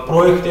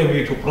პროექტები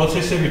თუ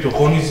პროცესები თუ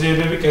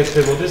ღონისძიებები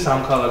კეთდებოდეს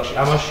ამ ქალაქში.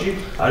 ამაში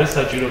არის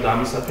საჭირო და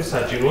ამისათვის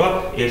საჭიროა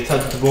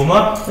ერთად დგომა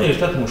და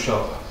ერთად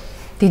მუშაობა.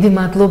 დიდი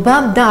მადლობა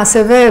და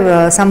ასევე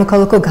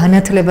სამოქალაქო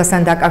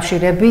განათლებასთან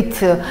დაკავშირებით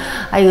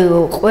აი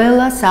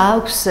ყველას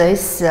აქვს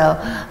ეს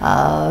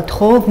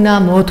თხოვნა,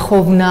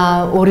 მოთხოვნა,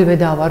 ორივე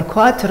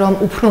დავარქვათ, რომ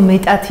უფრო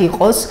მეტად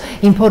იყოს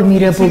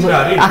ინფორმირებული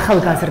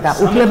ახალგაზრდა,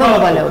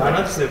 უფლებამოვალეობა.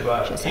 განათლება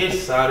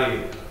ეს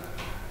არის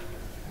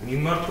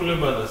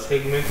მიმართულება და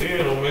სეგმენტი,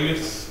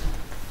 რომელიც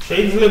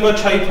შეიძლება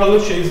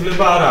ჩაითვალოს,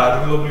 შეიძლება არა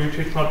ადგილობრივი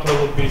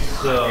თვითმმართველობის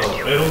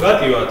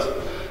პრეროგატივად.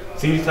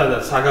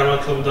 ძირითადად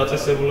საგანმანათლებლო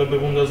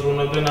დაწესებულებები უნდა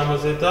ზრუნავდნენ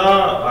ამაზე და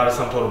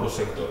არასამთავრობო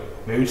სექტორი.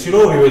 მე ვიცი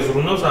რომ ორივე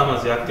ზრუნავს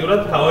ამაზე აქტიურად,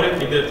 თავარი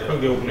კიდევ ერთხელ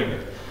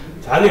გეუბნებით.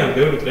 ძალიან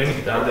ბევრი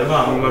ტრენინგი ტარდება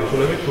ამ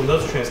მიმართულებით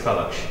თუნდაც ჩვენს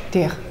ქალაქში.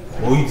 დიახ.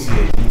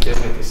 მოიძიეთ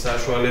ინტერნეტის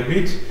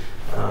საშუალებით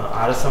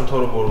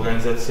არასამთავრობო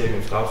ორგანიზაციები,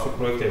 მსგავსი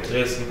პროექტები,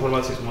 დღეს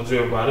ინფორმაციის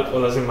მოძიება არის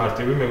ყველაზე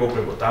მარტივი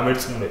მეგობრებო,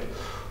 დამერწმუნეთ.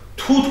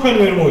 თუ თქვენ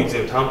ვერ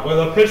მოიძებთ ამ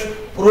ყველაფერს,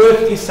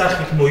 პროექტის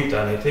სახით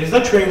მოიტანეთ ეს და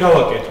ჩვენ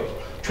გავაკეთოთ.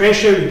 ჩვენ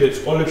შევიდეთ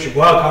სკოლებში,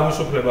 გვაქვს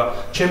ამისუფლება,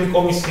 ჩემი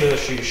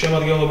კომისიაში,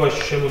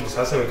 შემადგენლობაში შემოდის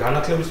ასევე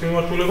განათლების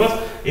მიმართულებას,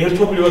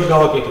 ერთობლივად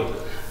გავაკეთოთ.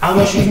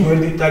 ამაში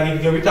გვერდით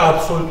დაგიდგებით და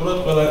აბსოლუტურად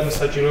ყველა იმ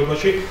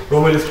საჭიროებაში,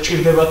 რომელიც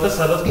გჭირდებათ და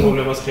სადაც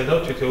პრობლემას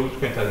ხედავთ თითოეული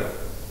თქვენთაგან.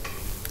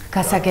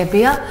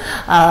 გასაგებია,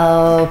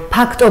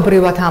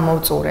 ფაქტობრივად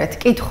ამოვწურეთ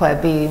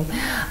კითხვები.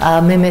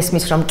 მე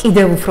მესმის, რომ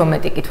კიდევ უფრო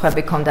მეტი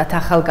კითხვები ქონდათ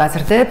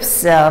ახალგაზრდებს,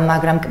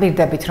 მაგრამ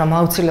კვირდებით, რომ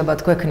აუცილებლად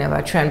გვექნება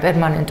ჩვენ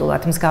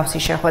პერმანენტულად მსგავსი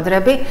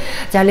შეხვედრები.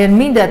 ძალიან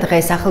მინდა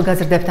დღეს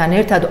ახალგაზრდებთან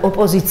ერთად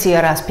ოპოზიცია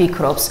რას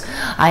ფიქრობს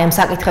აი ამ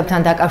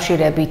საკითხებთან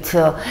დაკავშირებით,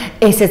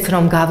 ესეც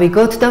რომ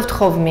გავიგოთ და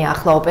ვთხოვმი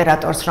ახლა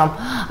ოპერატორს, რომ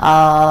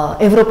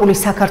ევროპული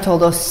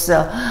საქართველოს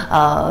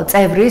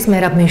წევრის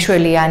მერაბ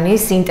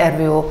მეშველიანის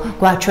ინტერვიუ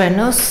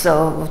გვაჩვენოს.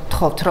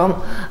 ვთხოვთ რომ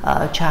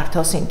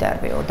ჩართოს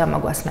ინტერვიუ და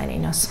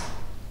მოგვასმენინოს.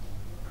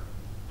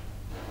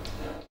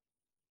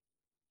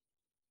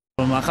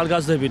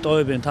 ახალგაზრდები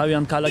ტოვებენ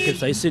თავიანთ ქალაქებს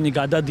და ისინი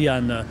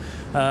გადადიან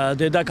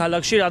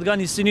დედაქალაქში, რადგან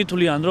ისინი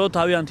თვლიან, რომ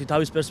თავიანთი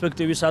თავის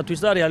პერსპექტივისათვის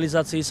და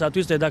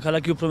რეალიზაციისათვის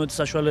დედაქალაქი უფრო მეტი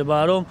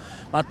საშუალებაა, რომ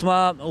მათმა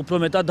უფრო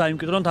მეტად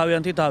დაიმკვიდრონ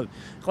თავიანთი თავი.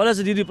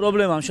 ყველაზე დიდი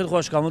პრობლემა ამ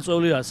შემთხვევაში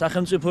გამოწვეული არის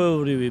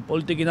სახელმწიფოებრივი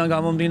პოლიტიკიდან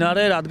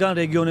გამომდინარე, რადგან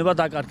რეგიონებად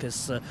აკარგეს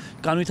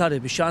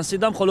განვითარების შანსი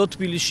და მხოლოდ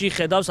თბილისში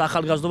ხედავს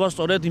ახალგაზრდობა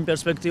სწორედ იმ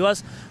პერსპექტივას,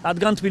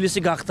 რადგან თბილისი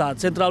გახდა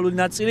ცენტრალური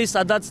ნაწილი,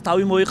 სადაც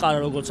თავი მოიყარა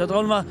როგორც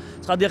ცენტრალურმა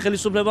ცხადია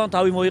ხელისუფლებამ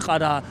თავი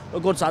მოიყარა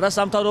როგორც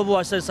არასამთავრობო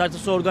ასე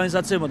საერთაშორისო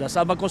ორგანიზაციებმა და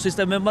საბანკო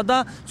სისტემებმა და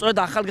სწორედ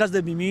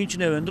ახალგაზრდები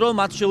მიიჩნევენ, რომ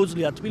მათ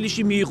შეუძლიათ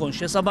თბილისში მიიღონ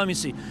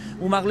შესაბამისი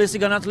უმაღლესი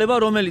განათლება,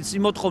 რომელიც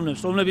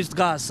იმოთხოვნებს, რომლებიც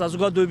დგას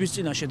საზოგადოების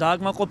წინაშე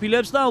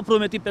დააკმაყოფილებს და უფრო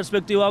მეტი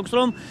პერსპექტივა აქვს,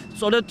 რომ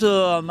სწორედ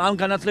ამ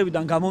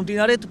განათლებიდან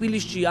გამომდინარე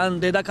თბილისში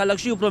ან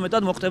დედაქალაქში უფრო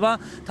მეტად მოხდება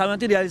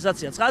თავიანთი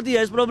რეალიზაცია. ცხადია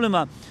ეს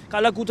პრობლემა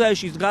ქალაქ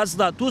ქუთაისში დგას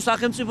და თუ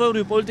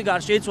სახელმწიფოებრივი პოლიტიკა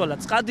არ შეიცვალა,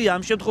 ცხადია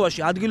ამ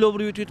შემთხვევაში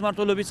ადგილობრივი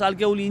თვითმმართველობის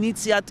ალგეული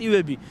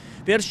ინიციატივები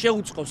ვერ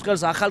შეუწყობს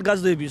ხელს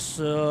ახალგაზრდების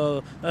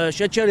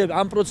შეჩერება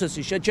ამ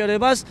პროცესის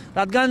შეჩერებას,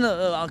 რადგან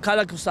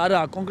ქალაქს არ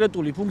აქვს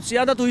კონკრეტული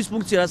ფუნქცია და თუ ის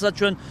ფუნქცია, რასაც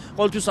ჩვენ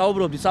ყოველთვის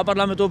საუბრობდით,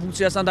 საპარლამენტო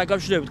ფუნქციასთან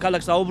დაკავშირებით,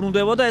 ქალაქს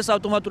აუბრუნდებოდა, ეს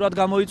ავტომატურად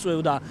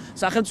გამოიწვევდა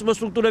სახელმწიფო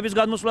სტრუქტურების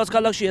გადმოსვლას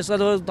ქალაქში, ეს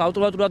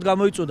ავტომატურად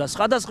გამოიწვევდა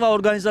სხვადასხვა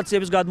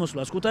ორგანიზაციების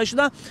გადმოსვლას ქუთაისში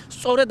და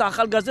სწორედ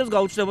ახალგაზრდებს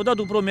გაუჩნდებოდა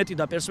უფრო მეტი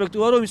და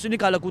პერსპექტივა, რომ ისინი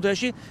ქალაქ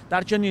ქუთაისში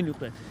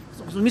დარჩენილიყვნენ.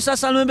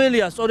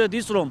 მისასალმებელია სწორედ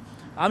ის, რომ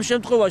ამ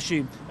შემთხვევაში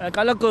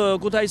ქალაქ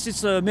ქუთაისის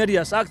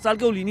მერიას აქვს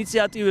ძალკეული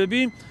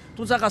ინიციატივები,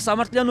 თუმცა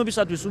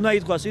სამართლიანობისათვის უნდა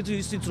ითქვას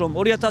ისიც, რომ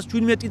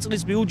 2017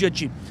 წლის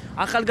ბიუჯეტში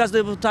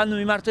ახალგაზრდებთან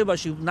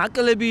მიმართებაში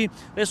ნაკლები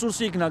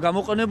რესურსი იქნა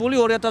გამოყენებული,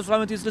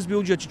 2018 წლის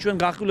ბიუჯეტში ჩვენ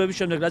განხილვების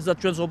შემდეგ, რადგან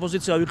ჩვენს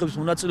ოპოზიცია ვიღებს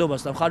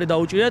მონაწილეობას და მხარი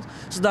დაუჭირეთ,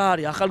 ზრდა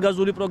არის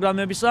ახალგაზრული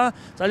პროგრამებისა,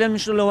 ძალიან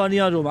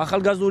მნიშვნელოვანია, რომ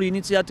ახალგაზრული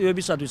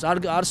ინიციატივებისათვის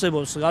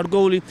არსებობს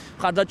გარკვეული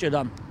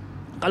მხარდაჭერა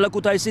ქალაქ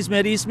ქუთაისის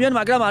მერიის მიერ,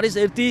 მაგრამ არის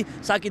ერთი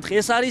საკითხი,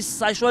 ეს არის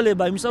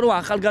საშუალება იმისა, რომ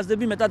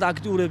ახალგაზრდები მეტად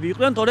აქტიურები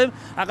იყვნენ, თორემ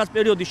რაღაც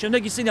პერიოდის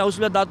შემდეგ ისინი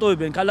აუცილებლად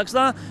დატოვებენ ქალაქს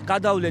და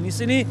გადავლენ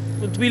ისინი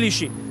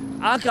თბილისში.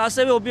 აქ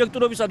ასევე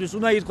ობიექტურობისათვის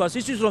უნდა ითქვას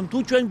ისიც, რომ თუ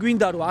ჩვენ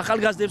გვინდა რომ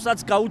ახალგაზრდებსაც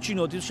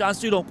გაუჩინოთ ის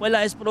შანსი, რომ ყველა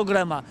ეს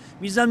პროგრამა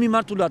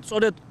მიზანმიმართულად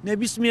სწორედ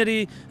ნებისმიერი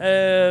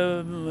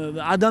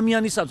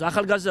ადამიანისათვის,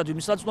 ახალგაზრდათვის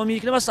მისაწვდომი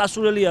იქნება,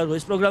 სასურველია რომ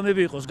ეს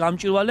პროგრამები იყოს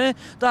გამჭვირვალე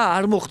და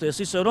არ მოხდეს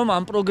ისე, რომ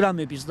ამ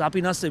პროგრამების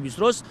დაფინანსების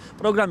დროს,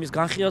 პროგრამის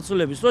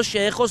განხილვების დროს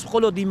შეეხოს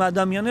მხოლოდ იმ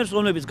ადამიანებს,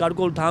 რომლებიც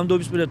გარკვეული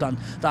თანამდებობის პირებთან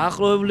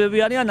დაახლოებულები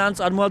არიან ან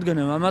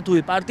წარმოადგენენ ამა თუ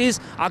იმ პარტიის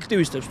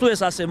აქტივისტებს. თუ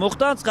ეს ასე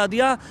მოხდა,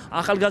 ცხადია,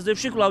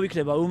 ახალგაზრდებში კვლავ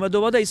იქნება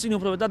უმედობა და ისინი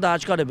უფრო მეტად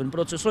დააჩქარებენ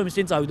პროცესს, რომ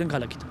ისინი წავიდნენ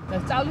ქალაქით.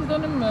 სწავლის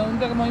დონე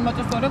უნდა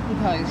მოიმატოს სწორედ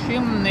ქუთაისში,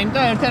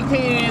 იმიტომ ერთ-ერთი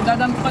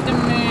გადამწყვეტი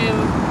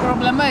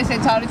პრობლემა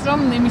ესეც არის, რომ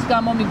იმის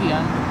გამო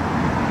მიდიან.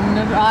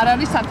 არ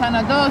არის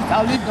სათანადო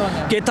სწავლის დონე.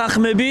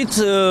 გეთანხმებით,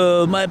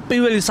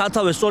 პირველი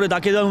სათავე სწორედ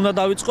აქედან უნდა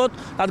დავიწყოთ,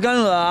 რადგან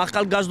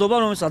ახალგაზრდობა,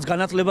 რომელსაც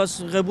განათლებას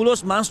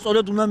ღებულობს, მან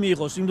სწორედ უნდა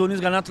მიიღოს იმ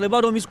დონის განათლება,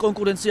 რომ ის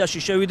კონკურენციაში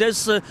შევიდეს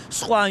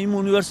სხვა იმ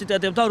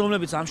უნივერსიტეტებთან,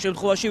 რომლებიც ამ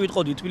შემთხვევაში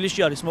ვიტყოდი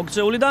თბილისში არის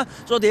მოქცეული და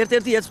სწორედ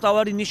ერთ-ერთი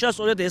ერთმთავარი ნიშა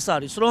სწორედ ეს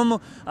არის, რომ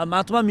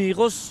მათმა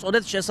მიიღოს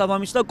სწორედ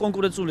შესაბამისი და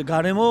კონკურენციული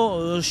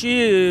გარემოში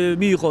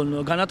მიიღონ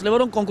განათლება,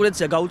 რომ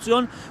კონკურენცია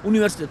გაუწიონ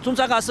უნივერსიტეტს.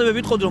 თუმცა ასევე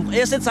ვიტყოდი, რომ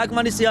ესეც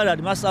საკმარისი არ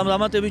არის, მას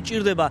დამატებით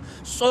ჭირდება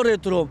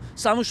სწორედ რომ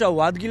სამუშაო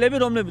ადგილები,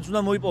 რომლებიც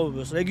უნდა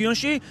მოიპოვებოს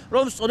რეგიონში,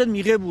 რომ სწორედ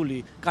მიღებული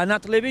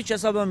განათლებით,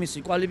 შესაბამისი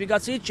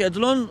კვალიფიკაციით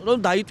შეძლონ, რომ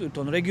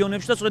დაიტვირთონ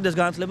რეგიონებში და სწორედ ეს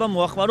განათლება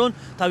მოახმარონ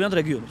თავიანთ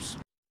რეგიონებს.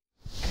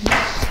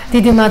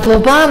 დიდი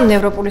მადლობა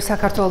ევროპული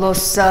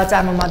საქართველოს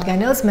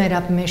წარმომადგენელს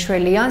მერაბ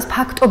მეშველიანს.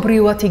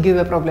 ფაქტობრივად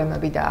იგივე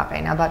პრობლემები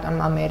დააყენა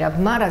ბატონმა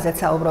მერაბმა, რაზეც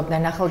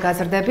საუბრობდნენ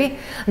ახალგაზრდები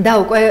და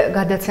უკვე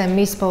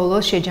გადაცემის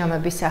ბოლოს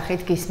შეჯამების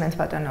სახით გისმენთ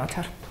ბატონ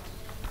ოთარ.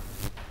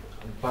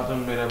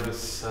 ბატონ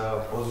მერაბის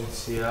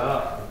პოზიცია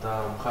და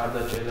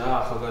მხარდაჭერა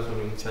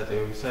ახალგაზრდული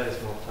ინიციატივებისა ეს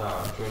მოხდა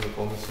ჩვენი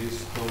კომისიის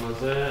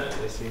ხომაზე.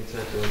 ეს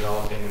ინიციატივა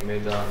დავაყენე მე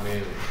და მე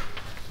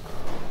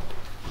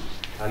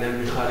ძალიან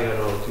მიხარია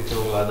რომ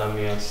თითოეულ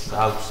ადამიანს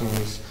აქვს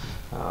იმის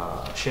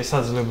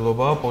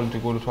შესაძლებლობა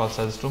პოლიტიკური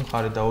თვალსაზრისით რომ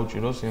მხარი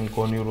დაუჭიროს იმ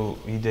გონივრულ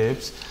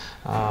იდეებს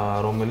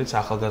რომელიც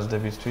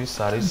ახალგაზრდებისთვის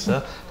არის და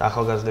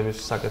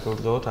ახალგაზრდებისთვის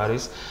საკეთილდღეოდ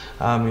არის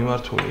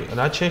მიმართული.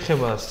 რაც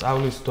შეეხება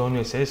სწავლის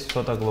დონეს, ეს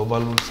ცოტა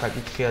გლობალური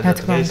საკითხია და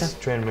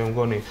დღეს ჩვენ მე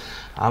მგონი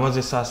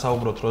ამაზე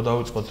სასაუბროთ, რომ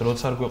დავიწყოთ,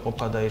 როცა არ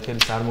გვეყოფა და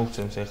ეთერის არ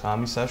მოგცემს ახლა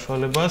ამის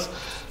საშუალებას.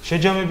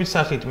 შეჯამების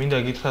სახით მინდა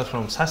გითხრათ,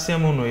 რომ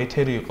სასიამოვნო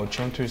ეთერი იყო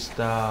ჩემთვის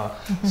და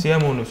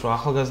სიამოვნებს, რომ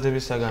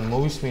ახალგაზრდებისაგან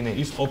მოვისმინე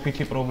ის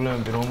ყოფითი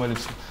პრობლემები,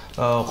 რომელიც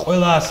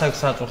ყველა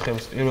ასაკს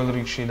აწუხებს პირველ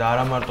რიგში და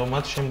არა მარტო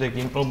მათ შემდეგ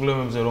იმ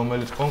პრობლემებზე,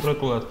 რომელიც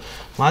კონკრეტულად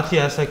მათი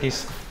ასაკის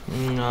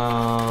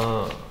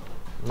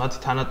მათი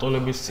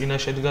თანატოლების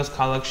წინაშე დგას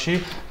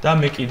ქალაქში და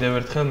მე კიდევ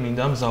ერთხელ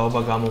მინდა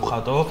მზაობა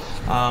გამოვხატო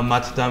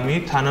მათ დამი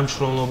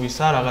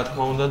თანამშრომლობისა, რა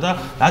თქმა უნდა და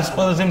რაც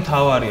ყველაზე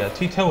მთავარია,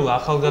 თითოეულ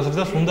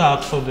ახალგაზრდას უნდა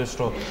ახსოვდეს,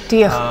 რომ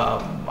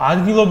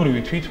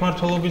ადგილობრივი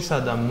თვითმმართველობისა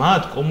და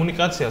მათ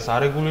კომუნიკაციას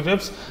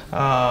არეგულირებს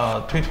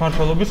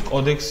თვითმმართველობის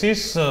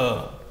კოდექსის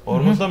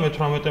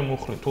 58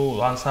 მუხლი, თუ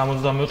ან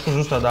 64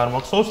 ზუსტად არ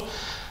მახსოვს.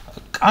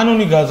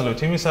 კანონი გაძლევთ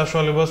იმის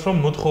საშუალებას, რომ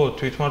მოთხოვოთ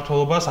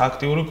თვითმმართველობას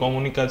აქტიური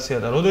კომუნიკაცია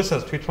და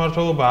როდესაც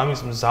თვითმმართველობა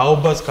ამის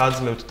მზაობას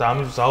გაძლევთ და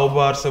ამის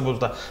მზაობა არსებობს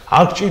და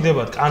არ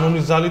გჭირდებათ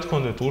კანონის ძალით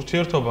გქონდეთ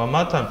ურთიერთობა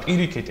მათთან,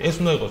 პირიქით ეს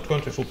უნდა იყოს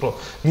თქვენთვის უფრო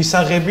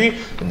მისაღები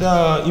და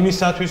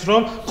იმისათვის,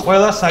 რომ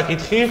ყველა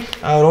საკითხი,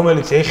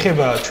 რომელიც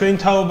ეხება ჩვენ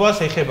თაობას,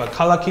 ეხება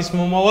ქალაქის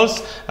მომავალს,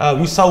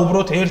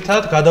 ვისაუბროთ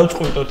ერთად,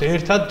 გადავწყვიტოთ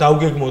ერთად,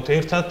 დავგეგმოთ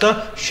ერთად და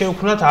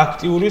შევქმნათ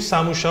აქტიური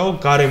სამუშაო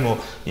გარემო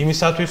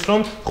იმისათვის, რომ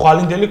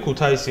ხვალინდელი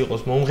ქუთაისი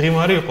იყოს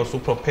მომღიმარი, იყოს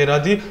უფრო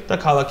ფერადი და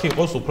ქალაქი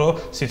იყოს უფრო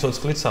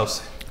სიცოცხლით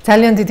სავსე.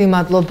 ძალიან დიდი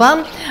მადლობა.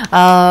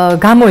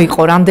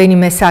 გამოიყო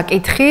რამდენიმე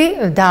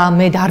საკითხი და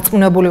მე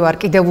დარწმუნებული ვარ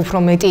კიდევ უფრო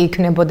მეტი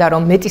იქნებოდა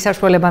რომ მეტი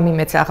საშუალება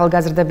მიმეცა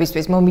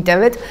ახალგაზრდებისთვის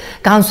მომიტევეთ,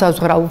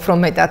 განსაზღვრა უფრო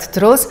მეტად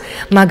დროს,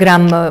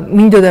 მაგრამ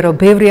მინდოდა რომ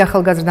ბევრი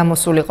ახალგაზრდა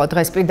მოსულიყო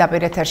დღეს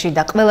პირდაპირ ეთერში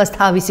და ყველას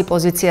თავისი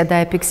პოზიცია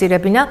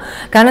დაეფიქსირებინა.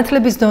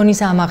 განათლების დონის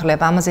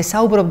ამაღლება, ამაზე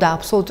საუბრობდა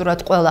აბსოლუტურად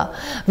ყველა,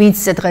 ვინც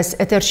დღეს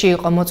ეთერში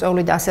იყო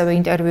მოწვეული და ასევე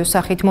ინტერვიუს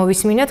სახით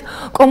მოვისმინეთ.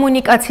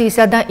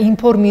 კომუნიკაციისა და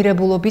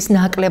ინფორმირებულობის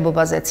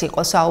ნაკლებობაზეც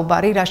იყო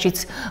საუბარი, რაშიც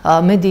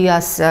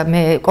მედიას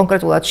მე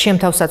კონკრეტულად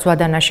შემთხვევასაც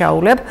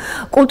ვადანაშაულებ.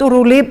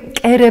 კულტურული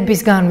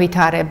კერების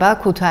განვითარება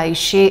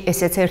ქუთაისში,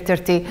 ესეც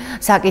ერთ-ერთი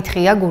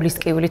საკითხია, გულის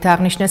ტკივილით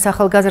აღნიშნეს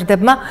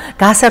ახალგაზრდებმა,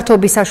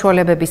 გასართობის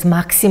საშუალებების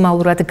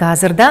მაქსიმალურად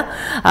გაზრდა,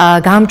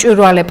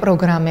 გამჭვირვალე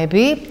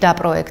პროგრამები და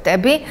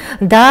პროექტები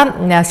და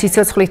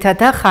სიცოცხლითა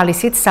და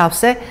ხალისით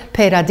სავსე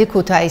ფერადი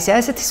ქუთაისი.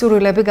 ესეთი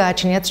სურვილები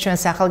გააჩნიათ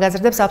ჩვენს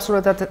ახალგაზრდებს,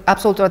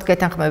 აბსოლუტურად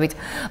გეთანხმებით.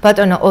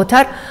 ბატონო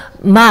ოთარ,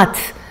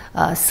 მათ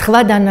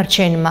სხვა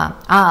დანარჩენმა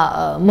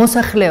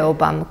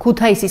მოსახლეობამ,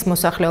 ქუთაისის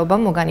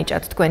მოსახლეობამ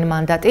მოგანიჭათ თქვენ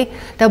მანდატი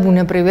და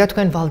ბუნებრივია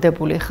თქვენ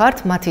ვალდებული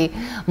ხართ, მათი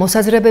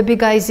მოსაზრებები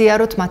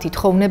გაიზიაროთ, მათი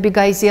თხოვნები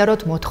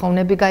გაიზიაროთ,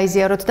 მოთხოვნები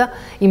გაიზიაროთ და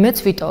იმედს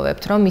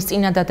ვიტოვებთ, რომ ის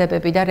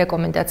წინადადებები და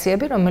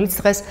რეკომენდაციები, რომელიც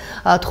დღეს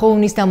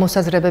თხოვნის და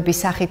მოსაზრებების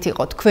სახით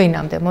იყო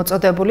თქვენამდე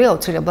მოწოდებული,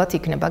 აუცილებლად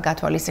იქნება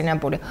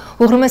გათვალისწინებული.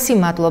 უღრმესი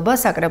მადლობა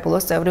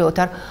საკრებულოს წევრი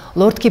ოთარ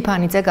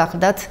ლორდ-ქიფანიძე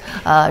გახდათ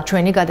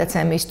ჩვენი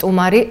გადაცემის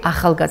სტუმარი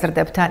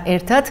ახალგაზრდებთან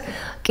ერთად.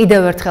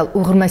 კიდევ ერთხელ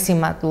უღრმესი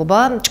მადლობა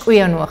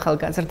ჭკვიანო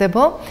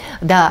ახალგაზრდებო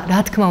და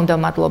რა თქმა უნდა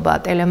მადლობა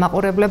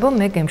ტელემაყურებლებო,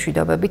 მე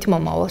გემშვიდობებით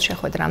მომავალ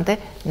შეხვედრამდე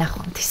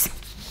ნახვამდის.